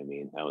 you know what I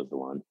mean? That was the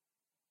one.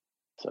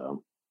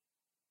 So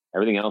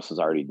everything else was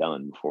already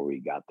done before we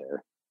got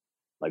there.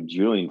 Like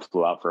Julian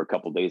flew out for a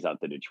couple days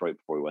out to Detroit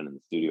before we went in the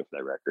studio for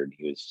that record.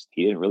 He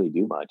didn't really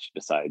do much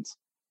besides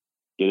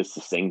get us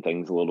to sing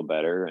things a little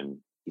better, and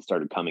he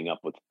started coming up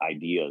with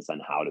ideas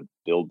on how to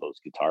build those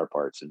guitar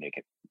parts and make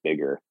it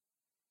bigger.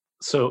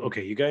 So,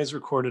 okay, you guys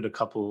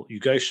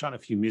shot a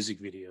few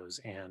music videos,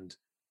 and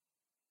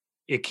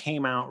it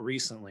came out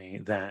recently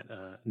that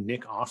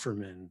Nick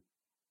Offerman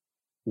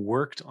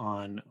worked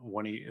on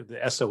the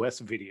SOS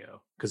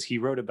video because he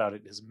wrote about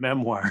it in his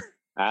memoir.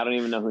 I don't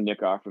even know who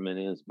Nick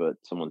Offerman is, but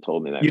someone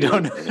told me that. You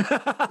don't know?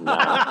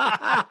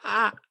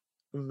 No.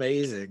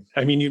 Amazing.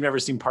 I mean, you've never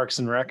seen Parks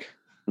and Rec?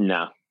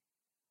 No.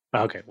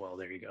 Okay, well,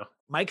 there you go.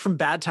 Mike from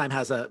Bad Time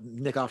has a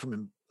Nick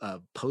Offerman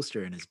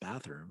poster in his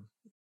bathroom.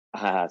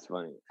 That's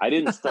funny. I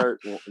didn't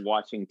start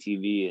watching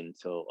TV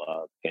until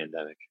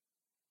pandemic.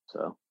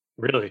 So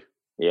really,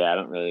 yeah, I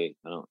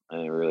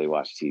didn't really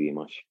watch TV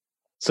much.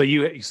 So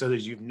you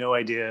have no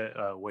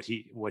idea what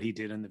he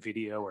did in the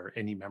video or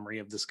any memory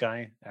of this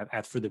guy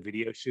for the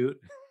video shoot?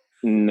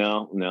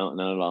 No, not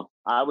at all.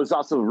 I was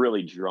also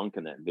really drunk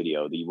in that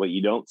video. What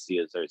you don't see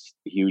is there's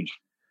a huge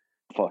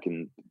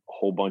fucking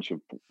whole bunch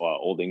of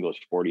Old English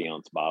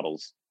 40-ounce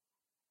bottles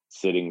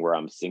sitting where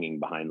I'm singing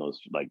behind those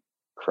like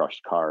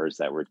crushed cars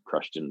that were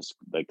crushed in,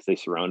 like they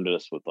surrounded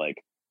us with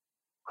like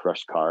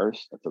crushed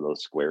cars. That's what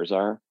those squares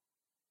are.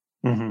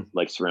 Mm-hmm.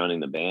 Like surrounding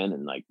the band,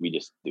 and like we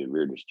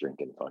were just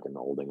drinking fucking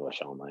Old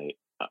English all night.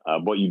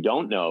 What you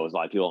don't know is a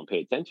lot of people don't pay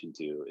attention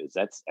to is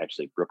that's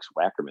actually Brooks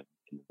Wackerman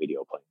in the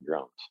video playing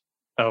drums.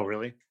 Oh,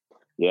 really?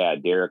 Yeah,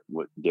 Derek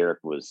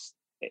was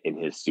in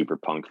his super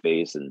punk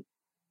phase and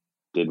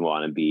didn't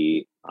want to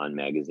be on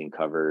magazine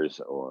covers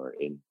or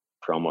in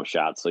promo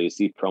shots. So you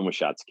see promo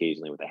shots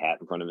occasionally with a hat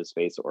in front of his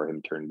face or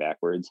him turned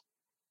backwards.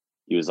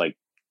 He was like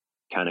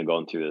kind of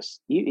going through this.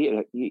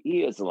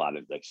 He has a lot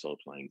of like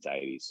social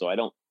anxiety. So I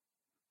don't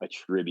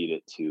attribute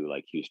it to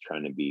like he was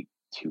trying to be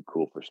too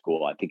cool for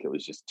school. I think it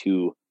was just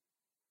too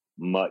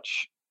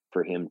much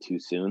for him too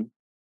soon.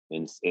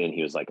 And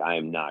he was like, I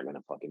am not going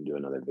to fucking do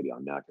another video.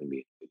 I'm not going to be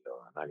in a video.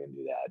 I'm not going to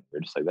do that.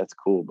 We're just like, that's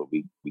cool, but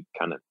we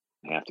kind of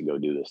have to go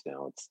do this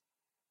now. It's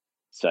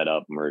set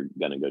up and we're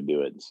going to go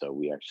do it. And so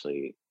we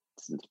actually,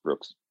 since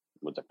Brooks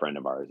was a friend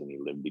of ours and he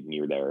lived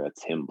near there,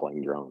 that's him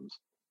playing drums.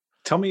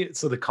 Tell me,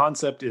 so the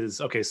concept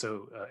is, okay,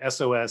 so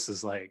SOS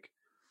is like,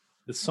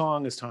 the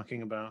song is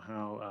talking about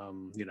how,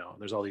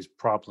 there's all these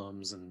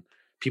problems and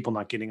people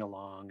not getting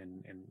along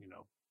and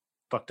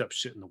fucked up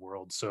shit in the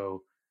world.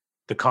 So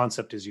the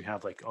concept is you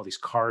have like all these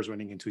cars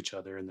running into each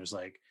other and there's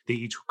like,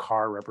 each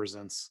car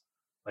represents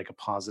like a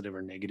positive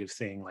or negative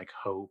thing, like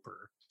hope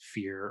or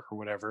fear or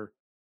whatever.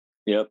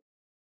 Yep,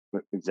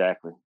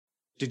 exactly.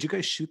 Did you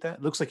guys shoot that?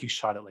 It looks like you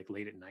shot it like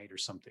late at night or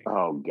something.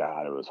 Oh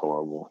God, it was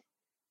horrible.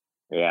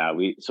 Yeah,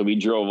 we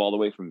drove all the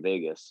way from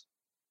Vegas.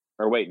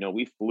 Or wait, no,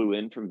 we flew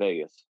in from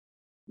Vegas.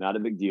 Not a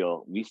big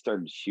deal. We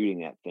started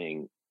shooting that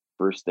thing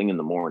first thing in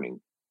the morning,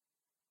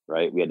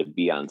 right? We had to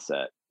be on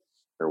set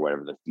or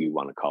whatever you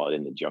want to call it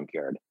in the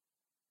junkyard.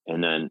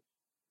 And then,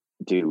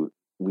 dude,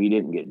 we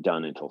didn't get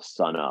done until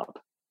sun up.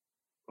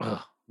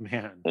 Oh,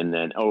 man. And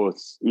then, it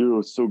was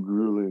so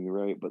grueling,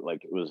 right? But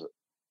like it was,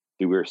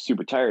 dude, we were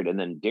super tired. And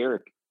then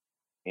Derek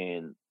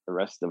and the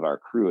rest of our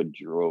crew had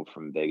drove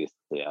from Vegas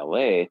to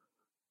LA.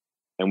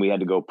 And we had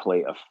to go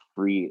play a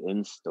free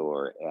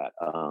in-store at,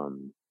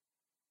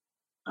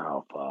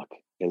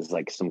 it was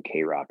like some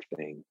K-Rock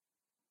thing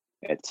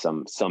at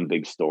some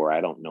big store.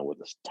 I don't know what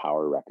this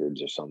Tower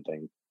Records or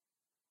something.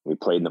 We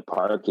played in the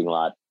parking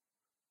lot,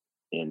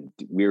 and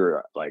we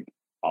were like,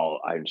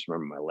 I just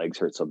remember my legs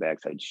hurt so bad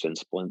because I had shin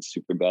splints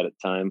super bad at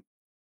the time.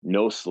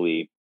 No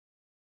sleep.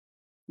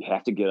 You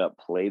have to get up,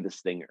 play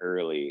this thing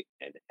early,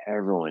 and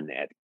everyone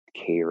at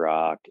K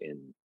Rock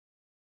and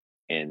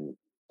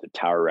the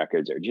Tower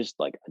Records are just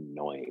like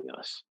annoying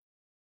us.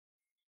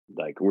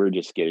 Like, we're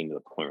just getting to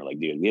the point where, like,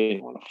 dude, we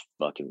didn't want to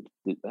I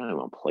don't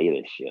want to play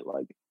this shit.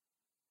 Like,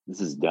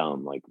 this is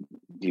dumb. Like,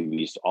 dude, we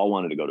just all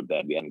wanted to go to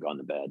bed. We hadn't gone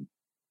to bed,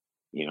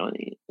 you know,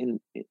 and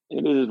it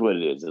is what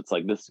it is. It's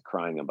like, this is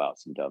crying about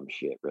some dumb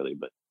shit, really.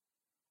 But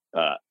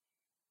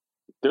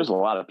there's a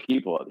lot of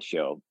people at the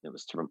show. It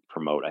was to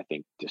promote, I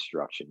think,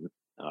 Destruction,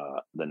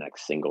 the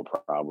next single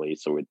probably.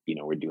 So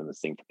we're doing this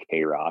thing for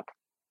K Rock,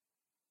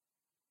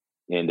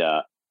 and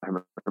I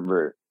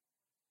remember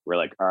we're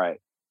like, all right,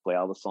 play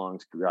all the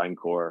songs,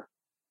 grindcore,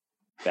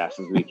 fast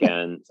as we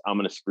can. I'm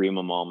gonna scream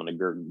them all. I'm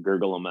gonna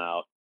gurgle them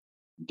out.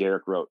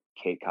 Derek wrote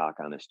K-Cock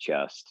on his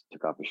chest,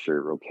 took off his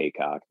shirt, wrote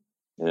K-Cock,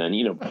 and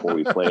then before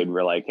we played,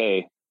 we're like,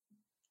 hey,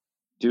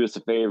 do us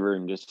a favor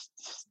and just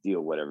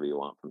steal whatever you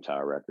want from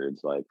Tower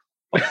Records, like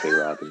fuck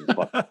K-Rock and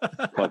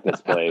fuck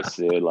this place,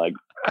 dude. Like,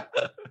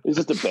 it was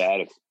just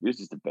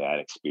a bad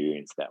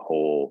experience that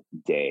whole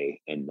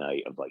day and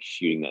night of like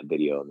shooting that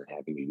video and then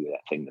having to do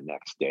that thing the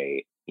next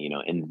day,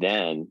 and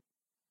then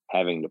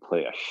having to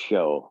play a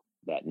show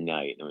that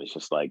night. And it was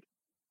just like,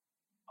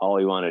 all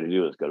he wanted to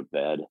do was go to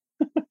bed.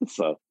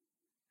 So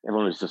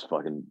everyone was just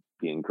fucking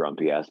being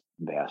grumpy ass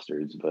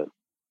bastards, but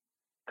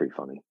pretty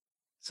funny.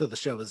 So the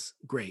show was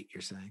great,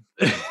 you're saying?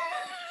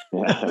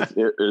 Yeah,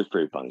 it was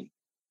pretty funny.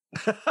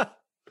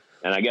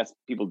 And I guess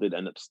people did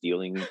end up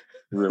stealing,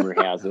 rumor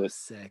has it.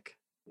 Sick.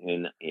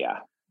 And yeah.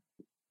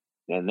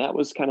 And that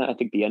was kind of, I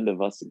think, the end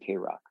of us and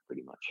K-Rock,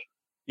 pretty much.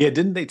 Yeah,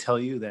 didn't they tell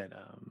you that,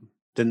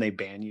 didn't they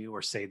ban you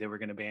or say they were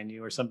going to ban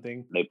you or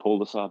something? They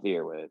pulled us off the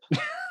airwaves.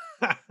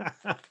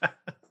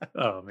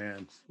 Oh,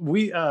 man.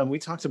 We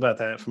talked about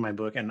that for my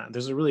book, and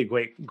there's a really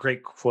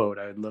great quote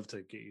I would love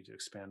to get you to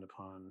expand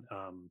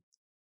upon.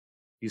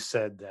 You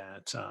said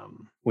that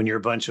when you're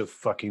a bunch of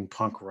fucking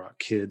punk rock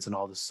kids and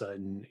all of a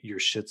sudden your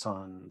shit's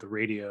on the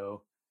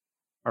radio,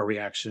 our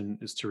reaction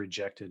is to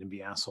reject it and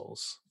be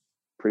assholes.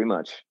 Pretty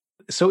much.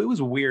 So it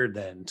was weird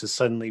then to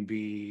suddenly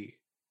be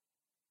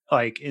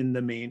like in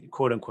the main,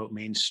 quote unquote,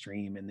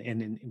 mainstream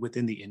and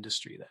within the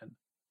industry then.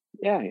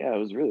 Yeah, it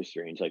was really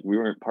strange. Like, we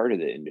weren't part of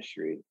the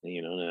industry,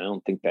 and I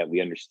don't think that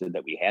we understood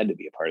that we had to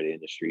be a part of the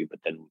industry, but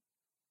then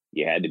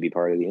you had to be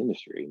part of the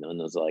industry. And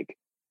it was like,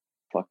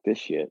 fuck this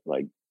shit.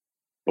 Like,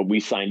 but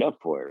we signed up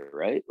for it,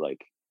 right?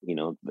 Like,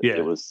 Yeah.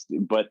 It was,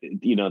 but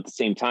at the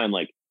same time,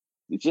 like,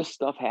 it's just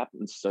stuff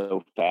happens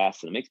so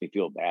fast, and it makes me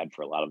feel bad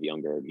for a lot of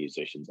younger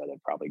musicians that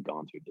have probably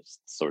gone through this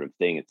sort of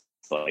thing. It's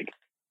like,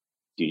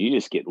 dude, you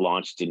just get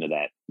launched into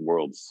that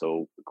world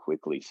so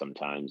quickly.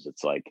 Sometimes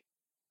it's like,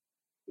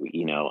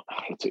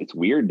 it's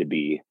weird to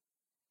be,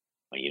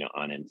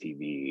 on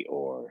MTV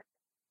or,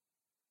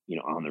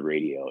 on the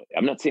radio.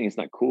 I'm not saying it's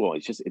not cool.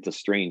 It's a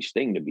strange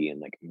thing to be in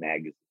like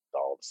magazines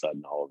all of a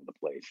sudden all over the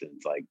place. And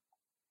it's like,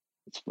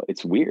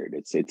 it's weird.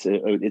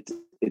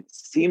 It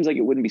seems like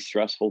it wouldn't be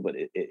stressful, but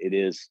it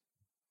is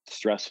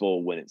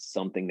stressful when it's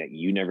something that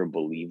you never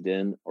believed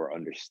in or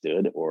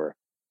understood or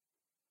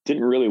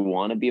didn't really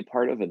want to be a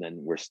part of, and then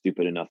we're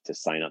stupid enough to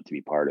sign up to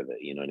be part of it.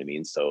 You know what I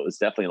mean? So it's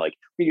definitely like,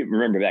 you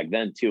remember back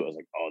then too, I was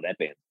like, oh, that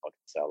band fucking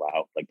sell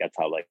out. Like, that's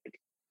how like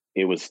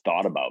it was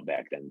thought about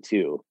back then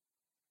too.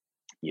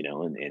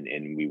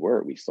 And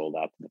we sold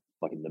out to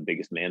the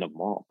biggest man of them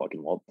all,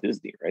 fucking Walt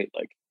Disney, right?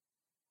 Like,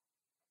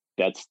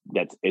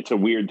 it's a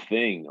weird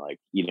thing. Like,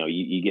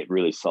 you get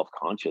really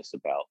self-conscious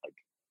about like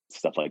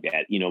stuff like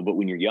that, but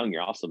when you're young,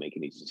 you're also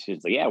making these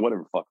decisions like, yeah,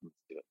 whatever, fuck, let's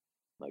do it.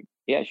 Like,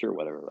 yeah, sure,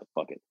 whatever, like,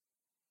 fuck it.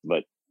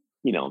 But,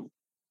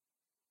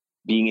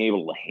 being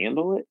able to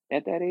handle it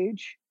at that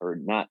age, or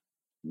not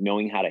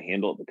knowing how to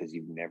handle it because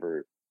you've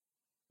never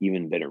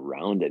even been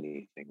around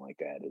anything like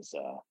that, is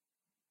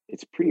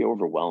it's pretty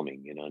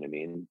overwhelming. You know what I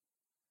mean?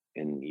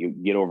 And you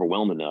get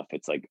overwhelmed enough,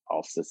 it's like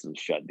all systems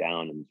shut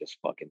down and just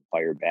fucking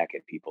fire back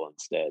at people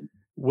instead.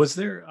 Was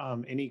there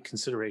any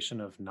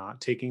consideration of not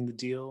taking the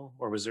deal,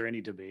 or was there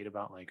any debate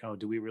about like, oh,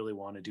 do we really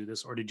want to do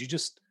this, or did you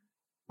just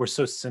were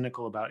so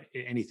cynical about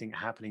anything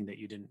happening that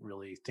you didn't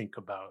really think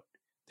about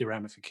the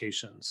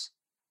ramifications?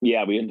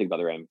 Yeah, we didn't think about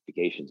the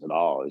ramifications at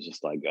all. It was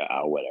just like,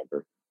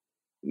 whatever.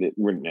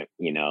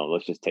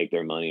 Let's just take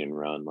their money and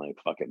run. Like,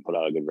 fucking put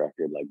out a good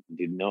record. Like,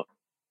 dude, no,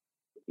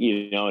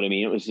 you know what I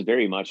mean? It was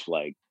very much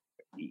like,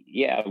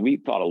 yeah, we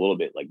thought a little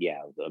bit like,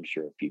 yeah, I'm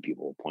sure a few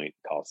people will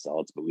call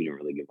sellouts, but we didn't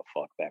really give a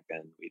fuck back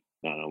then.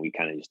 We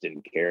kind of just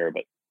didn't care,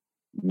 but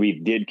we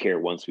did care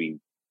once we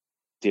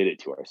did it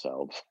to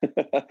ourselves.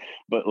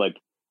 But like,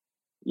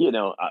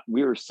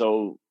 we were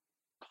so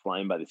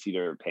flying by the seat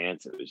of our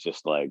pants. It was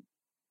just like,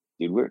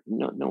 dude,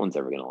 no one's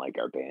ever gonna like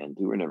our band.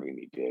 Dude, we're never gonna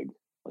be big.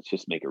 Let's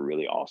just make a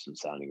really awesome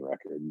sounding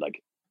record. Like,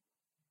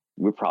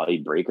 we'll probably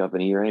break up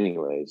in a year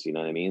anyways. You know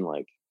what I mean?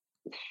 Like,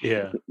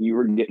 yeah, you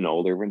were getting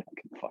older. We're not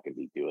gonna fucking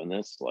be doing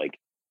this. Like,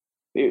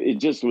 it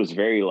just was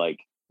very like,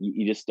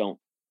 you just don't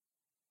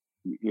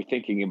you're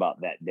thinking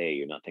about that day.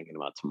 You're not thinking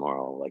about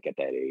tomorrow, like at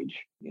that age,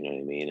 you know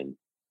what I mean? And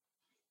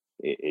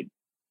it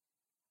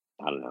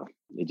I don't know.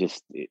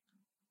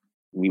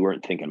 We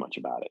weren't thinking much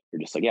about it. We're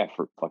just like, yeah,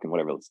 for fucking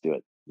whatever, let's do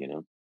it, you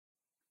know?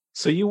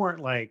 So you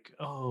weren't like,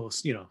 oh,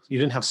 you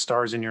didn't have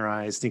stars in your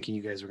eyes thinking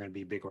you guys were going to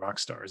be big rock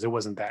stars. It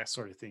wasn't that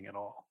sort of thing at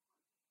all.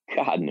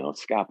 God, no,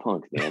 ska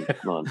punk, man.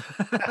 Come on.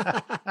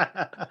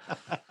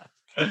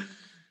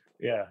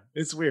 Yeah,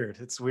 it's weird.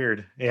 It's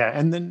weird. Yeah,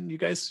 and then you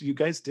guys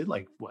did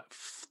like what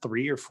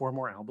 3 or 4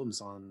 more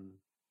albums on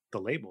the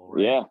label,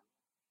 right?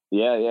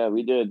 Yeah,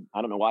 we did.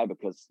 I don't know why,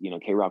 because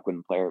K-Rock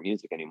wouldn't play our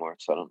music anymore,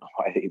 so I don't know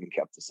why they even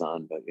kept us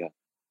on. But yeah,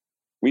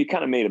 we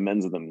kind of made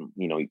amends with them,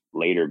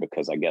 later,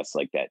 because I guess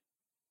like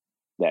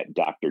that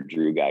Dr.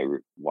 Drew guy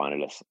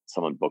wanted us.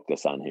 Someone booked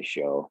us on his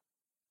show.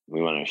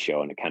 We went on a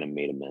show, and it kind of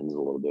made amends a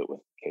little bit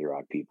with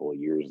K-Rock people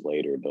years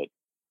later. But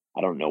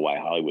I don't know why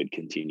Hollywood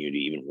continued to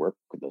even work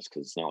with us,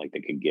 because it's not like they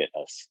could get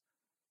us,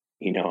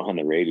 on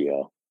the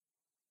radio.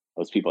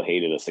 Those people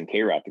hated us, and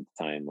K-Rock at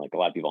the time, like a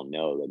lot of people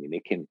know, I mean,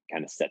 they can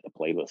kind of set the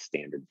playlist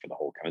standard for the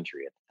whole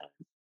country at the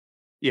time.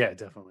 Yeah,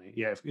 definitely.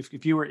 Yeah,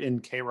 if you were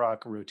in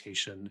K-Rock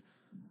rotation,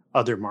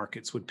 other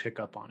markets would pick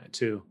up on it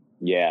too.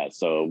 Yeah,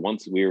 so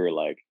once we were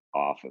like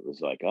off, it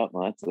was like, oh,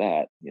 well, that's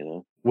that,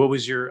 What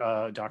was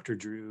your Dr.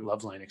 Drew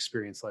Loveline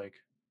experience like?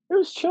 It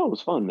was chill. It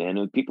was fun, man.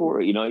 And people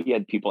were, you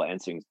had people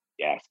asking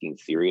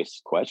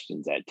serious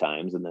questions at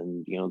times, and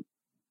then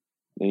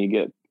then you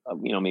get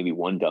maybe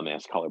one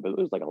dumbass caller, but it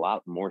was like a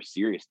lot more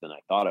serious than I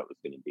thought it was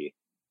going to be.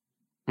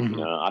 Mm-hmm.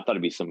 I thought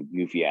it'd be some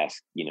goofy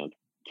ass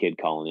kid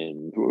calling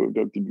in,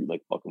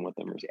 like fucking with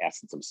them, or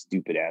asking some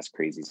stupid ass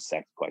crazy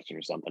sex question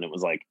or something. It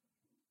was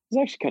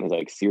actually kind of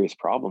like serious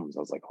problems. I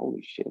was like,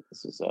 holy shit,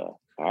 this is all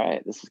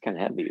right, this is kind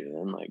of heavy,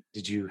 man. Like,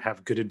 did you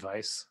have good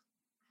advice?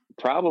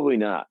 Probably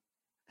not.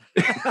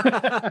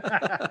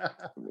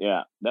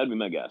 Yeah, that'd be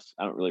my guess.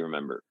 I don't really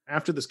remember.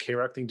 After this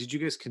K-Rock thing, did you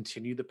guys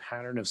continue the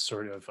pattern of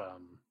sort of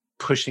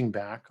pushing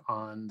back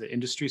on the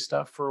industry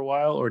stuff for a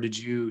while, or did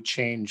you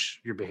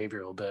change your behavior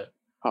a little bit?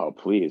 Oh,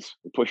 please.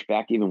 Push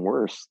back even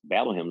worse.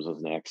 Battle Hymns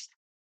was next.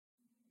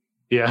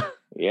 Yeah.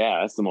 Yeah,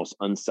 that's the most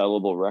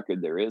unsellable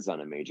record there is on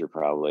a major,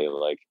 probably.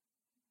 Like,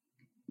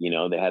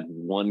 they had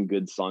one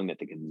good song that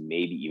they could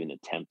maybe even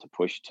attempt to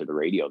push to the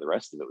radio. The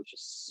rest of it was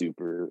just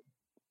super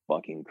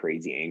fucking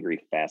crazy,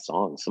 angry, fast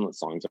songs. Some of the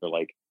songs are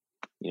like,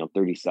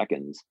 30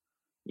 seconds.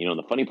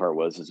 The funny part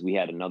is we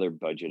had another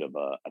budget of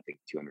I think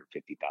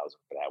 250,000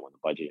 for that one. The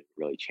budget didn't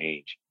really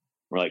change.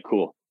 We're like,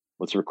 cool,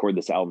 let's record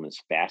this album as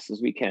fast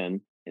as we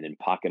can and then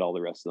pocket all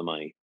the rest of the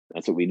money.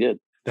 That's what we did.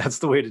 That's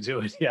the way to do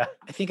it. Yeah.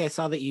 I think I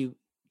saw that you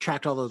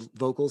tracked all the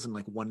vocals in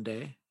like one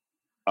day.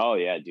 Oh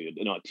yeah, dude.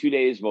 2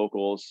 days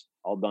vocals,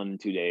 all done in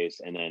 2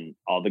 days, and then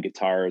all the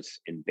guitars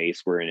and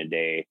bass were in a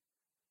day,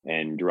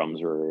 and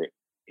drums were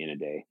in a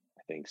day.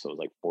 I think so. It was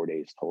like 4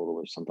 days total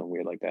or something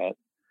weird like that.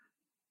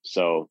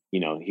 So,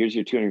 here's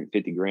your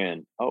 250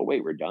 grand. Oh,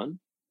 wait, we're done?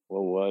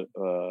 Well, what?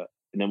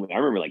 And then I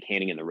remember like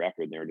handing in the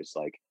record, and they were just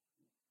like,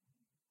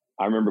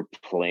 I remember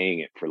playing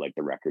it for like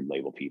the record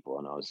label people,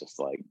 and I was just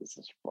like, this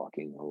is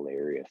fucking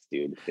hilarious,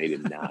 dude. They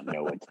did not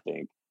know what to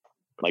think.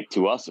 Like,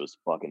 to us, it was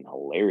fucking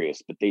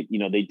hilarious. But they,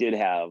 they did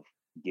have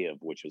Give,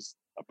 which was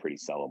a pretty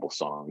sellable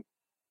song.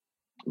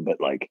 But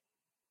like,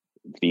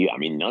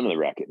 none of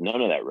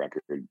that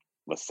record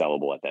was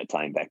sellable at that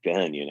time back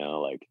then,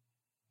 like,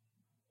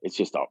 it's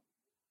just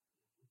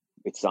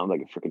it sounds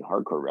like a freaking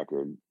hardcore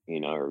record,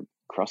 or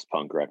crust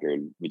punk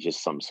record with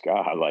just some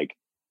ska. Like,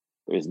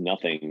 there's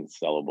nothing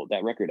sellable.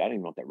 That record, I don't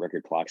even know if that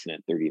record clocks in at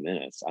 30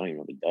 minutes. I don't even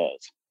know if it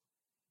does.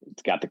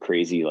 It's got the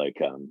crazy,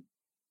 like,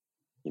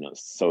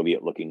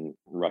 Soviet looking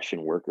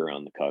Russian worker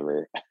on the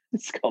cover.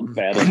 It's called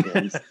Battle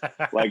Hymns.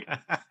 Like,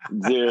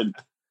 dude,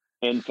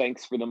 and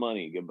thanks for the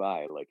money.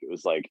 Goodbye. Like, it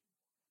was like,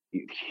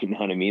 you know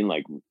what I mean?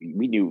 Like,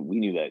 we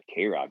knew that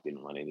K-Rock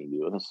didn't want anything to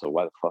do with us. So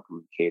why the fuck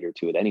would we cater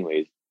to it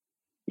anyways?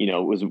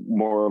 It was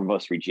more of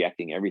us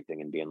rejecting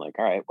everything and being like,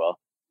 all right, well,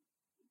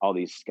 all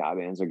these ska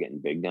bands are getting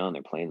big now, and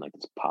they're playing like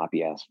this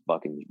poppy ass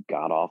fucking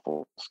god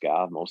awful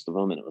ska, most of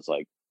them. And it was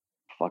like,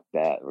 fuck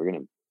that. We're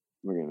gonna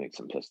make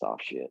some pissed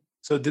off shit.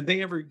 So did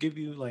they ever give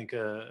you like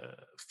a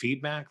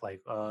feedback?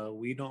 Like,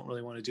 we don't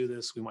really want to do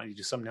this. We want you to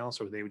do something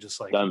else. Or they were just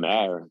like, doesn't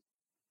matter.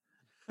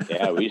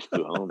 Yeah, we just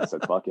flew home and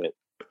said, fuck it.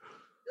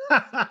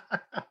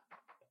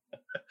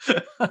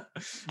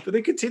 But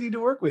they continued to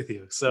work with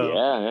you. So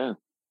yeah,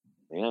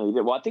 we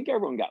did. Well, I think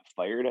everyone got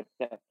fired at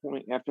that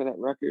point after that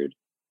record.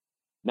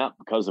 Not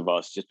because of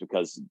us, just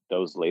because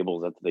those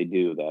labels, that's what they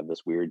do. They have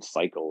this weird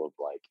cycle of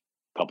like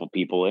a couple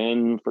people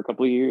in for a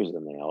couple of years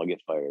and they all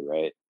get fired,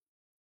 right?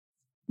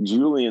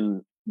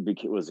 Julian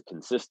was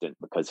consistent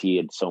because he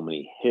had so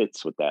many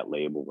hits with that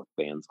label with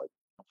bands like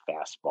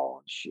Fastball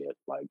and shit.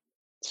 Like,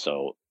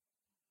 so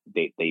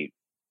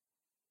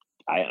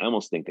I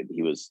almost think that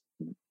he was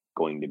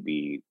going to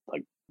be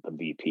like the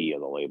VP of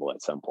the label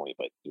at some point,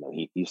 but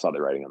he saw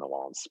the writing on the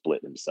wall and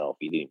split himself.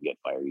 He didn't get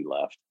fired. He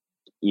left.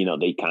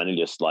 They kind of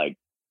just like,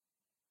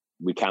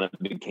 we kind of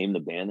became the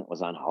band that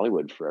was on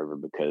Hollywood forever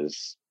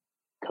because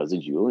because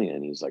of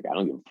Julian. He's like, I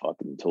don't give a fuck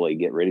until they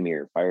get rid of me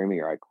or fire me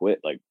or I quit.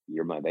 Like,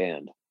 you're my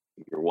band.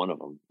 You're one of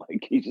them.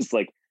 Like, he's just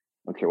like, I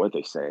don't care what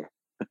they say.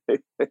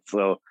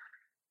 So,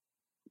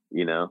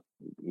 you know,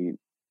 he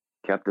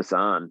kept us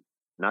on.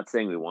 Not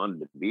saying we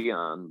wanted to be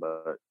on,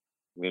 but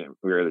we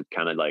were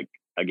kind of like,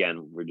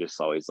 again, we're just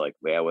always like,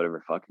 yeah,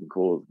 whatever, fucking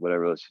cool,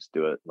 whatever, let's just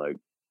do it. Like,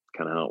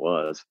 kind of how it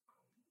was.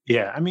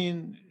 Yeah, I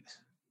mean,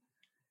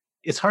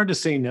 it's hard to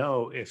say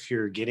no if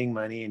you're getting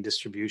money and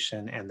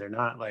distribution and they're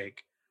not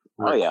like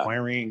Oh yeah,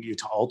 requiring you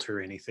to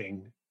alter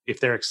anything. If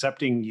they're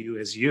accepting you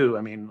as you,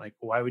 I mean, like,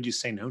 why would you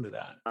say no to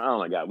that? oh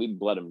my god, we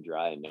bled them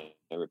dry and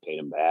never paid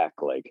them back.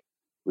 Like,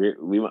 I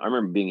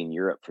remember being in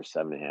Europe for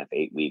 7.5,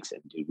 8 weeks,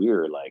 and dude, we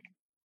were like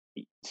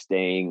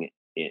staying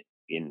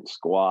in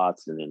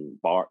squats and in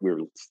we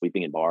were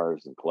sleeping in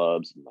bars and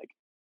clubs, and like,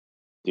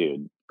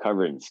 dude,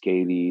 covered in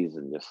scabies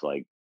and just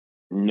like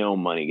no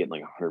money, getting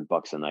like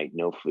 $100 a night,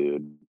 no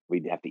food.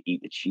 We'd have to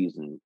eat the cheese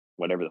and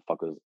whatever the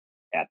fuck was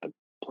at the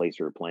place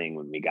we were playing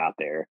when we got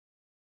there.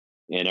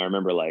 And I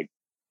remember like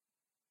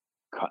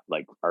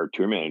our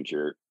tour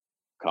manager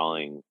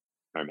calling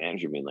our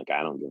manager being like,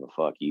 I don't give a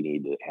fuck. You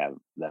need to have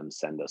them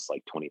send us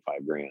like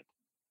 25 grand.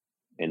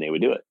 And they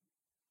would do it.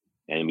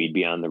 And we'd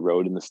be on the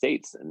road in the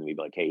States and we'd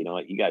be like, hey, you know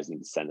what? You guys need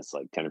to send us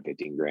like 10 or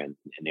 15 grand.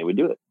 And they would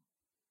do it.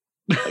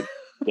 Like,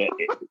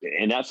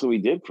 and that's what we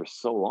did for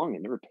so long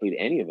and never paid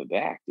any of it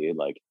back, dude.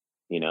 Like,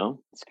 you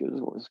know, it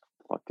was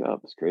fucked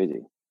up. It's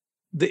crazy.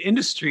 The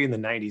industry in the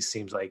 90s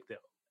seems like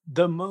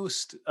the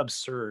most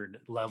absurd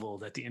level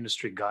that the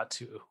industry got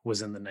to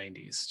was in the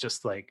 90s.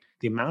 Just like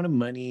the amount of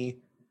money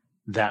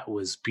that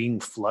was being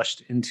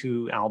flushed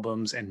into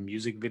albums and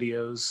music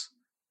videos,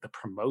 the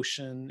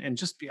promotion, and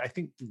I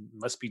think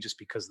must be just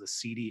because the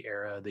CD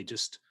era, they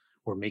just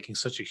were making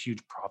such a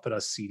huge profit on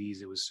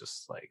CDs. It was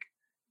just like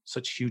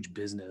such huge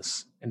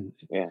business. And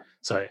yeah,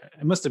 so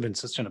it must have been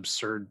such an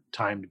absurd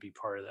time to be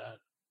part of that.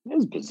 it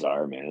was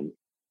bizarre, man.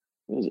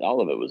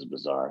 All of it was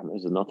bizarre.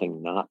 There's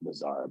nothing not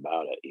bizarre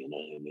about it. You know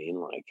what I mean?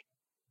 Like,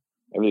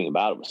 everything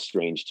about it was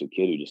strange to a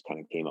kid who just kind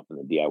of came up in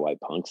the DIY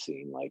punk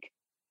scene. Like,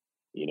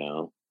 you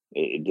know,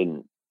 it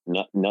didn't,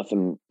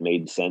 nothing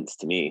made sense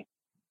to me.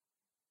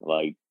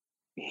 Like,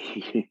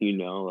 you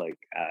know, like,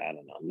 I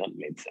don't know, nothing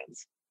made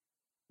sense.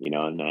 You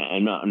know, and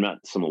I'm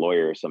not some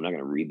lawyer, so I'm not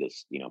going to read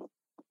this, you know,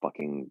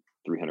 fucking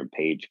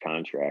 300-page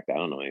contract. I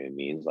don't know what it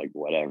means. Like,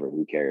 whatever,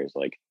 who cares?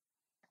 Like,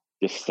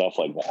 just stuff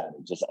like that.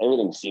 Just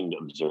everything seemed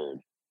absurd.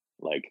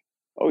 Like,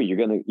 oh, you're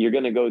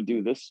gonna go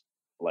do this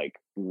like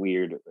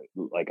weird,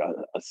 like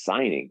a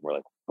signing. We're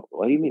like,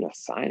 what do you mean a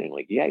signing?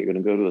 Like, yeah, you're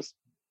gonna go to this,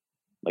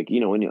 like, you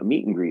know, when you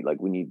meet and greet, like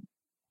when you.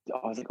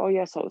 I was like, oh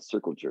yeah, I saw the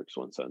Circle Jerks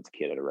once as a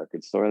kid at a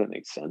record store. That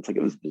makes sense. Like,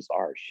 it was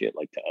bizarre shit.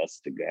 Like, to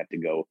us to have to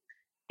go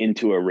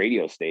into a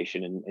radio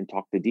station and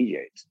talk to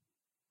DJs.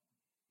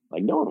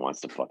 Like, no one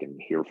wants to fucking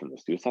hear from the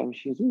Suicide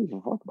Machines. Who gives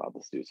a fuck about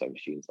the Suicide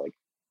Machines? Like,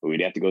 but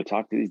we'd have to go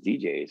talk to these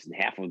DJs, and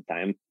half of the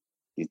time,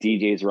 these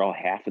DJs are all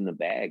half in the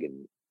bag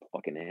and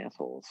fucking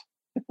assholes.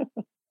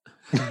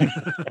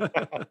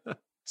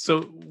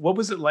 So, what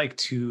was it like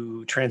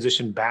to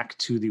transition back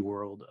to the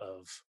world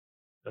of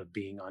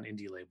being on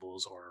indie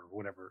labels or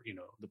whatever, you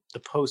know, the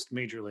post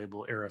major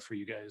label era for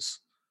you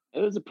guys?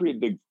 It was a pretty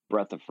big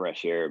breath of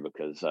fresh air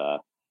because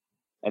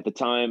at the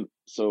time,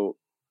 so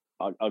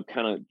I'll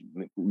kind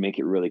of make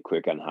it really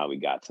quick on how we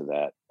got to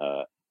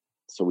that.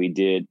 So we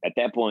did at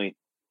that point.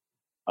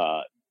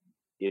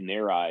 In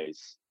their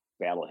eyes,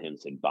 Battle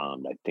Hymns had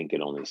bombed. I think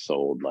it only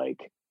sold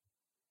like,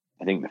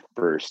 I think the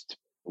first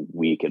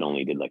week it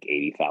only did like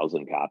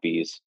 80,000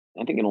 copies.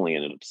 I think it only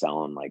ended up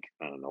selling like,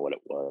 I don't know what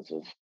it was.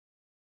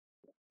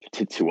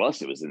 To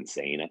us, it was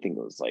insane. I think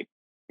it was like,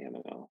 I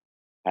don't know.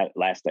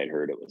 Last I'd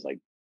heard, it was like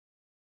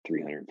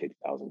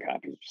 350,000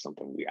 copies or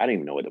something. I don't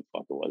even know what the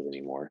fuck it was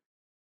anymore.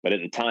 But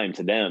at the time,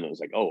 to them, it was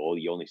like, oh, well,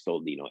 you only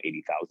sold,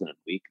 80,000 a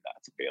week.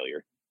 That's a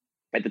failure.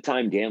 At the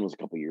time, Dan was a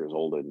couple years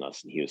older than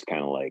us, and he was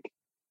kind of like,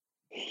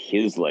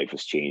 his life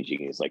was changing.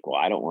 He's like, well,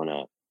 I don't want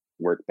to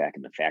work back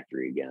in the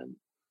factory again.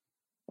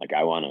 Like,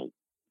 I want to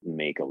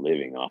make a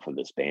living off of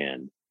this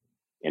band.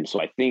 And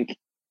so I think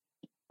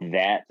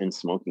that, and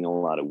smoking a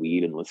lot of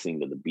weed and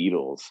listening to the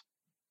Beatles,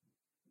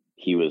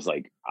 he was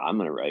like, I'm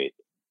going to write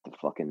the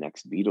fucking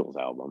next Beatles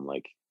album.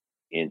 Like,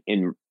 and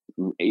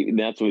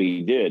that's what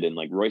he did. And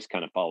like, Royce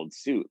kind of followed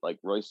suit. Like,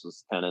 Royce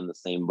was kind of in the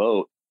same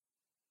boat.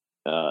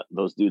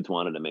 Those dudes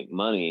wanted to make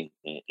money,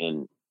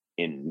 and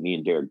me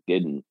and Derek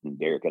didn't, and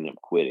Derek ended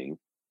up quitting.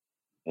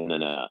 And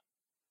then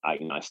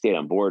I stayed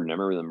on board, and I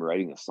remember them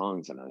writing the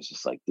songs, and I was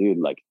just like, dude,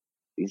 like,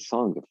 these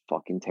songs are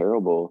fucking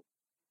terrible.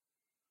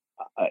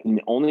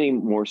 Only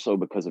more so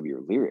because of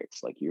your lyrics.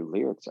 Like, your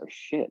lyrics are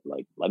shit.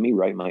 Like, let me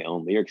write my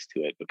own lyrics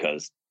to it,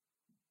 because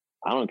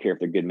I don't care if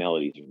they're good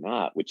melodies or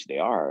not, which they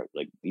are.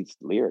 Like, these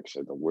lyrics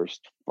are the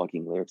worst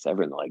fucking lyrics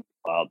ever. And they're like,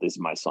 oh, this is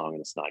my song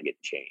and it's not getting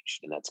changed.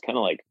 And that's kind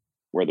of like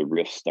where the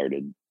rift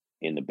started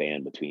in the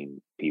band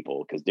between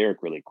people, because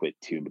Derek really quit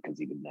too because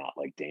he did not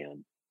like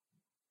Dan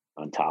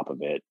on top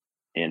of it.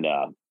 And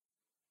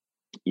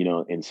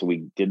and so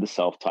we did the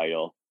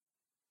self-title,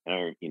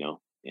 and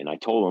and I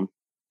told him,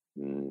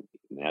 And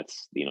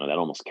that's, that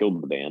almost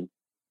killed the band.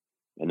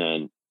 And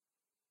then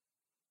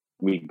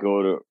we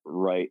go to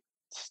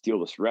steal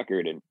this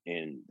record,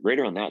 and right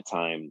around that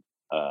time,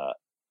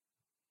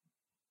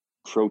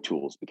 Pro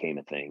Tools became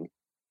a thing.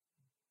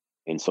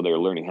 And so they were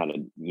learning how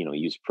to,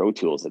 use Pro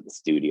Tools at the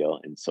studio.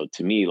 And so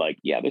to me, like,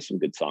 yeah, there's some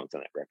good songs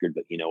on that record,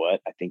 but you know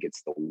what? I think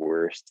it's the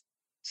worst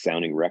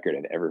sounding record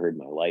I've ever heard in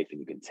my life. And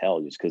you can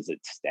tell just because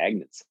it's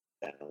stagnant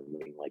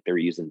sounding, like they're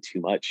using too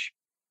much,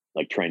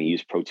 like trying to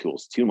use Pro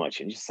Tools too much.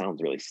 And it just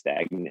sounds really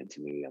stagnant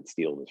to me on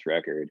Steal This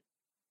Record.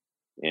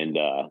 And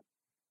I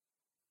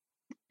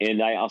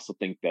also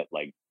think that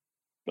like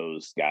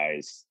those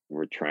guys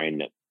were trying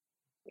to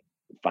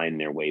find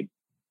their way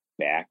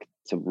back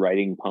to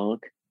writing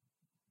punk.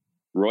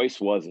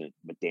 Royce wasn't,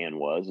 but Dan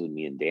was, and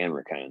me and Dan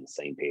were kind of on the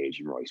same page,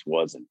 and Royce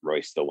wasn't.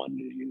 Royce still wanted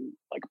to do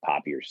like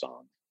poppier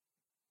songs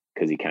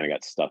because he kind of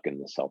got stuck in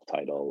the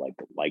self-title, like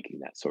liking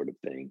that sort of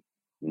thing.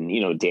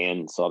 And,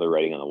 Dan saw the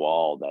writing on the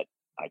wall that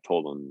I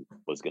told him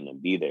was going to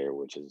be there,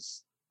 which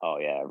is, oh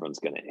yeah, everyone's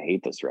going to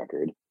hate this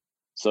record.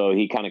 So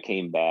he kind of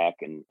came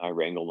back, and I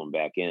wrangled him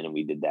back in, and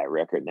we did that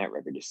record, and that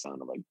record just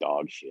sounded like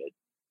dog shit.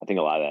 I think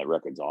a lot of that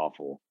record's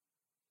awful.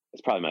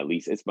 It's probably my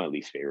least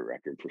favorite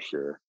record for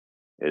sure,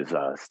 is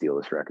Steal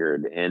This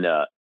Record. And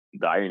the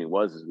irony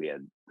is we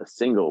had the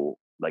single,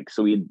 like,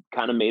 so we had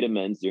kind of made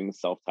amends during the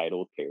self-title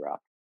with K-Rock.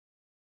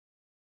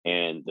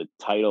 And the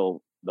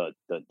title, the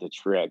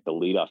track, the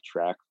lead-off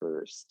track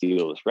for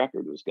Steal This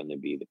Record was going to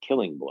be The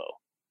Killing Blow.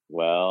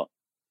 Well,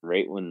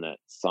 right when that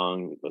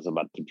song was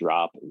about to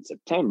drop in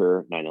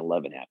September,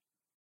 9/11 happened.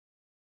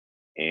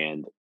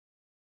 And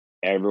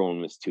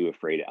everyone was too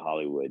afraid at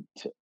Hollywood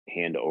to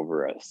hand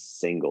over a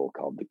single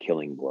called The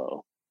Killing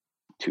Blow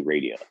to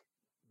radio.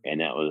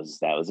 And that was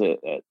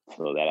it.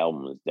 So that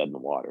album was dead in the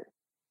water.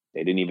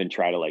 They didn't even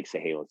try to like say,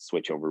 hey, let's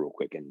switch over real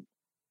quick and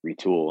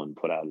retool and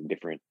put out a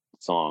different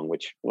song,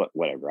 which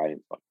whatever, I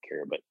didn't fucking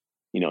care. But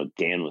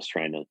Dan was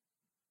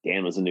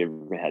in a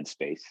different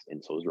headspace,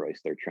 and so was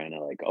Royce. They're trying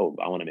to like, oh,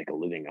 I want to make a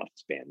living off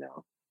this band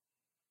now,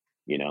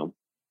 and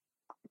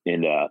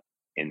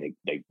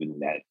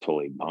that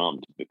totally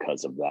bombed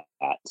because of that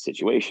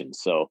situation.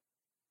 So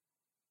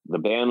the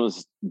band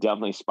was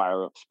definitely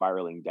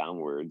spiraling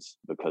downwards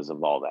because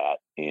of all that.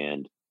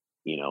 And,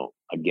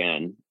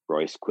 again,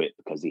 Royce quit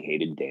because he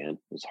hated Dan.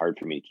 It was hard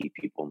for me to keep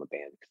people in the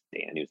band because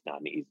Dan, he was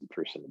not an easy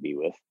person to be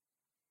with.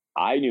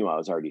 I knew I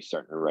was already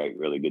starting to write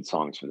really good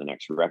songs for the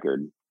next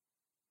record.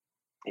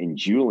 And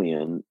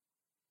Julian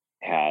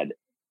had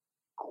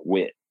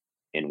quit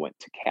and went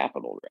to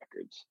Capitol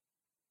Records.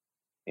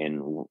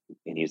 And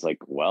he's like,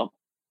 well,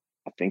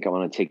 I think I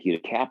want to take you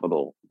to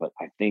Capitol, but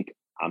I think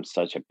I'm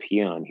such a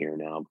peon here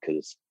now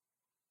because,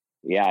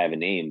 yeah, I have a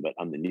name, but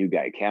I'm the new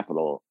guy at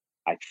Capitol.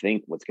 I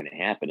think what's going to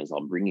happen is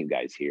I'll bring you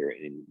guys here,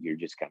 and you're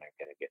just kind of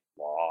going to get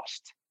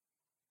lost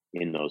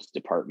in those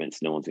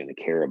departments. No one's going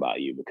to care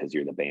about you because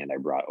you're the band I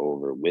brought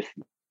over with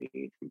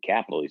me from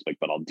Capitol. He's like,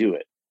 but I'll do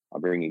it. I'll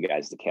bring you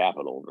guys to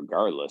Capitol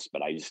regardless.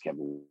 But I just have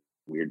a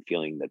weird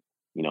feeling that,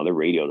 the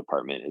radio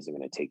department isn't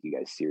going to take you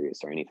guys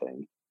serious or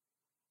anything.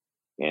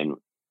 And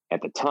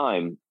at the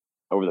time,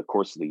 over the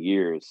course of the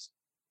years,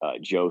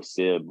 Joe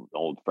Sib, an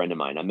old friend of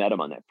mine, I met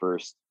him on that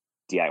first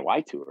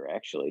DIY tour,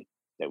 actually,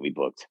 that we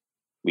booked.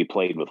 We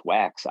played with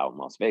Wax out in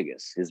Las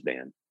Vegas, his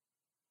band.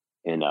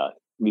 And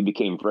we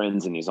became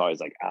friends, and he's always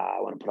like, I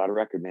want to put out a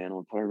record, man. I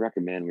want to put out a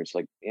record, man. And we're just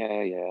like,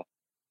 yeah.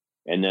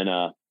 And then,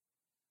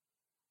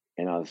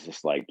 and I was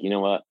just like, you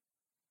know what?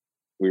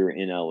 We were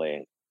in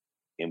LA,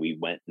 and we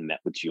went and met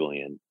with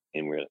Julian,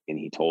 and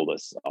he told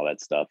us all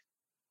that stuff.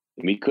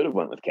 And we could have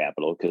went with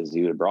Capitol because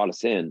he would have brought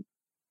us in.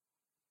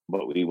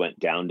 But we went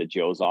down to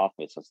Joe's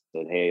office. I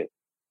said, hey,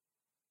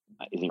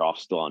 is your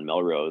office still on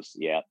Melrose?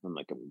 Yeah. I'm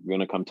like, I'm going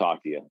to come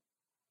talk to you.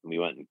 And we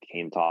went and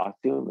came talk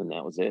to him, and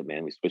that was it,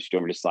 man. We switched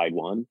over to side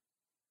one.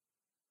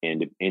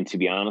 And to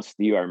be honest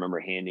with you, I remember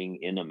handing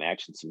in a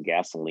match and some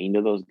gasoline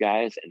to those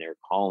guys, and they're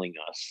calling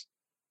us.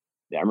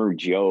 I remember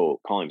Joe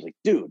calling. He's like,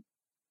 dude,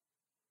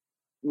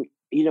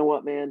 you know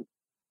what, man?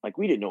 Like,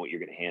 we didn't know what you're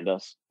going to hand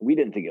us. We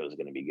didn't think it was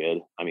going to be good.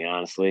 I mean,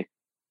 honestly,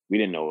 we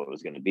didn't know what it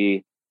was going to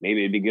be.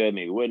 Maybe it'd be good,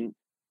 maybe it wouldn't.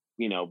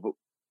 But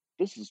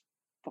this is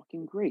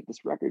fucking great.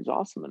 This record's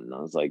awesome. And I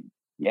was like,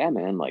 yeah,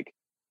 man, like,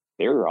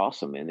 they were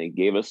awesome. And they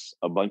gave us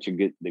a bunch of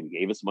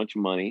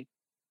money.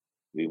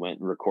 We went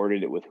and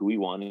recorded it with who we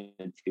wanted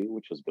to,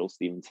 which was Bill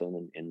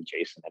Stevenson and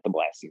Jason at the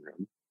Blasting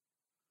Room.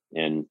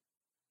 And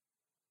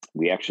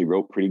we actually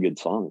wrote pretty good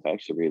songs. I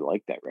actually really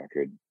liked that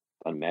record.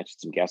 I matched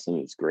some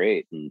gasoline. It's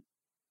great. And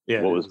yeah,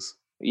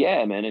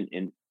 man.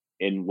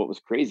 And what was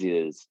crazy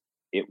is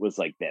it was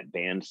like that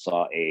band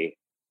saw a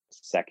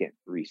second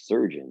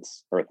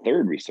resurgence, or a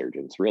third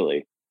resurgence,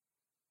 really.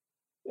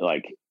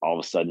 Like, all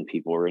of a sudden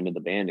people were into the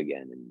band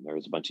again, and there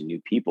was a bunch of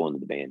new people into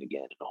the band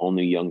again, and a whole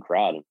new young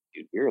crowd. And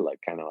dude, we were like,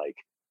 kind of like,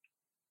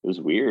 it was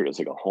weird. It was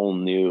like a whole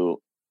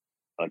new,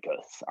 like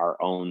our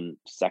own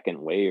second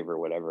wave or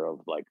whatever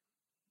of like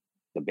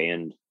the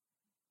band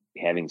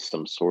having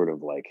some sort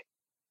of like,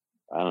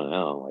 I don't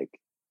know, like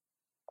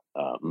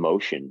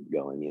motion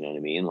going, you know what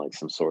I mean? Like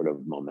some sort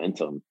of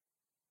momentum.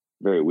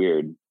 very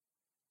weird.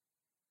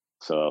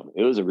 So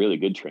it was a really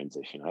good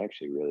transition. I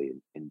actually really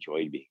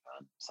enjoyed being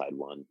on side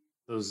one.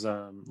 Those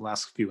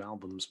last few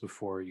albums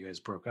before you guys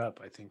broke up,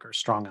 I think, are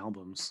strong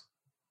albums.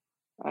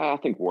 I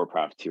think War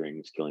Profiteering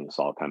is Killing Us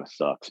All kind of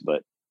sucks,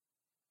 but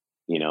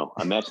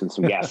Imagine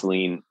Some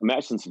Gasoline.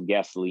 Imagine Some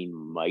Gasoline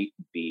might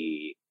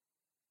be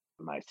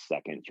my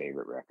second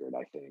favorite record.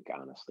 I think,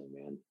 honestly,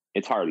 man,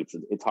 it's hard.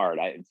 It's hard.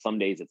 Some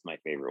days it's my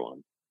favorite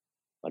one.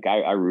 Like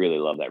I really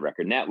love that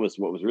record. And that was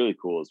what was really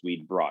cool is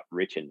we'd brought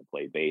Rich in to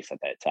play bass at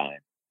that time,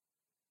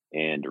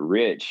 and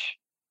Rich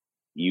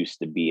used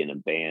to be in a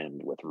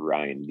band with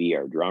Ryan V,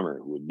 our drummer,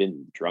 who had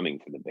been drumming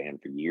for the band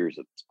for years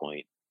at this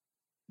point.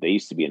 They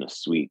used to be in a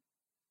sweet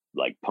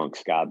like punk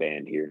ska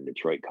band here in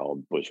Detroit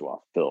called Bourgeois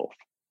Filth.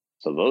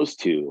 So those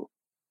two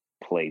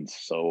played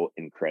so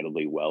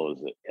incredibly well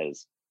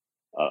as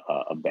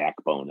a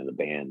backbone in the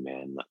band,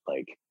 man.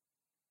 Like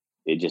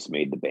it just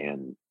made the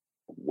band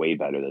way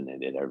better than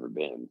it had ever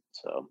been.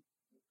 So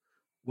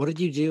what did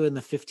you do in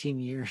the 15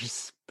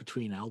 years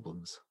between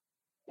albums?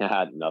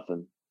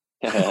 Nothing.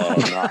 I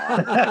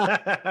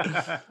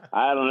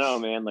don't know,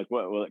 man. Like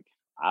what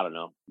I don't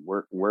know.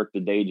 Work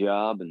the day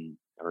job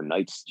or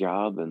night's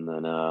job, and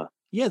then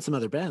you had some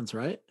other bands,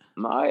 right?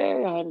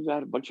 I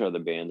had a bunch of other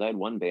bands. I had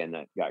one band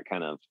that got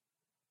kind of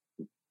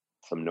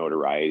some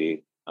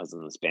notoriety. I was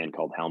in this band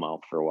called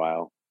Hellmouth for a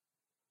while.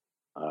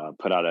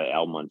 Put out an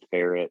album on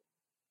Ferret,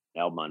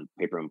 album on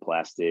Paper and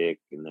Plastic,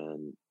 and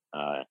then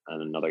on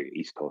another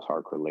East Coast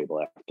hardcore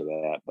label after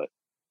that. But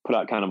put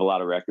out kind of a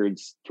lot of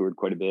records, toured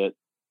quite a bit,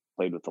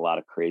 played with a lot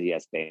of crazy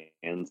ass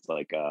bands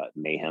like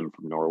Mayhem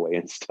from Norway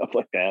and stuff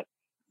like that.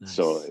 Nice.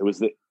 So it was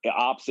the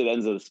opposite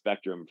ends of the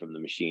spectrum from the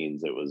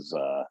Machines. It was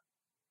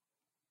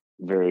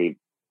very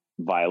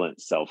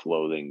violent,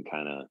 self-loathing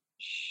kind of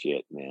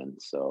shit, man.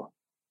 So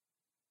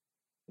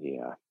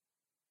yeah,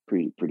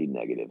 pretty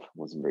negative.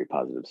 Wasn't very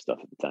positive stuff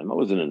at the time. I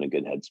wasn't in a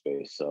good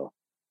headspace, so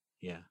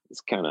yeah,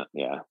 it's kind of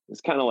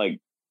like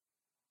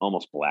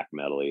almost black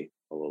metal-y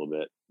a little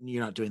bit.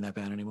 You're not doing that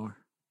band anymore?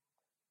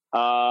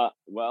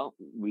 Well,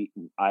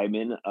 I'm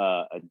in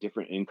a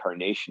different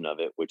incarnation of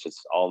it, which is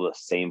all the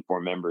same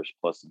four members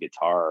plus a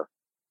guitar,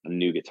 a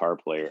new guitar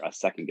player, a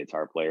second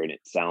guitar player, and it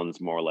sounds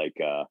more like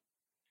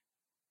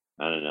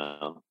I don't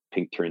know,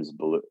 Pink Turns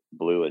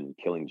Blue and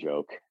Killing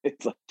Joke.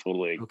 It's like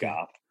totally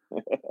goth.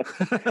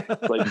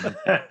 It's like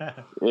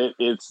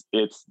it's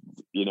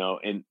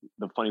and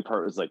the funny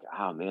part was like,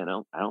 oh man,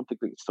 I don't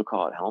think we can still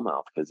call it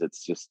Hellmouth because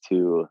it's just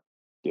too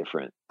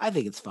different. I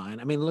think it's fine.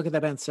 I mean, look at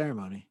that band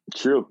Ceremony.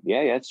 True.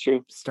 Yeah, it's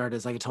true. Started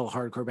as like a total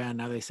hardcore band.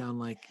 Now they sound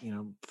like,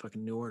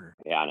 fucking New Order.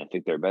 Yeah, and I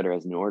think they're better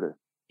as New Order.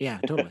 Yeah,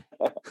 totally.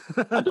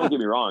 Don't get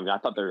me wrong. I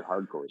thought their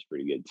hardcore was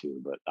pretty good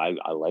too, but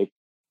I like.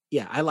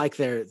 Yeah, I like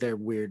their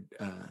weird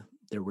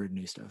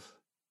new stuff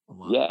a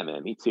lot. Yeah,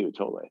 man, me too.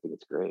 Totally. I think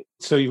it's great.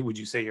 So would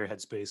you say your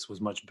headspace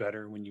was much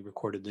better when you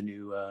recorded the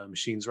new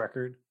Machines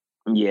record?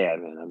 Yeah,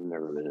 man, I've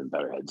never been in a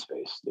better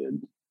headspace,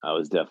 dude. I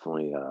was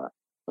definitely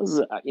it was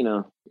a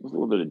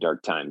little bit of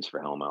dark times for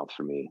Hellmouth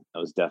for me. I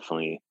was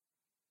definitely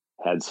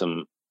had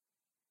some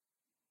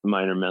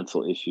minor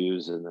mental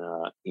issues, and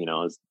I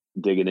was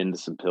digging into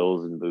some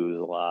pills and booze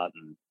a lot,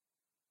 and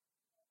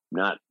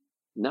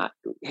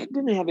it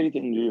didn't have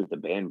anything to do with the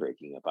band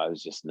breaking up. I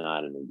was just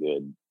not in a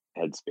good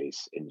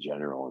headspace in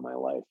general in my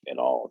life at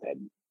all. It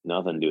had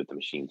nothing to do with the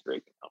Machines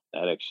breaking up.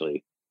 That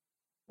actually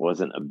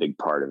wasn't a big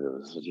part of it. It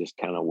was just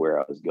kind of where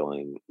I was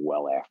going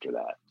well after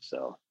that.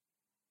 So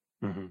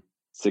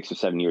 6 or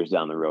 7 years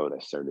down the road, I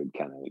started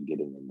kind of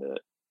getting into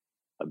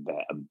a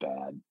bad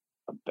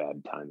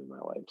time in my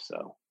life.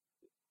 So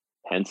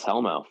hence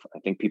Hellmouth. I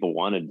think people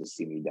wanted to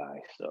see me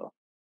die. So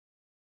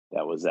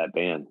that was that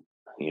band.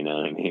 You know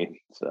what I mean?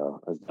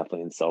 So I was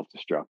definitely in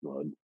self-destruct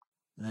mode.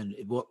 And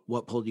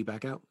what pulled you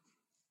back out?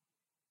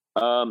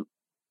 I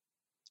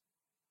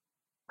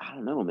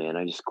don't know, man.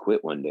 I just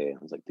quit one day. I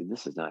was like, dude,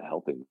 this is not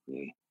helping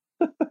me.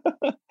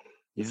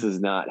 This is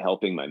not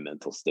helping my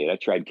mental state. I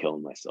tried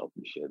killing myself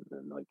and shit,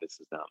 and like, this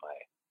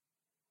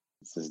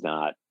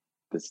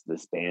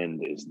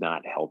band is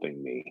not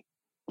helping me.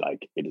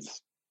 Like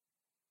it's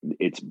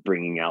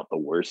bringing out the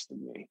worst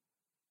in me.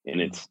 And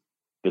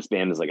this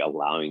band is like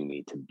allowing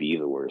me to be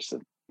the worst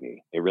of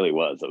me. It really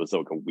was. It was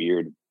like a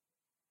weird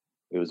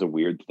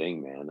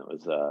thing, man. It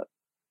was a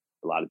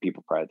lot of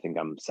people probably think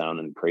I'm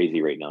sounding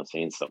crazy right now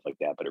saying stuff like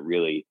that, but it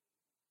really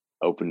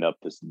opened up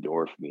this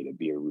door for me to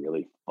be a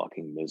really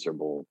fucking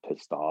miserable,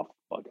 pissed off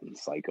fucking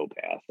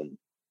psychopath. And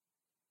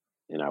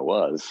I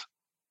was,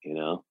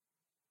 it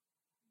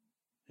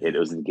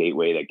was the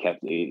gateway that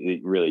kept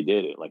it really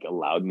did. It like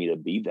allowed me to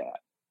be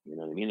that. You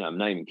know what I mean? I'm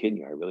not even kidding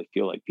you. I really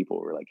feel like people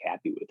were like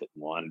happy with it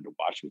and wanted to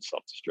watch me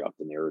self-destruct,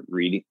 and they were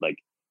reading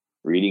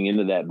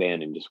into that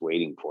band and just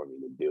waiting for me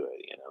to do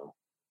it,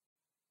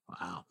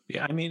 Wow.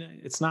 Yeah, I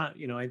mean, it's not,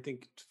 I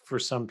think for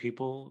some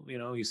people,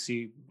 you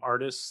see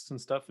artists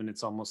and stuff and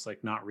it's almost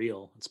like not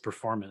real. It's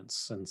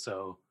performance. And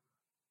so,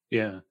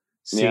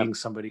 seeing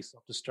somebody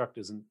self-destruct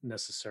doesn't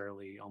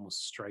necessarily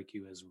almost strike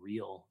you as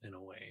real in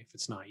a way if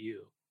it's not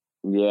you.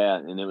 Yeah,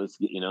 and it was,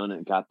 and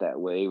it got that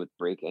way with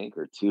Break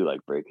Anchor too.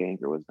 Like Break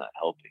Anchor was not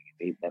helping.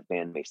 That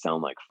band may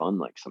sound like fun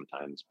like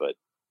sometimes, but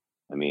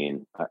I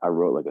mean, I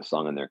wrote like a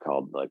song in there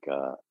called like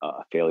a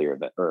failure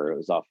of, or it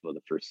was off of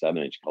the first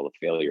 7-inch called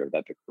a failure of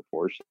epic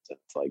proportions. And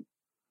it's like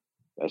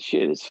that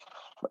shit is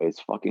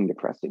it's fucking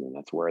depressing, and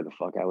that's where the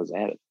fuck I was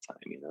at the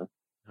time.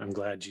 I'm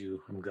glad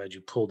you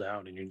pulled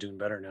out and you're doing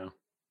better now.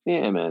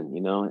 Yeah, man.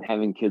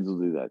 Having kids will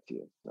do that to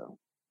you. So,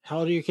 How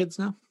old are your kids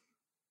now?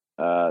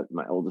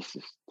 my oldest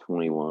is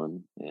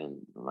 21, and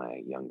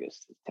my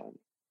youngest is 10.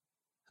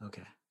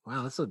 Okay.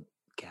 Wow, that's a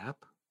gap.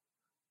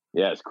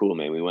 Yeah, it's cool,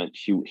 man. We went.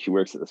 She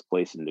works at this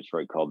place in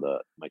Detroit called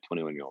my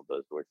 21-year-old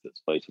does works at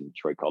this place in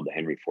Detroit called the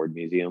Henry Ford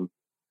Museum.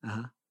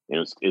 Uh-huh.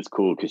 And it's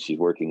cool because she's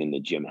working in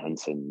the Jim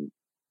Henson.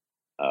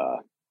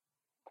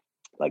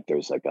 Like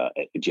there's like a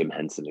Jim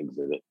Henson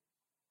exhibit.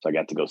 So I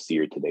got to go see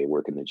her today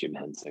work in the Jim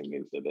Henson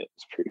exhibit.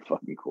 It's pretty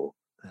fucking cool.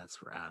 That's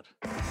rad.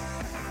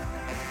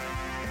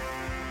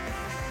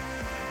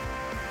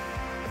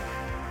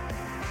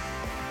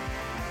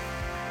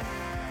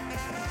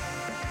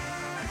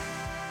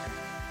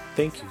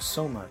 Thank you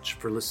so much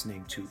for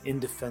listening to In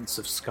Defense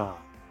of Ska.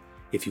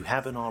 If you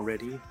haven't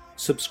already,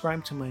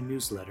 subscribe to my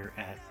newsletter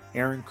at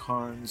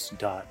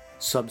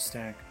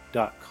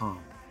aaroncarnes.substack.com.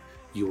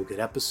 You will get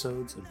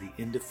episodes of the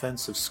In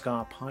Defense of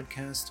Ska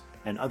podcast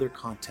and other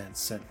content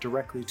sent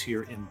directly to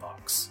your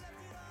inbox.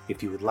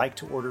 If you would like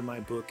to order my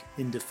book,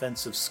 In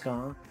Defense of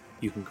Ska,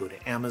 you can go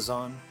to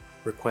Amazon,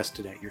 request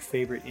it at your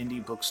favorite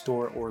indie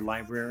bookstore or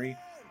library,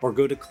 or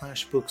go to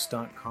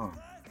clashbooks.com.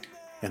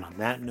 And on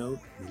that note,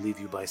 we leave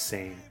you by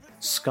saying,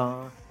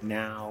 Ska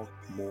now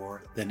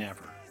more than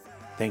ever.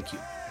 Thank you.